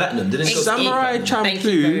 Oh. Like Platinum, didn't it? Samurai Thank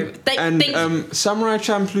you very Champloo much. and Thank you. Samurai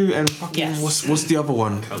Champloo and fucking Yes. what's the other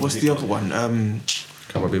one? What's the other one?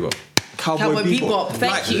 Cowboy Bebop. Cowboy Bebop.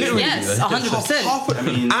 Thank you. literally, Yes, 100%.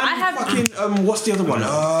 and I have- fucking what's the other one?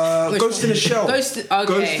 Ghost in the Shell. Ghost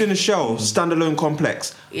in the Shell. Standalone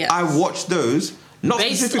complex. Yes. I watched those. Not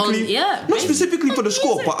Based specifically, on- yeah, not based specifically for on the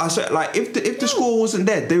score, music. but I said like if the score wasn't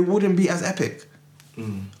there, they wouldn't be as epic.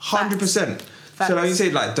 100%. So like you say,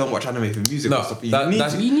 like don't watch anime for music No, and stuff.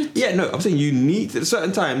 that's- Yeah, no, I'm saying you need at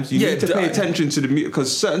certain times you Yeah, need to pay I- attention to the music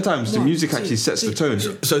because certain times the music actually sets the tone.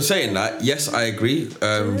 So saying that, yes, I agree.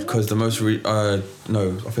 Because the most I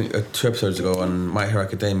think 2 episodes ago on My Hero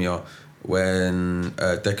Academia, when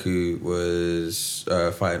Deku was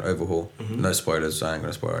fighting Overhaul. No spoilers. I ain't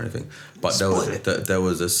gonna spoil anything. But there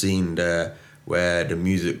was a scene there where the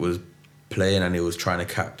music was playing and he was trying to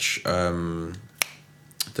catch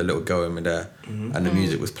the little girl in there, and the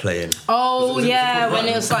music was playing Oh Was it yeah, called when it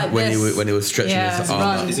Run? was like when this. he was stretching Yeah, his Run.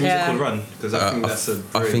 arm. Is the music Yeah. called Run? Because I think that's a.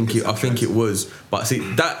 Very good I think soundtrack. it was, but see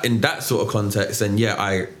that in that sort of context, then yeah,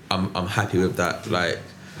 I'm happy with that. Like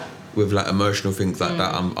with like emotional things like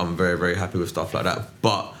that, I'm very very happy with stuff like that.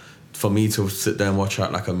 But for me to sit there and watch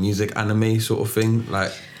out like a music anime sort of thing,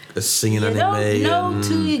 like a singing You anime. don't know and-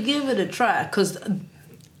 till you give it a try. Because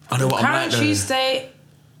I know what I'm Current like. though. Tuesday,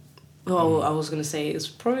 well, I was going to say, it's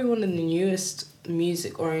probably one of the newest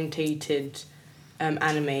music-orientated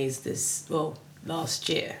animes last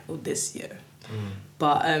year or this year.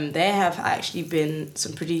 But there have actually been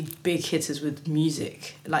some pretty big hitters with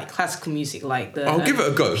music, like classical music, like the I'll give it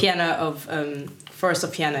a go. Piano of Forest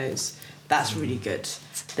of Pianos. That's really good.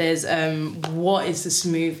 There's what is this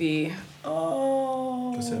movie?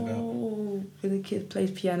 Oh, What's it about? where the kid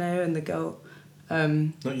plays piano and the girl.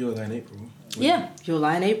 Not Your Lie in April. Yeah, Your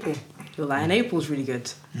Lie in April. Your Lie in April is really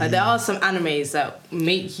good. Like there are some animes that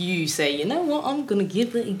make you say, you know what, I'm gonna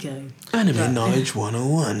give it a go. Anime knowledge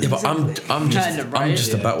 101. Yeah, but I'm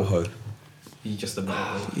just a battle hoe. He's just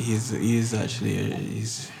about. He's actually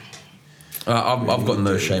he's. I've got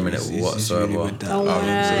no shame in it he's whatsoever. really with that. I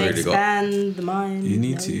wanna really got- expand the mind. You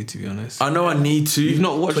need to be honest. I know I need to. You've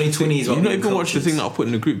not watched. 2020 is what You've not being even watched the conscious. thing that I put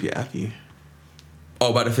in the group yet, have you? Oh,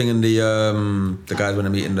 about the thing in the guys when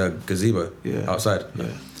they meet in the gazebo outside. Yeah.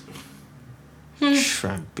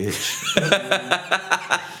 Shrimp, bitch.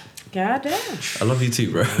 God damn. I love you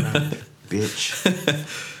too, bro. Bitch.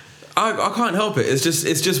 I can't help it. It's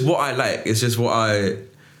just what I like. It's just what I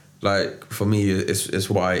like. For me, it's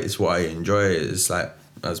what I enjoy. It's like,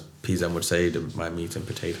 as PZM would say, my meat and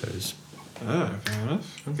potatoes. Oh, fair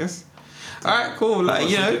enough, I guess. Alright, cool. Like,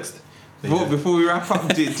 What's you know, next? before we wrap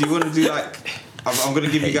up, do you want to do like, I'm going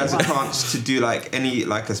to give you guys a chance to do like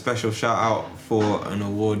a special shout out for an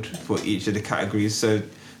award for each of the categories. So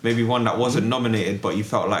maybe one that wasn't nominated but you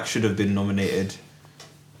felt like should have been nominated.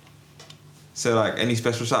 So like any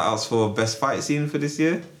special shout outs for best fight scene for this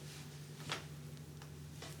year?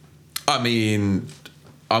 I mean,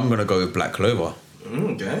 I'm gonna go with Black Clover.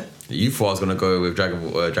 Okay. You thought I was gonna go with Dragon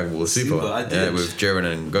Ball Super. I did. Yeah, with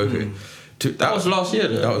Jiren and Goku. That was last year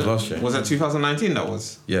though. That was last year. Was that 2019 that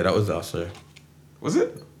was? Yeah, that was last year. Was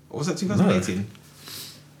it? Or was that 2018?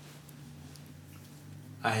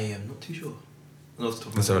 I am not too sure. Let's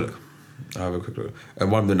have a look. I'll have a quick look.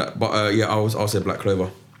 And one minute, but yeah, I'll say Black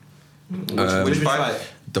Clover. Which fight?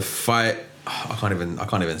 The fight, I can't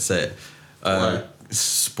even say it. Why?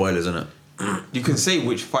 Spoilers, innit? You can say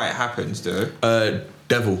which fight happens though.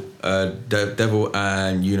 Devil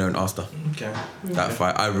and Yuno and Asta. Okay. That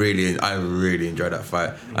fight, I really enjoyed that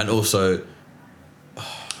fight, and also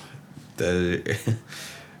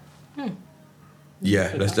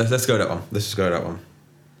yeah. Let's go that one. Let's just go that one.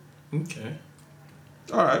 Okay.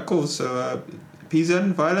 Alright, cool. So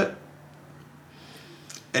Pizen, Violet.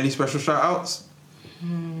 Any special shout outs?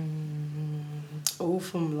 All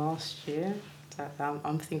from last year.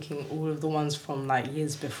 I'm thinking all of the ones from like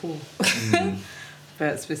years before.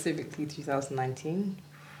 But specifically 2019.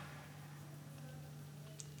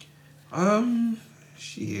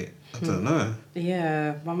 Shit. I don't know.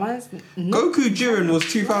 Yeah, my mind's Goku Jiren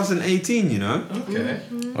was 2018, you know? Okay.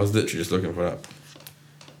 I was literally just looking for that.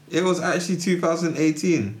 It was actually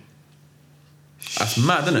 2018. That's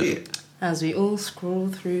mad, isn't it? Shit. As we all scroll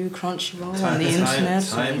through Crunchyroll Time- and the time- internet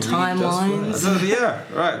time and really timelines. does So, yeah,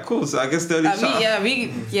 right, cool. So I guess the only shout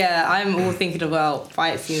out. I'm all thinking about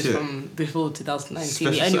fight scenes Shit. from before 2019.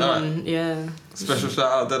 Special The only shout one, yeah. Special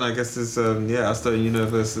shout out then I guess is Aston Yuno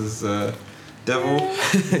versus Devil.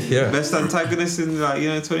 Yeah. Best antagonist in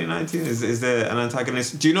 2019? Is there an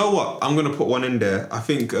antagonist? Do you know what? I'm gonna put one in there. I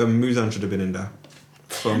think Muzan should have been in there.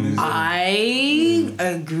 From I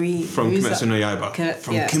agree. Kimetsu no Yaiba.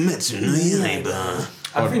 Kimetsu no Yaiba.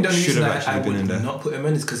 I think the only should reason have I actually been in would there. not put him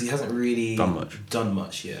in is because he hasn't really Done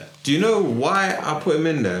much. yet. Do you know why I put him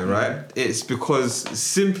in there, right? It's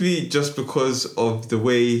simply because of the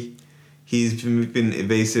way he's been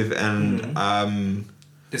evasive and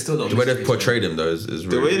There's still a lot of The way they mysteries, portrayed him though is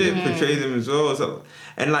the way really. they portrayed him as well. So,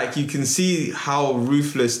 and like you can see how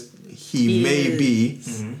ruthless he may be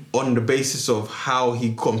on the basis of how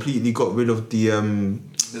he completely got rid of the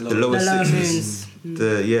lower sixes.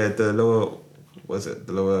 The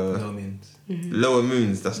lower low means. lower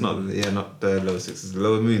moons. That's not the lower sixes. The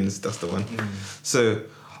lower moons. That's the one. So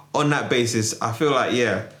on that basis, I feel like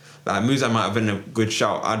Muzan might have been a good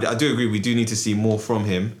shout. I do agree. We do need to see more from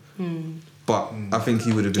him, but I think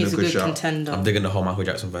he would have been He's a good shout. contender. I'm digging the whole Michael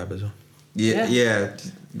Jackson vibe as well. Yeah.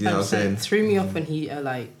 You know what I'm saying? Threw me off when he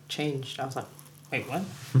changed. I was like, wait, what?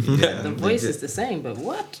 Yeah. The voice is the same, but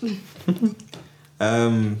what?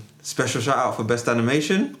 Special shout out for best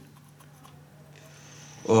animation.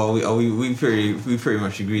 Or we pretty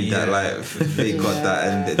much agreed that they got that,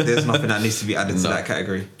 and there's nothing that needs to be added to that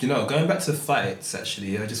category. You know, going back to fights,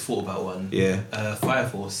 actually, I just thought about one. Yeah. Fire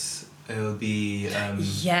Force It would be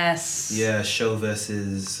yes. Yeah, show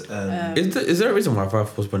versus. Is there a reason why Fire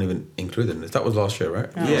Force weren't even included in this? That was last year, right?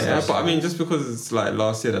 Yeah, but I mean, just because it's like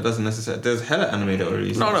last year, that doesn't necessarily. There's hella anime that were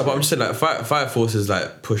released. No, but I'm just saying like Fire Force is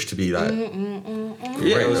like pushed to be like.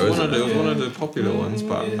 Yeah, it was one of the popular ones,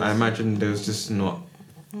 but I imagine there was just not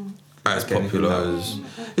as popular as.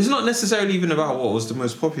 It's not necessarily even about what was the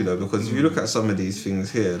most popular, because if you look at some of these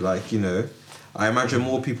things here, like, you know, I imagine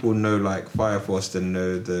more people know like Fire Force than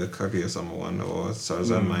know the Kaguya-sama one or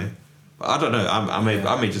Sarazanmai. I don't know.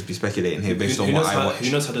 I may just be speculating here based on what I watch.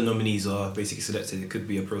 Who knows how the nominees are basically selected? It could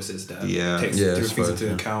be a process that takes different things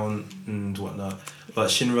into account and whatnot. But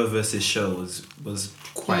Shinra versus Show was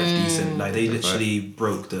quite decent. Like they literally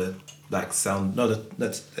broke the sound. No,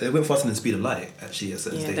 they went faster than the speed of light. Actually, at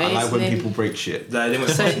certain stages. I like when people break shit. Like, they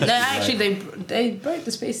went they broke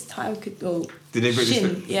the space time. Did they break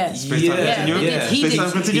the yeah. space-time continuum? He did.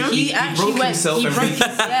 He actually broke himself.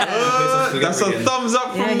 That's a thumbs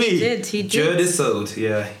up from me. He did. Jerdisode,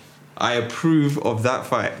 yeah. I approve of that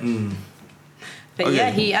fight. But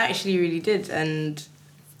yeah, he actually really did, and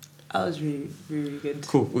that was really, really good.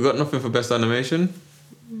 Cool. We got nothing for best animation?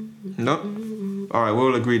 No? Alright,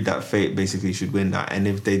 we'll agree that Fate basically should win that, and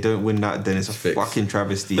if they don't win that, then it's a fucking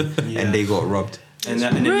travesty and they got robbed. And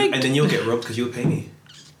then you'll get robbed because you'll pay me.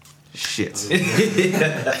 Shit.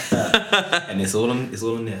 And it's all on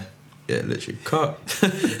there. Yeah, literally. Cut.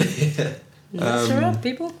 That's right,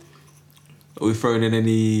 people. Are we throwing in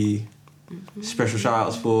any special shout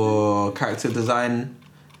outs for character design?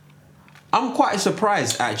 I'm quite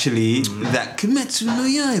surprised actually that Kimetsu no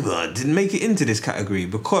Yaiba didn't make it into this category,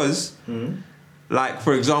 because like,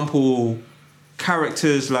 for example,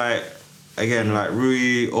 characters like, again, like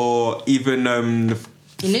Rui, or even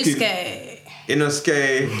Inosuke,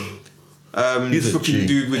 this fucking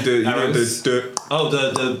dude with the, you know, the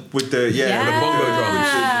with the bongo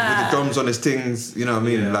drums, with the drums on his things, you know what I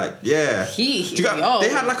mean? Like, yeah. They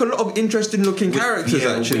had like a lot of interesting looking characters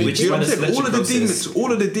actually. Which you know what I'm saying? process.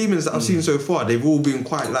 All of the demons that I've seen so far, they've all been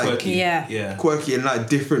quite like quirky and like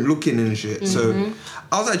different looking and shit. So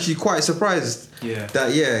I was actually quite surprised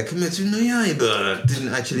that Kimetsu no Yaiba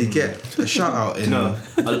didn't actually get a shout out in. No,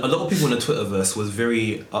 a lot of people in the Twitterverse was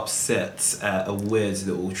very upset at a weird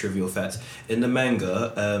little trivial fact. In the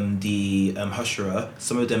manga, the Hashira,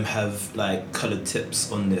 some of them have like coloured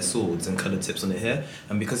tips on their swords and coloured tips on their hair,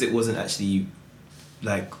 and because it wasn't actually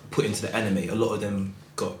like put into the anime, a lot of them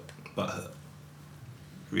got butthurt.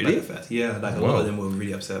 Really? Yeah, like a lot of them were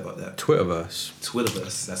really upset about that. Twitterverse.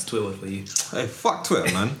 That's Twitter for you. Hey, fuck Twitter,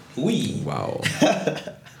 man. Wow.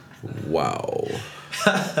 Wow.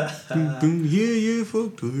 Yeah,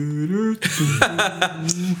 fuck Twitter.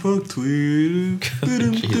 Fuck Twitter.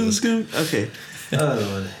 Okay. Oh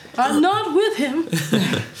Lord. I'm not with him.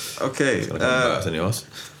 Okay. Anything else?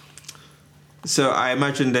 So I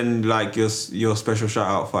imagine then like your special shout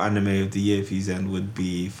out for anime of the year, then would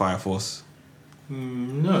be Fire Force.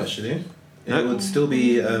 No, actually. It would still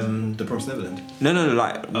be The Promised Neverland. No,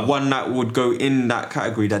 like one that would go in that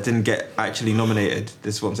category that didn't get actually nominated.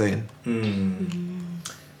 This is what I'm saying.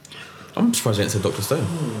 I'm surprised you didn't say Dr. Stone.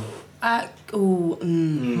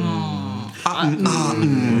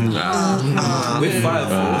 With Fire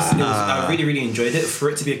Force, I really, really enjoyed it. For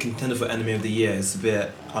it to be a contender for Anime of the Year, it's a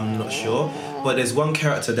bit, I'm not sure. But there's one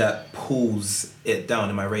character that pulls it down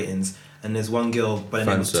in my ratings, and there's one girl by the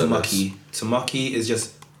name of Tamaki. Tamaki is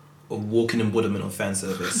just a walking embodiment of fan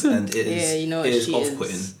service, and it is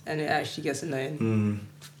off-putting. And it actually gets annoying.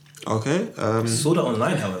 Okay. Sword Art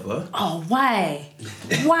Online, however. Oh, why?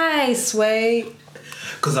 Why, Sway?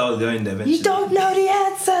 Because I was going there eventually. You don't know the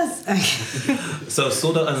answers. So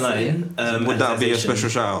Sword Art Online. Would that be a special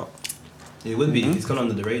shout out? It would be. It's gone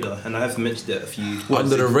under the radar, and I have mentioned it a few.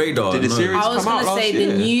 Under the radar. Did the series I was come out gonna last say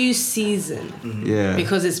year? the new season. Yeah.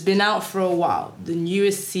 Because it's been out for a while. The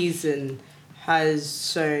newest season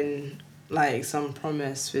has shown like some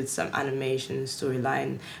promise with some animation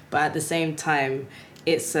storyline, but at the same time,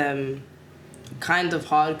 it's kind of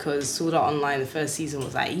hard because Sword Art Online, the first season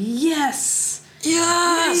was like yes.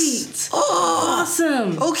 Great. Oh,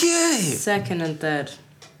 awesome. Okay. Second and third.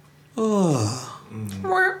 Oh.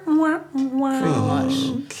 Pretty much.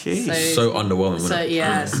 Okay. So underwhelming. So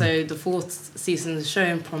yeah, so the fourth season is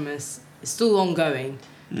showing promise. It's still ongoing.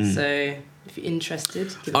 So if If you're interested,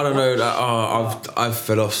 give it I don't a know. watch. Like, I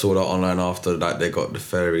fell off Sword Art Online after like they got the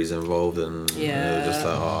fairies involved and Yeah. it was just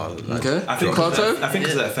like, Okay. I think Kato?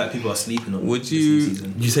 because of that fat people are sleeping on. Would this you- new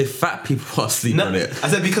season. you say fat people are sleeping No, on it. I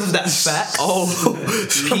said because of that fact. Oh,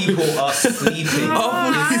 People are sleeping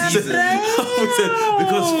on this season.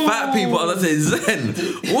 because fat people are. Let's say Zen.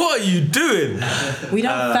 What are you doing? We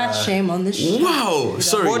don't fat shame on this show. Wow.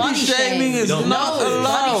 Sorry. Body shaming is don't- not No,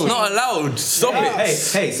 allowed. body Not allowed. Stop it.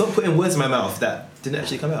 Hey, stop putting words in my mouth that didn't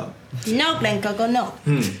actually come out. No, Blanca, go no.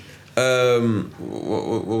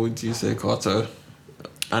 What would you say, Kato?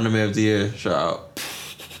 Anime of the year, shout out.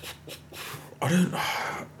 I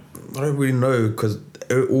don't really know because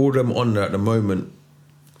all of them on there at the moment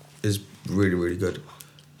is really, really good.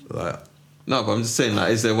 Like, No, but I'm just saying,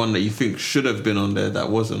 like, is there one that you think should have been on there that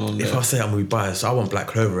wasn't on if there? I say I'm gonna be biased, I want Black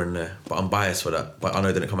Clover in there, but I'm biased for that. But I know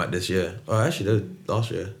it didn't come out this year. Oh, I actually did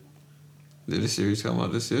last year. Did the series come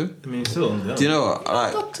out this year? I mean, still. Do you know what?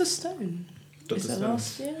 Like, Doctor Stone. Is it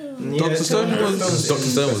last year? Dr. Stone was- Dr.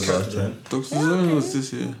 Stone was last year. Dr. Stone was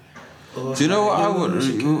this year. Do you know what I would?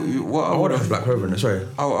 What I I would would have have? Black Clover in there. Sorry.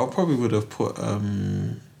 I probably would have put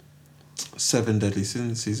 7 Deadly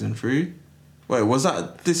Sins season 3. Wait, was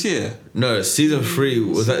that this year? No, season 3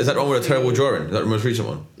 was that. Is that the one with a terrible drawing? Is that the most recent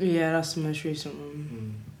one? Yeah, that's the most recent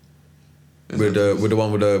one. With the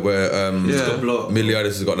one with the where Yeah. got block. Miliadis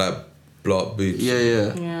has got that block boobs. Yeah.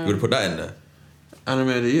 Yeah. You would have put that in there. Anime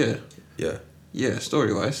of the year. Yeah. Yeah,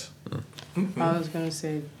 story wise. I was gonna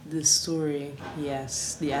say the story,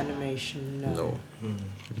 yes. The animation, no.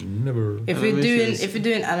 Never. If we're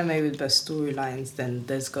doing Animations. anime with best storylines, then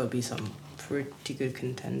there's gotta be some pretty good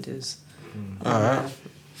contenders. Alright.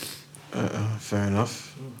 Fair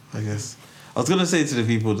enough. I guess. I was gonna say to the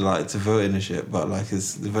people to vote in the shit, but like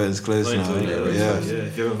it's the voting's closed now. Yeah. Yeah.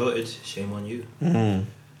 If you haven't voted, shame on you.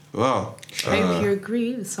 Wow. Hope you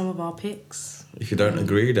agree with some of our picks. If you don't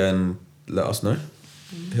agree, then let us know.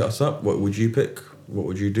 Hit us up. What would you pick? What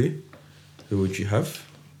would you do? Who would you have?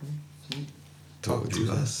 Talk What would to you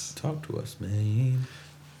say? us. Talk to us, man.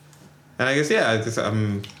 And I guess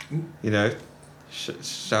you know,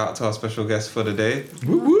 shout out to our special guest for the day.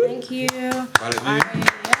 Thank you. Violet I Moon.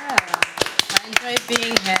 enjoyed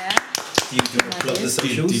being here. Do you want to plug the Do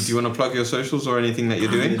socials? you want to plug your socials or anything that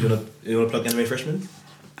you're doing? Do you want to plug Anime Freshman?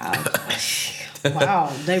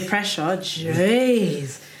 Wow, no pressure.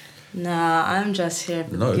 Jeez. Nah, I'm just here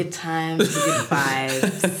for No. the good times, the good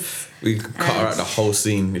vibes. We could cut her out the whole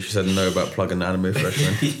scene if she said no about plugging the Anime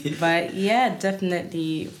Freshman. But yeah,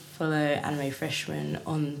 definitely follow Anime Freshman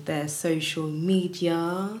on their social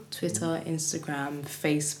media, Twitter, Instagram,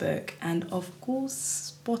 Facebook, and of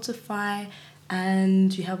course Spotify.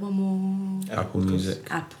 And you have one more. Apple Music.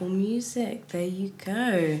 Apple Music, there you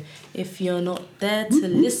go. If you're not there to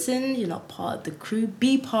listen, you're not part of the crew,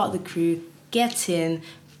 be part of the crew, get in,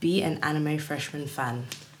 be an Anime Freshman fan.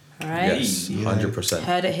 Alright? Yes, 100%.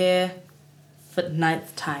 Heard it here for the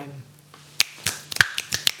 9th time.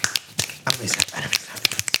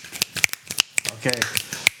 Okay.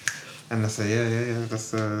 And that's yeah.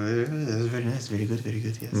 That's very nice, very good,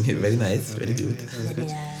 yes. Very nice, very good.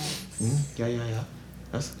 Yeah.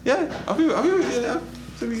 That's I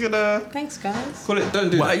think we could Thanks, guys. call it. Don't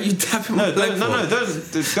do Why that. are you tapping No, my leg don't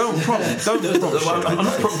prompt. Don't prompt shit. I'm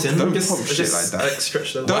not prompting. Don't just, prompt shit just, like that. Like,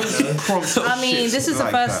 stretch the Don't line. prompt. I mean, shit this is the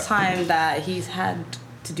like first that. time that he's had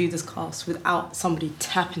to do this cast without somebody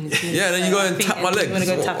tapping his knee. Yeah, then you go and tap my leg. You want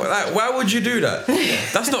to go tap his Like, why would you do that?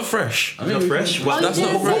 That's not fresh. I mean, not fresh. Well, That's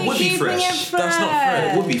not what fresh. would be fresh? That's not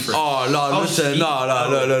fresh. It would be fresh. Oh, no, listen,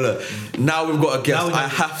 no. Now we've got a guest. Now we I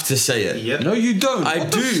have- have to say it. Yep. No, you don't. I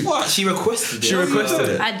What the do. fuck? She requested it. She requested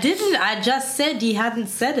it. I didn't. I just said he hadn't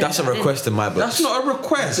said it. That's a I didn't. request in my book. That's not a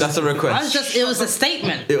request. That's a I was request. just. It was a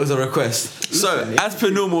statement. It was a request. So, as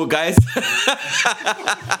per normal, guys.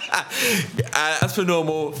 As per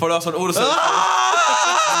normal, follow us on all the socials.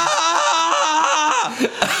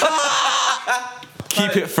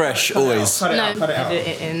 Keep it fresh, always. Cut it No, out. Cut it out. edit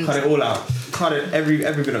it in. Cut it all out. Cut it every bit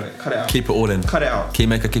of it. Cut it out. Keep it all in. Cut it out.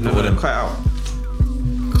 Keymaker, keep it all in. Cut it out.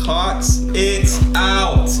 Cut it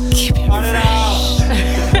out. Cut it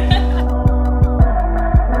out.